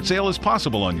if a short sale is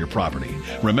possible on your property.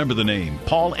 Remember the name,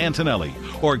 Paul Antonelli,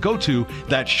 or go to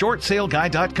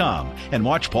thatshortsaleguy.com and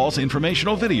watch Paul's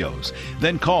informational videos.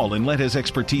 Then call and let his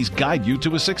expertise guide you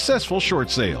to a successful short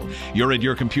sale. You're at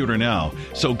your computer now,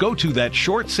 so go to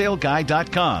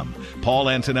thatshortsaleguy.com. Paul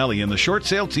Antonelli and the short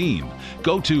sale team.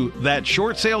 Go to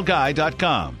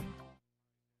thatshortsaleguy.com.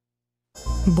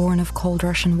 Born of cold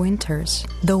Russian winters,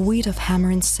 the wheat of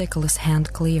hammer and sickle is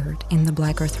hand-cleared in the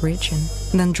Black Earth region,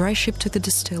 then dry shipped to the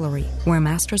distillery, where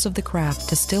masters of the craft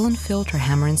distill and filter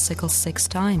hammer and sickle 6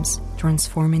 times,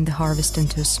 transforming the harvest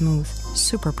into a smooth,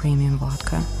 super premium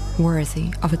vodka,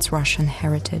 worthy of its Russian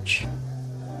heritage.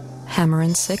 Hammer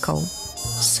and sickle,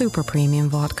 super premium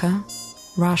vodka,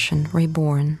 Russian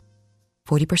reborn.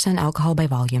 40% alcohol by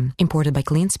volume, imported by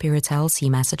Clean Spirits LLC,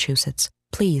 Massachusetts.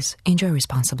 Please enjoy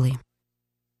responsibly.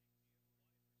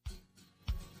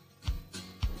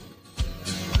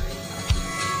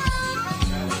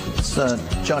 It's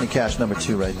Johnny Cash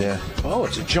 #2 right there. Oh,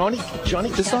 it's a Johnny Cash.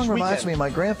 This song reminds weekend. me of my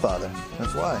grandfather.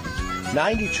 That's why.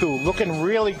 92, looking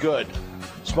really good.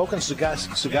 Smoking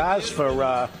cigars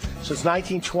for since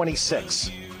 1926.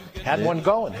 Had one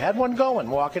going,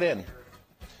 walking in.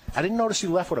 I didn't notice he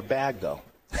left with a bag, though.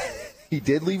 He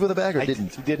did leave with a bag, or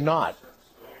didn't? He did not.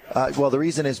 Well, the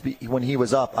reason is when he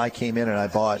was up, I came in and I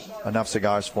bought enough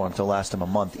cigars for him to last him a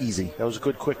month, easy. That was a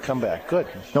good, quick comeback. Good.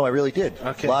 No, I really did.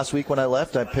 Okay. Last week when I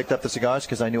left, I picked up the cigars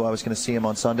because I knew I was going to see him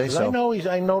on Sunday. So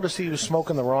I noticed he was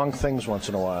smoking the wrong things once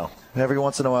in a while. Every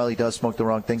once in a while, he does smoke the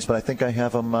wrong things, but I think I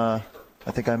have him. I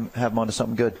have him onto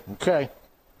something good. Okay.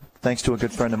 Thanks to a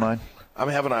good friend of mine. I'm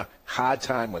having a hard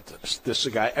time with this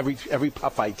cigar. Every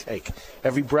puff I take,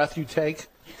 every breath you take.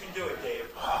 You can do it, Dave.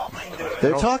 Oh my God!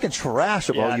 They're talking trash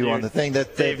about you on the thing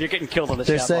that Dave, you're getting killed on the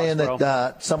They're chat saying box,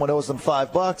 that someone owes them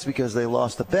 $5 because they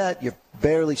lost the bet. You're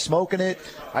barely smoking it.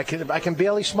 I can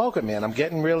barely smoke it, man. I'm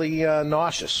getting really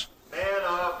nauseous.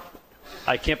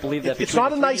 I can't believe that. It's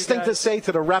not a nice thing to say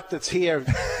to the rep that's here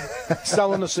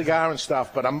selling the cigar and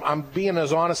stuff, but I'm being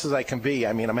as honest as I can be.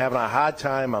 I mean, I'm having a hard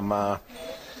time.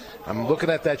 I'm looking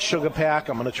at that sugar pack.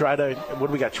 I'm going to try to. What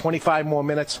do we got? 25 more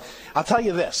minutes. I'll tell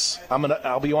you this.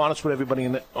 I'll be honest with everybody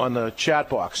on the chat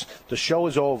box. The show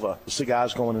is over. The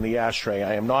cigar's going in the ashtray.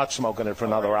 I am not smoking it for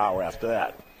another hour after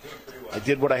that. I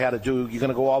did what I had to do. You going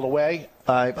to go all the way?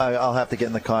 I'll have to get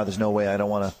in the car. There's no way. I don't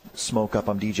want to smoke up.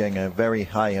 I'm DJing a very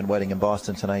high-end wedding in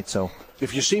Boston tonight, so.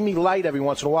 If you see me light every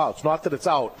once in a while, it's not that it's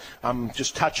out. I'm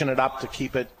just touching it up to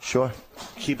keep it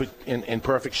in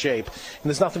perfect shape. And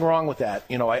there's nothing wrong with that.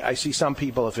 You know, I see some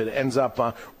people, if it ends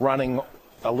up running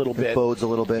a little bit. It bodes a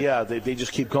little bit. Yeah, they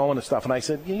just keep going and stuff. And I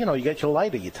said, you know, you get your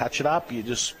lighter, you touch it up, you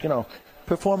just, you know.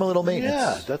 Perform a little maintenance.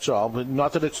 Yeah, that's all. But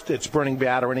not that it's burning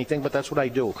bad or anything, but that's what I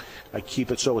do. I keep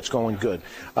it so it's going good.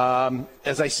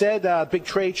 As I said, big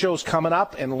trade shows coming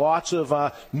up and lots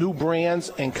of new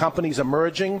brands and companies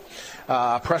emerging.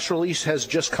 Press release has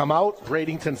just come out,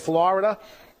 Bradenton, Florida.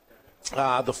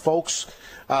 The folks,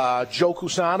 Joe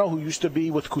Cusano, who used to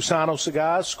be with Cusano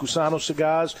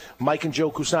Cigars, Mike and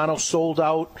Joe Cusano sold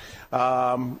out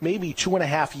maybe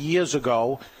 2.5 years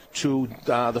ago to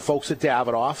the folks at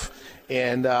Davidoff.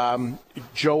 And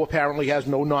Joe apparently has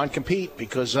no non-compete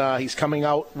because he's coming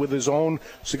out with his own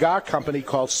cigar company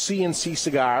called C&C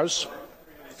Cigars.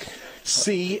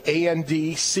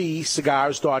 C-A-N-D-C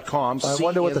cigars.com. I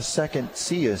wonder what the second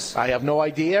C is. I have no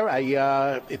idea.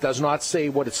 It does not say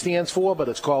what it stands for, but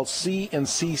it's called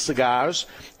C&C Cigars,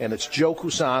 and it's Joe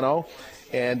Cusano.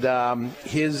 And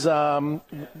his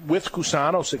with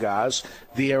Cusano Cigars,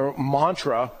 their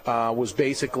mantra was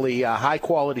basically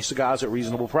high-quality cigars at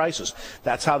reasonable prices.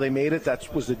 That's how they made it.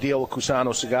 That was the deal with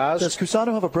Cusano Cigars. Does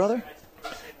Cusano have a brother?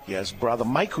 Yes, brother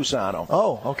Mike Cusano.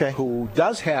 Oh, okay. Who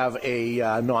does have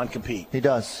a non-compete. He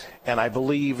does. And I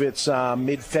believe it's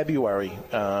mid-February.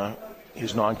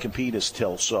 His non-compete is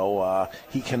till, so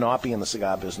he cannot be in the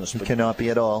cigar business. He cannot be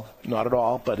at all. Not at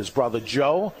all. But his brother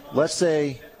Joe. Let's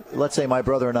say my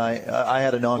brother and I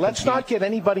had a non-compete. Let's not get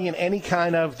anybody in any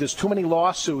kind of. There's too many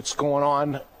lawsuits going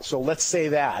on, so let's say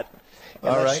that.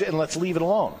 And let's leave it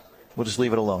alone. We'll just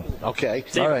leave it alone. Okay.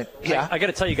 All right. Yeah. I got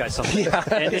to tell you guys something.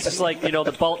 And it's just like, you know,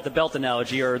 the belt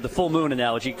analogy or the full moon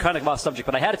analogy, kind of off subject.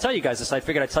 But I had to tell you guys this. I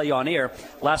figured I'd tell you on air.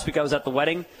 Last week I was at the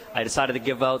wedding. I decided to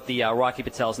give out the Rocky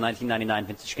Patel's 1999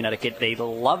 Vintage Connecticut. They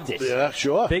loved it. Yeah,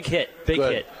 sure. Big hit. Big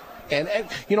hit. And,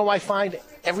 you know, I find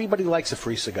everybody likes a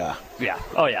free cigar. Yeah.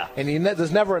 Oh, yeah. And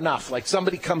there's never enough. Like,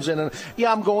 somebody comes in and,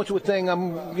 I'm going to a thing.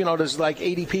 There's like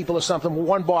 80 people or something.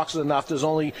 One box is enough. There's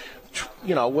only,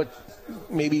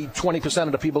 maybe 20%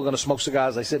 of the people are going to smoke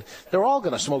cigars. I said, they're all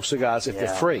going to smoke cigars if they're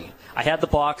free. I had the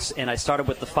box, and I started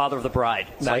with the father of the bride.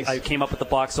 So nice. I came up with the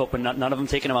box open, none of them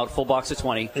taking them out, full box of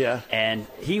 20. Yeah. And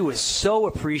he was so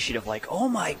appreciative, like, oh,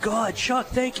 my God, Chuck,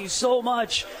 thank you so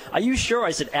much. Are you sure?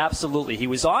 I said, absolutely. He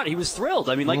was thrilled.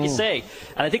 I mean, like you say,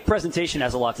 and I think presentation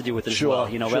has a lot to do with it as well.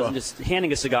 Rather than just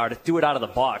handing a cigar, to do it out of the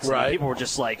box. Right. I mean, people were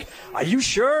just like, are you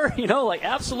sure? Like,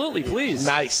 absolutely, please.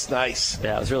 Nice.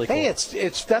 Yeah, it was really cool. Hey,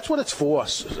 that's what it's for.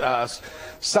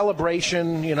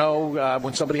 Celebration,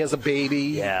 when somebody has a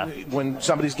baby, when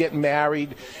somebody's getting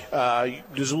married.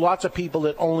 There's lots of people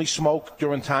that only smoke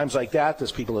during times like that.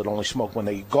 There's people that only smoke when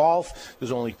they golf.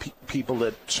 There's only people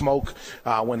that smoke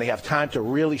when they have time to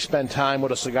really spend time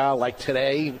with a cigar. Like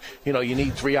today, you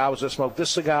need 3 hours to smoke this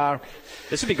cigar.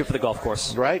 This would be good for the golf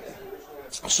course. Right?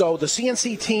 So the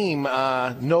C&C team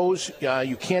knows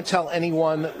you can't tell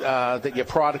anyone that your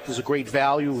product is a great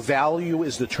value. Value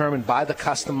is determined by the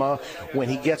customer when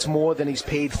he gets more than he's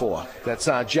paid for. That's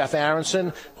Jeff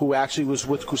Aronson, who actually was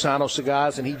with Cusano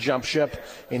Cigars, and he jumped ship,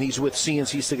 and he's with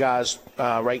C&C Cigars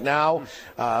right now.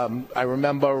 I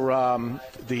remember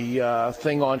the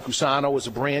thing on Cusano is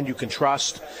a brand you can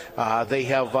trust. They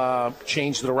have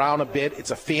changed it around a bit.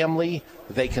 It's a family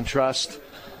they can trust.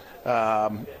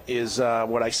 Is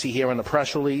what I see here in the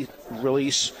press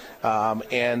release.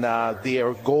 And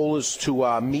their goal is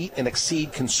to meet and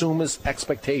exceed consumers'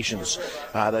 expectations.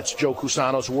 That's Joe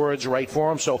Cusano's words right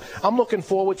for him. So I'm looking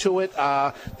forward to it.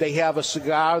 They have a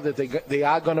cigar that they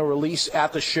are going to release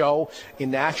at the show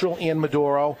in Natural and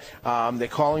Maduro. They're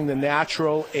calling the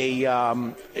Natural a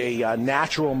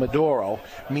Natural Maduro,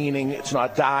 meaning it's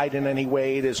not dyed in any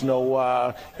way. There's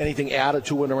no anything added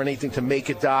to it or anything to make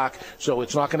it dark. So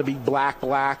it's not going to be black.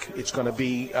 It's going to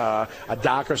be a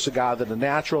darker cigar than the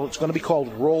Natural. It's going to be called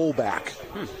Rollback.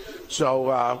 So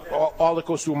all that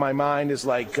goes through my mind is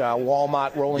like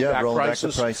Walmart rolling back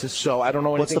prices. So I don't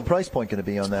know anything. What's the price point going to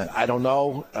be on that? I don't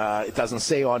know. It doesn't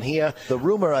say on here. The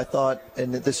rumor, I thought,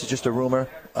 and this is just a rumor,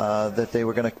 that they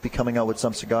were going to be coming out with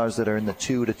some cigars that are in the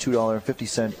 $2 to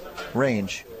 $2.50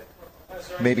 range.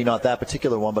 maybe not that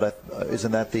particular one, but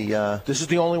isn't that the... This is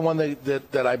the only one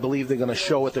that I believe they're going to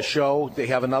show at the show. They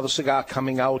have another cigar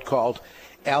coming out called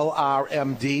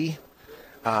LRMD,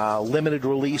 limited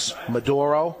release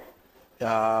Maduro,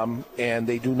 and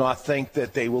they do not think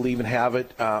that they will even have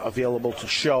it available to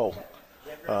show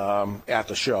at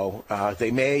the show.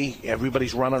 They may.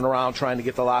 Everybody's running around trying to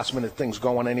get the last-minute things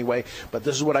going anyway, but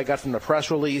this is what I got from the press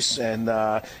release, and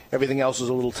everything else is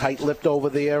a little tight-lipped over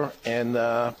there, and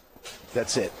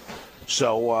that's it.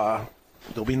 So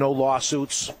there'll be no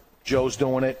lawsuits. Joe's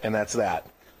doing it, and that's that.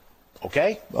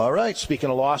 Okay? All right. Speaking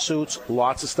of lawsuits,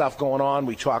 lots of stuff going on.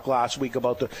 We talked last week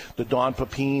about the Don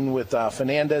Pepin with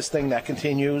Fernandez thing. That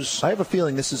continues. I have a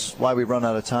feeling this is why we run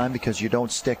out of time, because you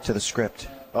don't stick to the script.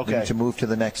 Okay. We need to move to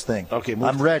the next thing. Okay.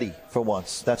 I'm ready for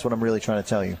once. That's what I'm really trying to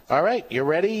tell you. All right. You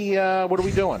ready? What are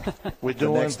we doing? We're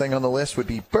doing. The next thing on the list would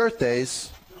be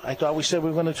birthdays. I thought we said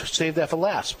we were going to save that for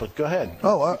last, but go ahead.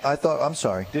 Oh, I'm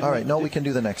sorry. All right, we can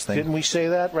do the next thing. Didn't we say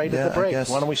that right at the break?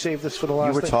 Why don't we save this for the last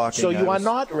You were thing? talking. So you are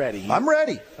not ready. I'm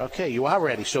ready. Okay, you are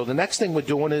ready. So the next thing we're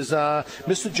doing is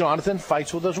Mr. Jonathan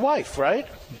fights with his wife, right?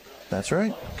 That's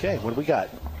right. Okay, what do we got?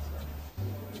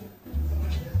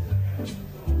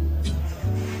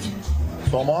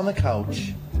 So I'm on the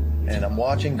couch, and I'm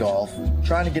watching golf,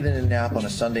 trying to get in a nap on a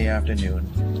Sunday afternoon,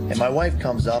 and my wife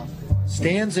comes up,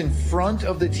 stands in front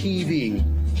of the TV,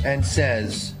 and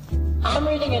says, I'm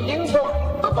reading a new book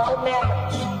about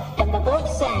marriage, and the book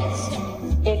says,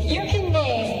 if you can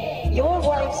name your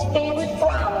wife's favorite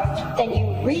flower, then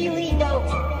you really know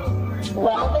her.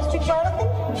 Well, Mr.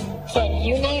 Jonathan, can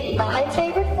you name my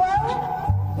favorite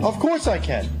flower? Of course I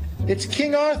can. It's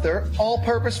King Arthur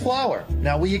all-purpose flour.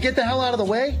 Now, will you get the hell out of the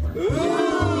way?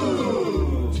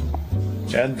 Ooh.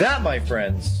 And that, my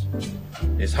friends,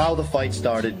 is how the fight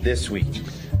started this week.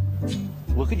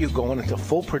 Look at you going into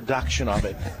full production of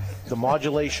it. The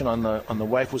modulation on the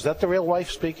wife. Was that the real wife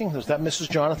speaking? Was that Mrs.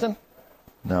 Jonathan?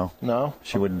 No. No?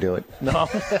 She wouldn't do it. No.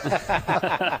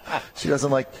 She doesn't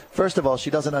like, first of all,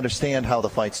 she doesn't understand how the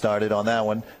fight started on that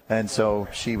one. And so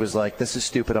she was like, this is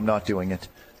stupid. I'm not doing it.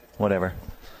 Whatever.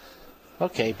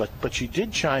 Okay, but she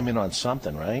did chime in on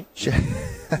something, right?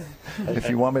 If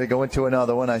you want me to go into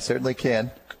another one, I certainly can.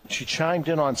 She chimed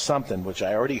in on something, which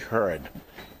I already heard.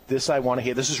 This I want to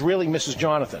hear. This is really Mrs.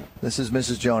 Jonathan. This is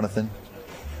Mrs. Jonathan.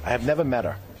 I have never met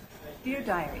her. Dear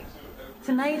Diary,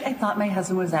 tonight I thought my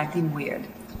husband was acting weird.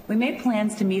 We made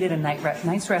plans to meet at a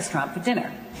nice restaurant for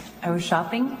dinner. I was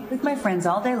shopping with my friends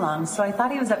all day long, so I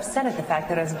thought he was upset at the fact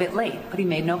that I was a bit late, but he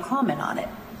made no comment on it.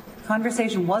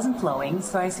 Conversation wasn't flowing,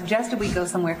 so I suggested we go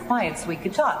somewhere quiet so we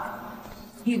could talk.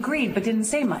 He agreed, but didn't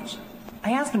say much.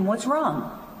 I asked him, what's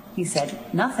wrong? He said,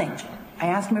 nothing. I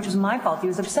asked him if it was my fault he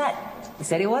was upset. He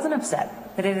said he wasn't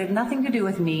upset, that it had nothing to do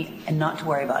with me and not to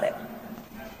worry about it.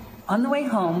 On the way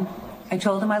home, I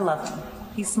told him I loved him.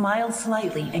 He smiled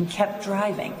slightly and kept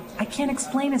driving. I can't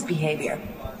explain his behavior.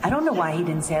 I don't know why he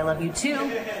didn't say I love you too.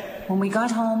 When we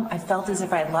got home, I felt as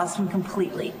if I had lost him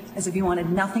completely, as if he wanted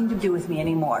nothing to do with me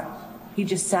anymore. He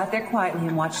just sat there quietly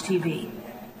and watched TV.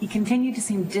 He continued to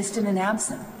seem distant and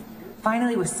absent.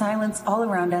 Finally, with silence all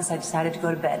around us, I decided to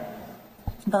go to bed.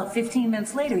 About 15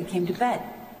 minutes later, he came to bed,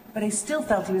 but I still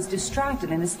felt he was distracted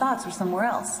and his thoughts were somewhere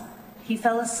else. He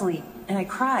fell asleep, and I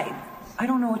cried. I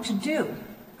don't know what to do.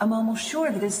 I'm almost sure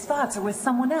that his thoughts are with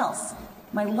someone else.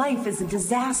 My life is a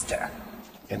disaster.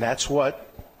 And that's what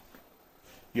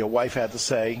your wife had to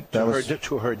say to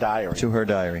her diary. To her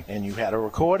diary. And you had to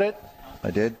record it.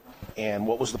 I did. And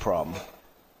what was the problem?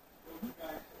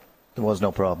 There was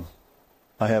no problem.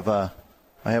 I have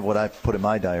what I put in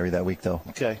my diary that week, though.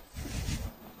 Okay.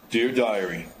 Dear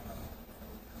diary,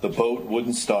 the boat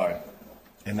wouldn't start.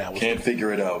 And that was Can't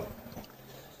figure it out.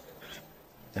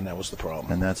 And that was the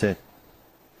problem. And that's it.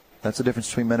 That's the difference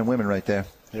between men and women right there.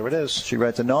 There it is. She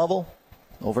writes a novel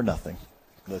over nothing.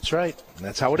 That's right. And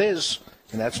that's how it is.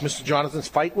 And that's Mr. Jonathan's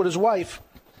fight with his wife.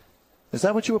 Is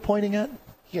that what you were pointing at?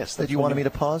 Yes. That you wanted me to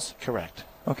pause? Correct.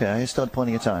 Okay, I still had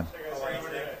plenty of time.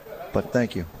 But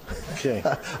thank you. Okay.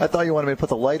 I thought you wanted me to put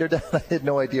the lighter down. I had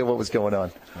no idea what was going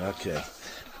on. Okay.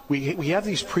 We have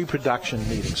these pre-production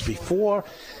meetings before.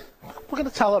 We're going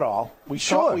to tell it all. We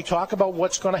talk about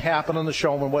what's going to happen on the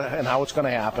show and how it's going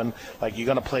to happen. Like, you're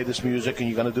going to play this music and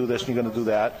you're going to do this and you're going to do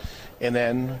that. And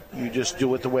then you just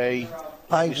do it the way...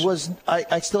 I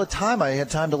still had time. I had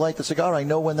time to light the cigar. I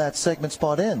know when that segment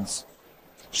spot ends.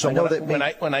 So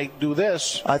when I do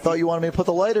this... I thought you wanted me to put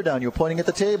the lighter down. You were pointing at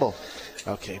the table.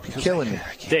 Okay. You're killing me.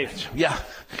 Dave. Yeah.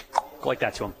 Go like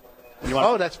that to him.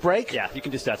 That's break? Yeah, you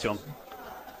can just do that to him.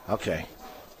 Okay.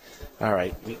 All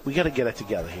right. We got to get it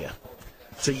together here.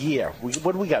 It's a year.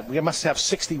 What do we got? We must have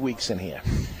 60 weeks in here.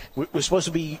 We're supposed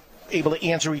to be able to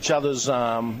answer each other's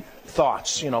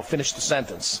thoughts. Finish the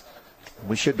sentence.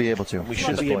 We should be able to. We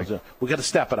should be able to. We got to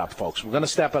step it up, folks. We're going to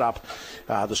step it up.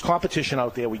 There's competition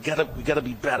out there. We got to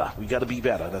be better. We got to be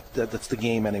better. That's the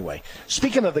game anyway.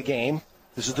 Speaking of the game,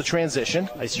 this is the transition.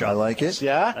 Nice job. I like it.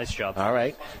 Yeah. Nice job. All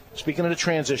right. Speaking of the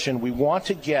transition, we want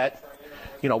to get.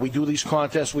 We do these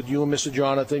contests with you and Mr.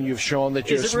 Jonathan. You've shown that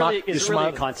you're smart. Is it really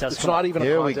a contest? It's not even a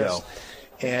contest. Here we go.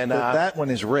 And that one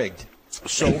is rigged.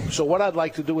 So what I'd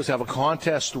like to do is have a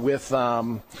contest with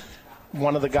one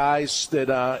of the guys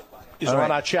that is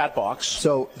on our chat box.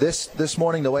 So this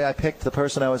morning, the way I picked the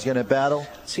person I was going to battle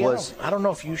was... I don't know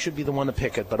if you should be the one to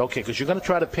pick it, but okay, because you're going to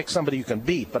try to pick somebody you can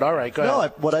beat. But all right, go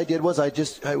ahead. What I did was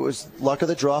I was luck of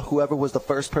the draw. Whoever was the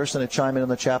first person to chime in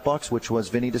the chat box, which was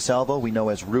Vinny DeSalvo, we know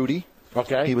as Rudy.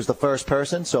 Okay. He was the first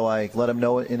person, so I let him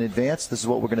know in advance. This is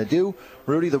what we're going to do.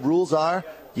 Rudy, the rules are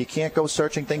you can't go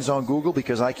searching things on Google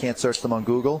because I can't search them on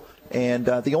Google. And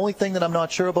the only thing that I'm not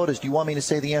sure about is do you want me to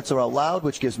say the answer out loud,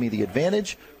 which gives me the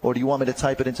advantage, or do you want me to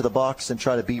type it into the box and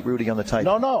try to beat Rudy on the type?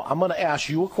 No. I'm going to ask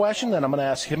you a question, then I'm going to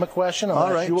ask him a question. I'm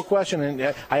going to ask you a question.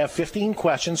 And I have 15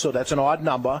 questions, so that's an odd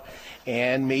number.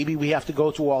 And maybe we have to go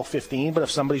through all 15, but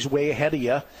if somebody's way ahead of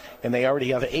you and they already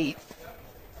have 8,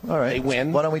 all right, they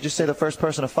win. Why don't we just say the first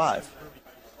person to 5?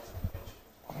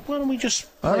 Why don't we just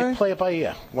play it by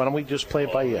ear? Why don't we just play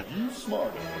it by ear?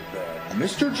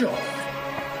 Mr. John.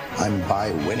 I'm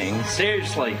by winning.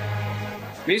 Seriously,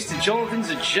 Mr. Jonathan's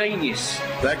a genius.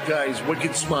 That guy's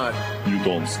wicked smart. You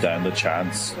don't stand a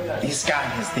chance. This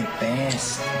guy is the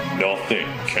best. Nothing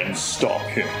can stop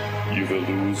him. You will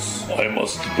lose. I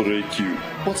must break you.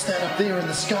 What's that up there in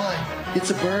the sky?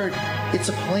 It's a bird. It's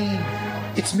a plane.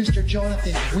 It's Mr.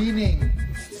 Jonathan winning.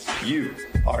 You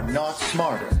are not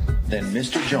smarter than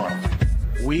Mr. Jonathan.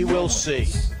 We will see.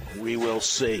 We will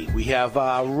see. We have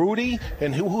Rudy,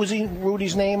 and who's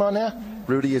Rudy's name on there?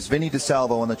 Rudy is Vinny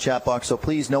DeSalvo on the chat box, so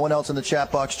please, no one else in the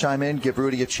chat box chime in. Give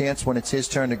Rudy a chance when it's his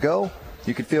turn to go.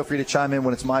 You can feel free to chime in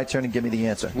when it's my turn and give me the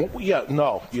answer. Yeah,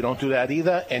 no, you don't do that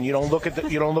either, and you don't look at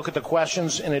the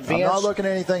questions in advance. I'm not looking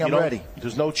at anything. I'm ready.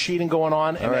 There's no cheating going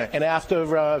on. And, and after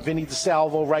Vinny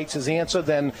DeSalvo writes his answer,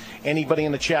 then anybody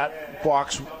in the chat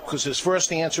box, because his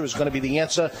first answer is going to be the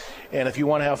answer, and if you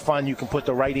want to have fun, you can put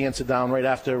the right answer down right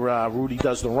after Rudy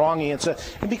does the wrong answer.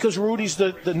 And because Rudy's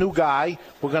the new guy,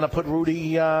 we're going to put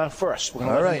Rudy first. We're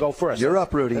going to let him go first. You're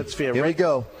up, Rudy. That's fair. Here we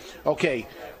go. Okay,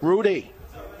 Rudy.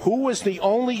 Who was the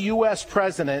only U.S.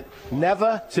 president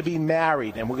never to be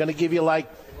married? And we're going to give you like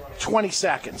 20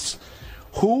 seconds.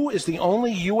 Who is the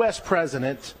only U.S.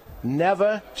 president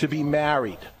never to be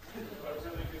married?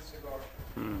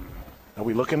 Are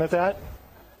we looking at that?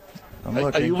 I'm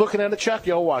looking. Are you looking at it, Chuck?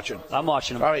 You're watching. I'm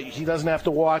watching him. All right, he doesn't have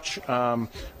to watch.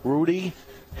 Rudy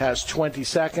has 20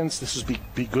 seconds. This would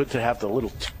be good to have the little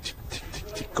tick, tick, tick,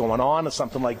 tick, tick going on or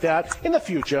something like that in the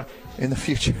future. In the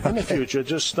future. In the future,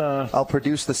 just. I'll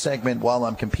produce the segment while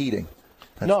I'm competing.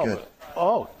 That's good.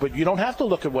 But you don't have to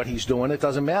look at what he's doing. It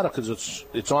doesn't matter because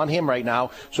it's on him right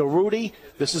now. So, Rudy,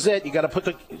 this is it. You got to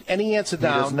put any answer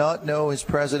down. He does not know his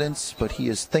presidents, but he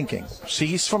is thinking. See,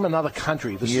 he's from another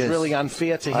country. This is really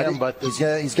unfair to him. But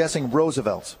he's guessing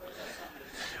Roosevelt.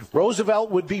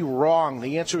 Roosevelt would be wrong.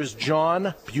 The answer is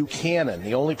John Buchanan,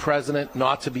 the only president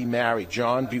not to be married,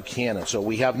 John Buchanan. So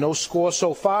we have no score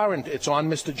so far, and it's on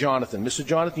Mr. Jonathan. Mr.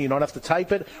 Jonathan, you don't have to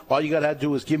type it. All you got to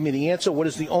do is give me the answer. What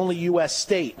is the only U.S.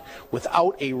 state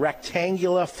without a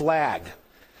rectangular flag?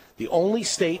 The only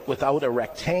state without a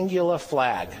rectangular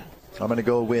flag. I'm going to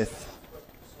go with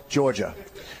Georgia.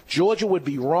 Georgia would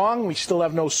be wrong. We still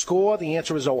have no score. The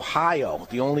answer is Ohio.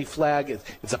 The only flag,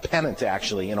 it's a pennant,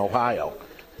 actually, in Ohio.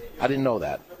 I didn't know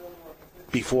that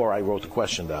before I wrote the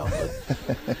question down.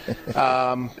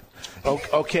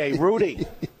 Okay, Rudy,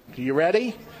 are you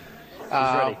ready? He's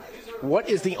ready. What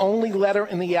is the only letter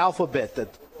in the alphabet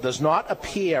that does not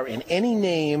appear in any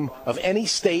name of any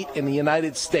state in the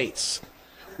United States?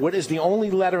 What is the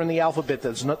only letter in the alphabet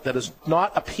that does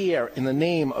not appear in the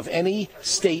name of any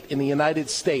state in the United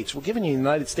States? We're giving you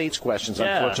United States questions,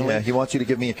 unfortunately. Yeah, he wants you to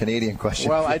give me a Canadian question.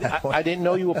 Well, I didn't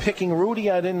know you were picking Rudy.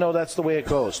 I didn't know that's the way it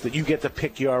goes, that you get to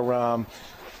pick your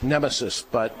nemesis.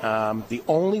 But the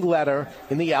only letter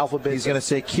in the alphabet... He's going to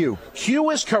say Q. Q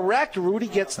is correct. Rudy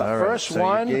gets the first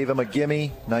one. You gave him a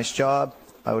gimme. Nice job.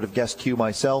 I would have guessed Q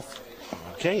myself.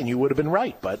 Okay, and you would have been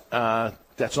right, but...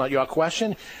 that's not your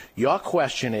question. Your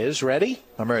question is, ready?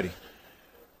 I'm ready.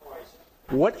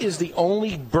 What is the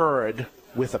only bird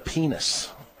with a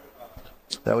penis?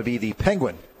 That would be the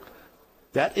penguin.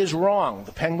 That is wrong.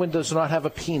 The penguin does not have a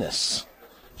penis.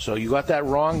 So you got that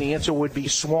wrong. The answer would be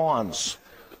swans.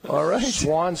 All right.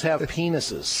 Swans have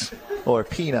penises. Or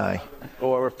peni.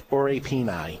 or a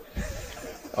peni.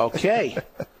 Okay.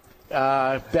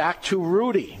 Back to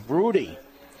Rudy. Rudy,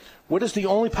 what is the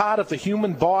only part of the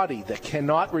human body that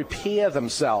cannot repair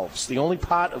themselves? The only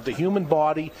part of the human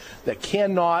body that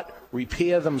cannot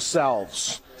repair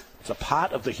themselves. It's a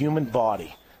part of the human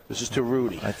body. This is to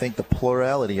Rudy. I think the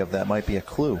plurality of that might be a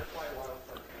clue.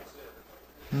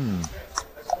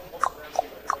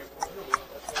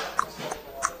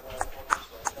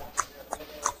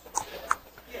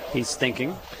 He's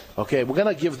thinking. Okay, we're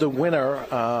going to give the winner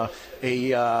a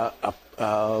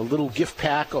little gift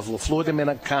pack of La Flor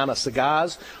Dominicana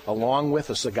cigars, along with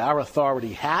a Cigar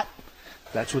Authority hat.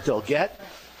 That's what they'll get.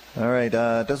 All right.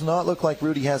 Does not look like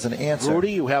Rudy has an answer.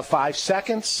 Rudy, you have 5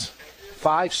 seconds.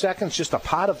 5 seconds, just a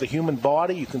part of the human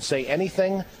body. You can say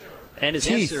anything. And his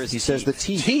teeth. answer is he teeth. says the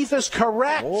teeth. Teeth is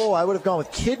correct. Oh, I would have gone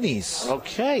with kidneys.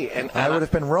 Okay. And I would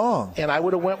have been wrong. And I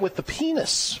would have went with the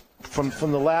penis from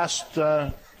the last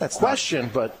question,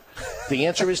 but the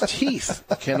answer is teeth.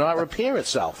 Cannot repair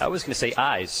itself. I was going to say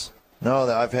eyes. No,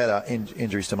 I've had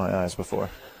injuries to my eyes before.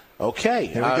 Okay.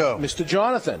 Here we go. Mr.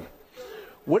 Jonathan,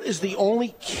 what is the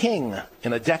only king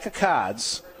in a deck of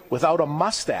cards without a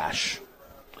mustache?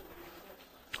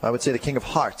 I would say the King of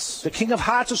Hearts. The King of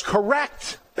Hearts is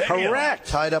correct. Correct.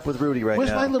 Tied up with Rudy right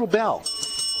Where's now. my little bell?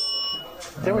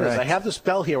 There it is. I have this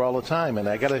bell here all the time, and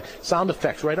I got a sound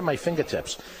effects right at my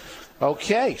fingertips.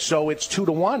 Okay, so it's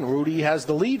 2-1. Rudy has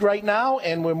the lead right now,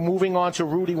 and we're moving on to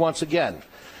Rudy once again.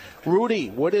 Rudy,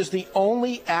 what is the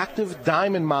only active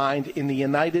diamond mine in the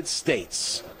United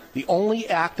States? The only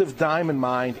active diamond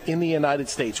mine in the United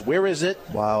States. Where is it?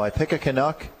 Wow, I pick a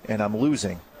Canuck, and I'm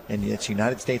losing. And it's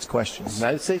United States questions.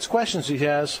 United States questions he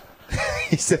has.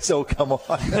 He says, oh, come on.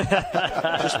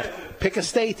 Just pick a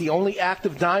state, the only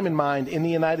active diamond mine in the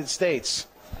United States.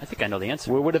 I think I know the answer.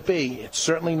 Where would it be? It's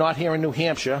certainly not here in New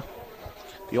Hampshire.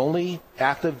 The only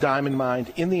active diamond mine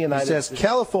in the United States. He says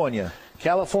California.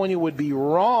 California would be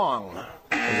wrong.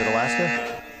 Is it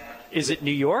Alaska? Is it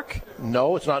New York?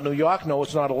 No, it's not New York. No,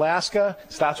 it's not Alaska.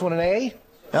 Starts with an A.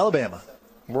 Alabama.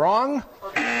 Wrong.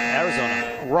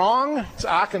 Arizona. Wrong. It's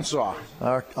Arkansas.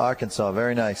 Arkansas.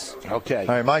 Very nice. Okay.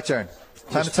 All right, my turn.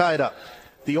 Time to tie it up.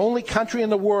 The only country in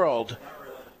the world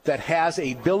that has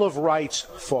a Bill of Rights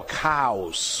for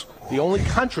cows. The only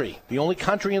country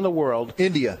in the world.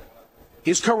 India.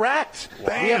 Is correct.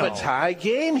 Bam. We have a tie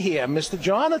game here. Mr.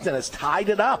 Jonathan has tied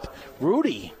it up.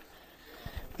 Rudy,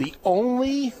 the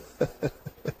only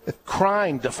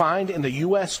crime defined in the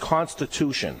U.S.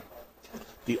 Constitution.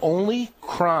 The only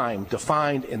crime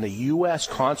defined in the U.S.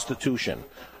 Constitution,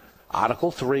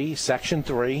 Article 3, Section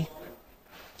 3,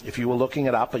 if you were looking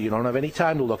it up, but you don't have any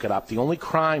time to look it up, the only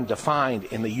crime defined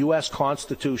in the U.S.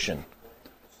 Constitution.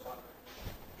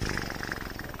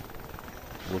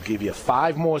 We'll give you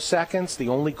 5 more seconds. The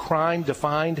only crime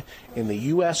defined in the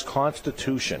U.S.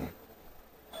 Constitution.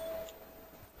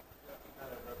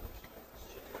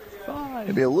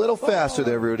 Maybe a little faster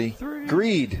there, Rudy.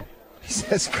 Greed. He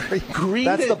says greed.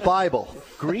 That's the Bible.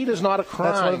 Greed is not a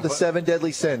crime. That's one of the 7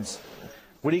 deadly sins.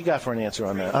 What do you got for an answer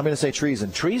on that? I'm going to say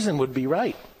treason. Treason would be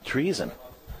right. Treason.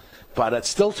 But it's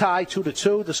still tied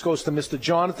 2-2. This goes to Mr.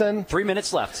 Jonathan. 3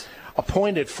 minutes left.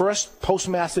 Appointed first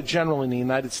Postmaster General in the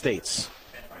United States.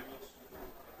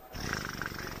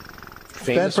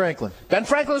 Ben Franklin. Ben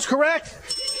Franklin is correct.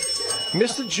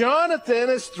 Mr. Jonathan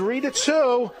is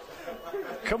 3-2.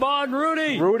 Come on,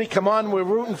 Rudy. Rudy, come on. We're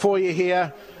rooting for you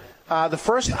here. The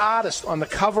first artist on the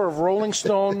cover of Rolling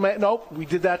Stone. Nope, we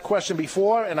did that question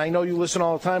before, and I know you listen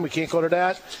all the time. We can't go to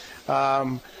that.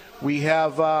 We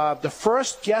have the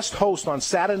first guest host on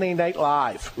Saturday Night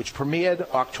Live, which premiered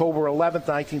October 11th,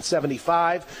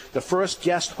 1975. The first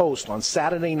guest host on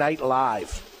Saturday Night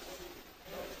Live.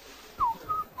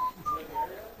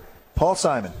 Paul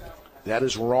Simon. That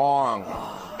is wrong.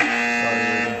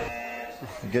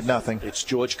 You get nothing. It's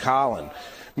George Carlin.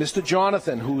 Mr.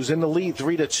 Jonathan, who's in the lead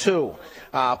 3-2,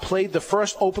 played the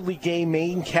first openly gay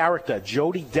main character,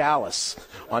 Jody Dallas,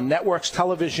 on network's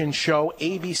television show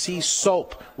ABC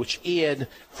Soap, which aired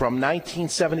from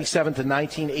 1977 to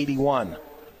 1981.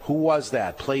 Who was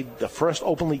that? Played the first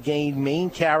openly gay main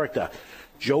character,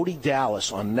 Jody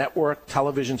Dallas, on network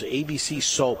television's ABC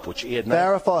Soap, which aired...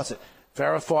 Farrah Fawcett.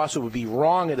 Farrah Fawcett would be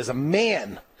wrong. It is a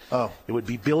man. Oh. It would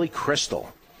be Billy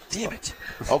Crystal. Damn it.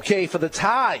 Okay, for the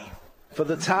tie.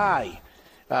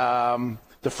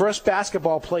 The first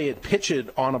basketball player pitched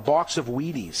on a box of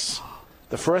Wheaties.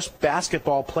 The first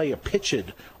basketball player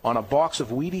pitched on a box of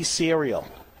Wheaties cereal.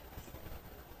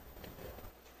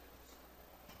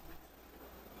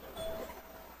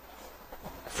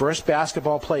 First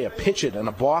basketball player pitched in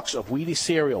a box of Wheaties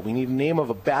cereal. We need a name of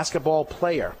a basketball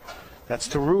player That's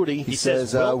to Rudy. He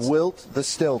says Wilt the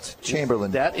Stilt,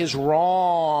 Chamberlain. That is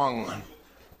wrong.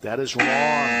 That is wrong.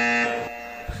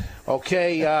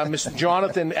 Okay, Mr.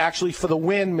 Jonathan, actually for the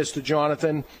win, Mr.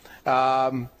 Jonathan,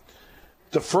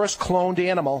 the first cloned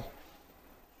animal.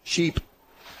 Sheep.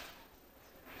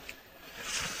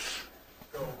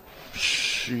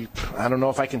 Sheep. I don't know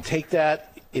if I can take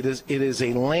that. It is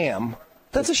a lamb.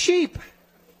 That's a sheep.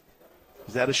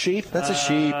 Is that a sheep? That's a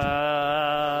sheep.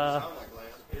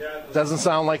 Doesn't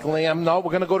sound like lamb. No,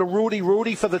 we're going to go to Rudy.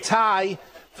 Rudy for the tie.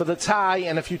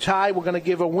 And if you tie, we're going to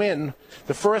give a win.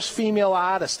 The first female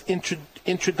artist introduced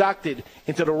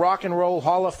into the Rock and Roll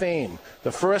Hall of Fame.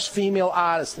 The first female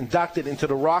artist inducted into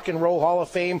the Rock and Roll Hall of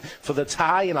Fame for the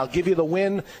tie, and I'll give you the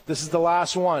win. This is the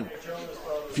last one.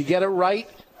 If you get it right,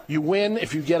 you win.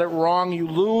 If you get it wrong, you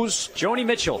lose. Joni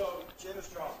Mitchell.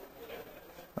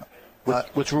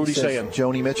 What's Rudy saying?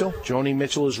 Joni Mitchell? Joni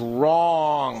Mitchell is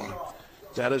wrong.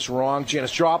 That is wrong. Janis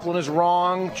Joplin is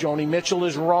wrong. Joni Mitchell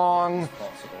is wrong.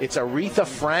 It's Aretha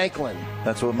Franklin.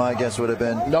 That's what my guess would have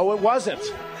been. No, it wasn't.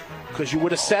 Because you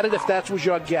would have said it if that was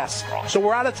your guess. So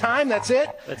we're out of time. That's it?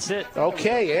 That's it.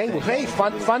 Okay. Hey,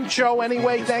 fun show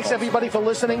anyway. Thanks, everybody, for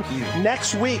listening.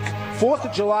 Next week, 4th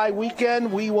of July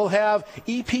weekend, we will have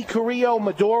E.P. Carrillo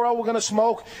Maduro we're going to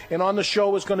smoke. And on the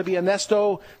show is going to be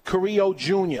Ernesto Carrillo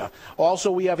Jr. Also,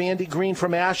 we have Andy Green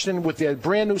from Ashton with their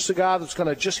brand new cigar that's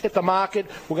going to just hit the market.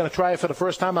 We're going to try it for the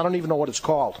first time. I don't even know what it's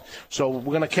called. So we're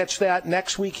going to catch that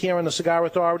next week here in the Cigar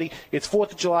Authority. It's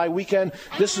 4th of July weekend.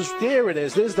 There it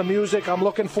is. There's the music I'm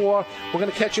looking for. We're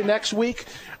going to catch you next week.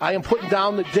 I am putting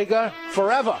down the Digger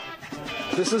forever.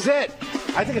 This is it.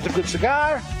 I think it's a good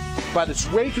cigar, but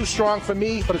it's way too strong for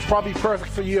me, but it's probably perfect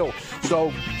for you.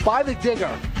 So buy the Digger.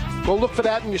 Go look for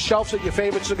that in your shelves at your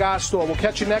favorite cigar store. We'll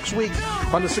catch you next week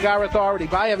on the Cigar Authority.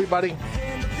 Bye, everybody.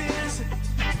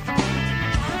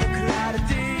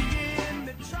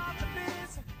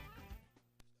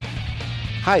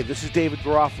 Hi, this is David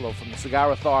Garofalo from the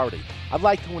Cigar Authority. I'd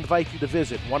like to invite you to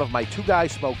visit one of my Two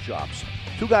Guys Smoke Shops.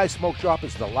 Two Guys Smoke Shop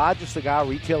is the largest cigar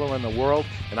retailer in the world,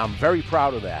 and I'm very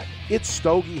proud of that. It's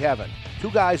Stogie Heaven.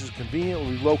 Two Guys is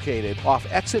conveniently located off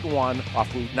Exit 1,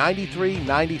 off Route 93,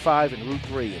 95, and Route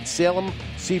 3 in Salem,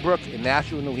 Seabrook, and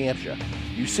Nashua, New Hampshire.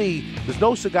 You see, there's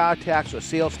no cigar tax or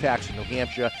sales tax in New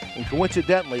Hampshire, and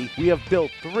coincidentally, we have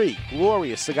built 3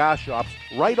 glorious cigar shops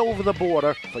right over the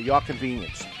border for your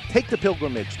convenience. Take the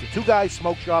pilgrimage to Two Guys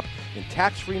Smoke Shop in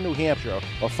tax-free New Hampshire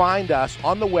or find us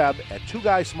on the web at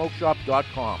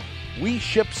twoguysmokeshop.com. We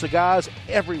ship cigars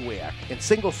everywhere, and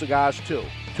single cigars too.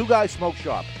 Two Guys Smoke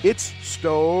Shop. It's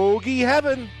Stogie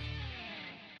Heaven.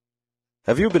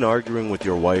 Have you been arguing with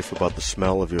your wife about the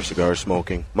smell of your cigar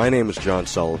smoking? My name is John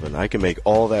Sullivan. I can make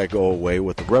all that go away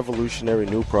with a revolutionary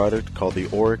new product called the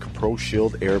Auric Pro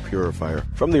Shield Air Purifier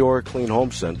from the Auric Clean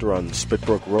Home Center on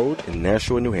Spitbrook Road in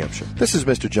Nashua, New Hampshire. This is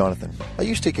Mr. Jonathan. I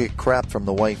used to get crap from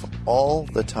the wife all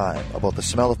the time about the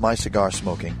smell of my cigar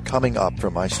smoking coming up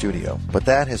from my studio. But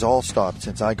that has all stopped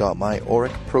since I got my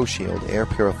Auric Pro Shield Air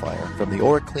Purifier from the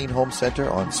Auric Clean Home Center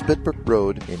on Spitbrook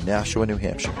Road in Nashua, New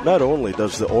Hampshire. Not only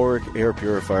does the Auric Air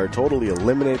Purifier totally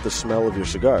eliminate the smell of your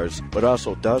cigars, but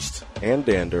also dust and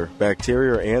dander,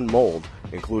 bacteria and mold,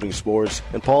 including spores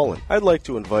and pollen. I'd like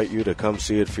to invite you to come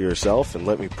see it for yourself and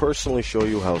let me personally show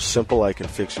you how simple I can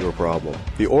fix your problem.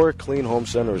 The Auric Clean Home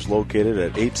Center is located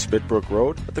at 8 Spitbrook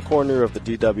Road at the corner of the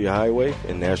DW Highway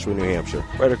in Nashua, New Hampshire,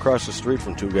 right across the street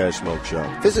from Two Guys Smoke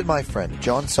Shop. Visit my friend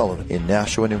John Sullivan in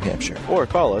Nashua, New Hampshire. Or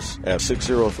call us at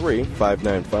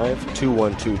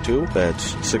 603-595-2122.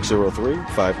 That's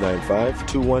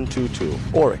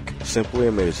 603-595-2122. Auric. Simply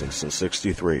amazing since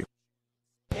 63.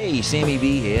 Hey, Sammy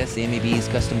B here, Sammy B's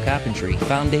Custom Carpentry,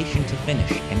 foundation to finish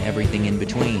and everything in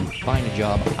between. Find a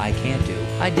job I can't do.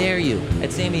 I dare you.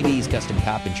 At Sammy B's Custom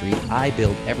Carpentry, I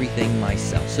build everything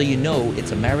myself, so you know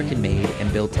it's American-made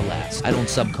and built to last. I don't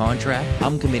subcontract.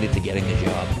 I'm committed to getting the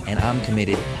job, and I'm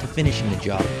committed to finishing the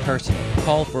job personally.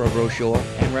 Call for a brochure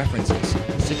and references.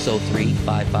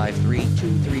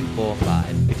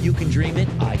 603-553-2345. If you can dream it,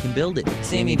 I can build it.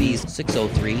 Sammy B's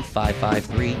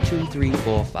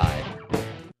 603-553-2345.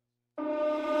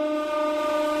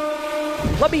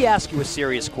 Let me ask you a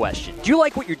serious question. Do you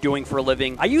like what you're doing for a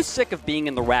living? Are you sick of being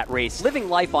in the rat race, living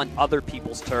life on other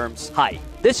people's terms? Hi,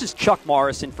 this is Chuck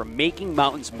Morrison from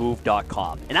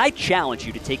MakingMountainsMove.com, and I challenge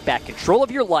you to take back control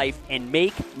of your life and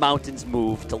make mountains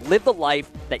move to live the life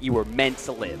that you were meant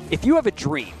to live. If you have a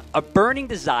dream, a burning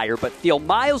desire, but feel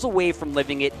miles away from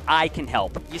living it, I can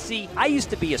help. You see, I used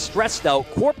to be a stressed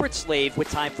out corporate slave with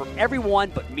time for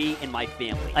everyone but me and my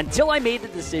family, until I made the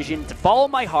decision to follow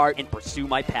my heart and pursue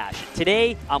my passion. Today,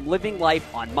 Today, I'm living life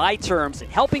on my terms and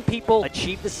helping people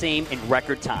achieve the same in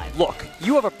record time. Look,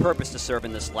 you have a purpose to serve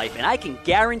in this life, and I can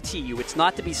guarantee you it's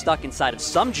not to be stuck inside of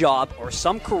some job or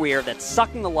some career that's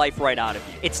sucking the life right out of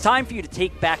you. It's time for you to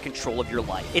take back control of your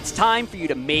life. It's time for you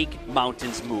to make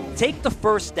mountains move. Take the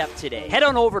first step today. Head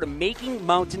on over to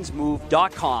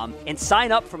makingmountainsmove.com and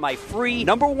sign up for my free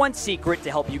 #1 secret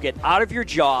to help you get out of your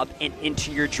job and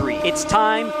into your dream. It's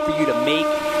time for you to make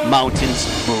mountains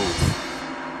move.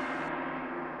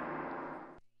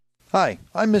 Hi,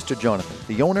 I'm Mr. Jonathan,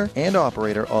 the owner and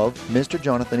operator of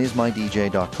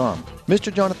MrJonathanIsMyDJ.com.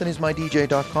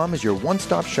 MrJonathanIsMyDJ.com is your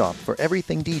one-stop shop for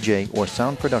everything DJ or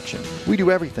sound production. We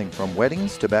do everything from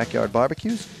weddings to backyard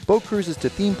barbecues, boat cruises to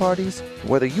theme parties.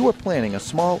 Whether you are planning a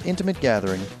small, intimate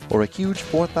gathering or a huge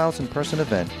 4,000-person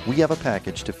event, we have a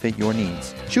package to fit your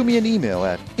needs. Shoot me an email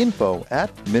at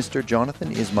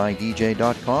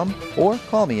info@MrJonathanIsMyDJ.com or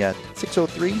call me at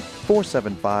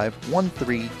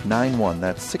 603-475-1391.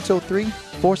 That's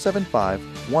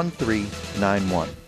 603-475-1391.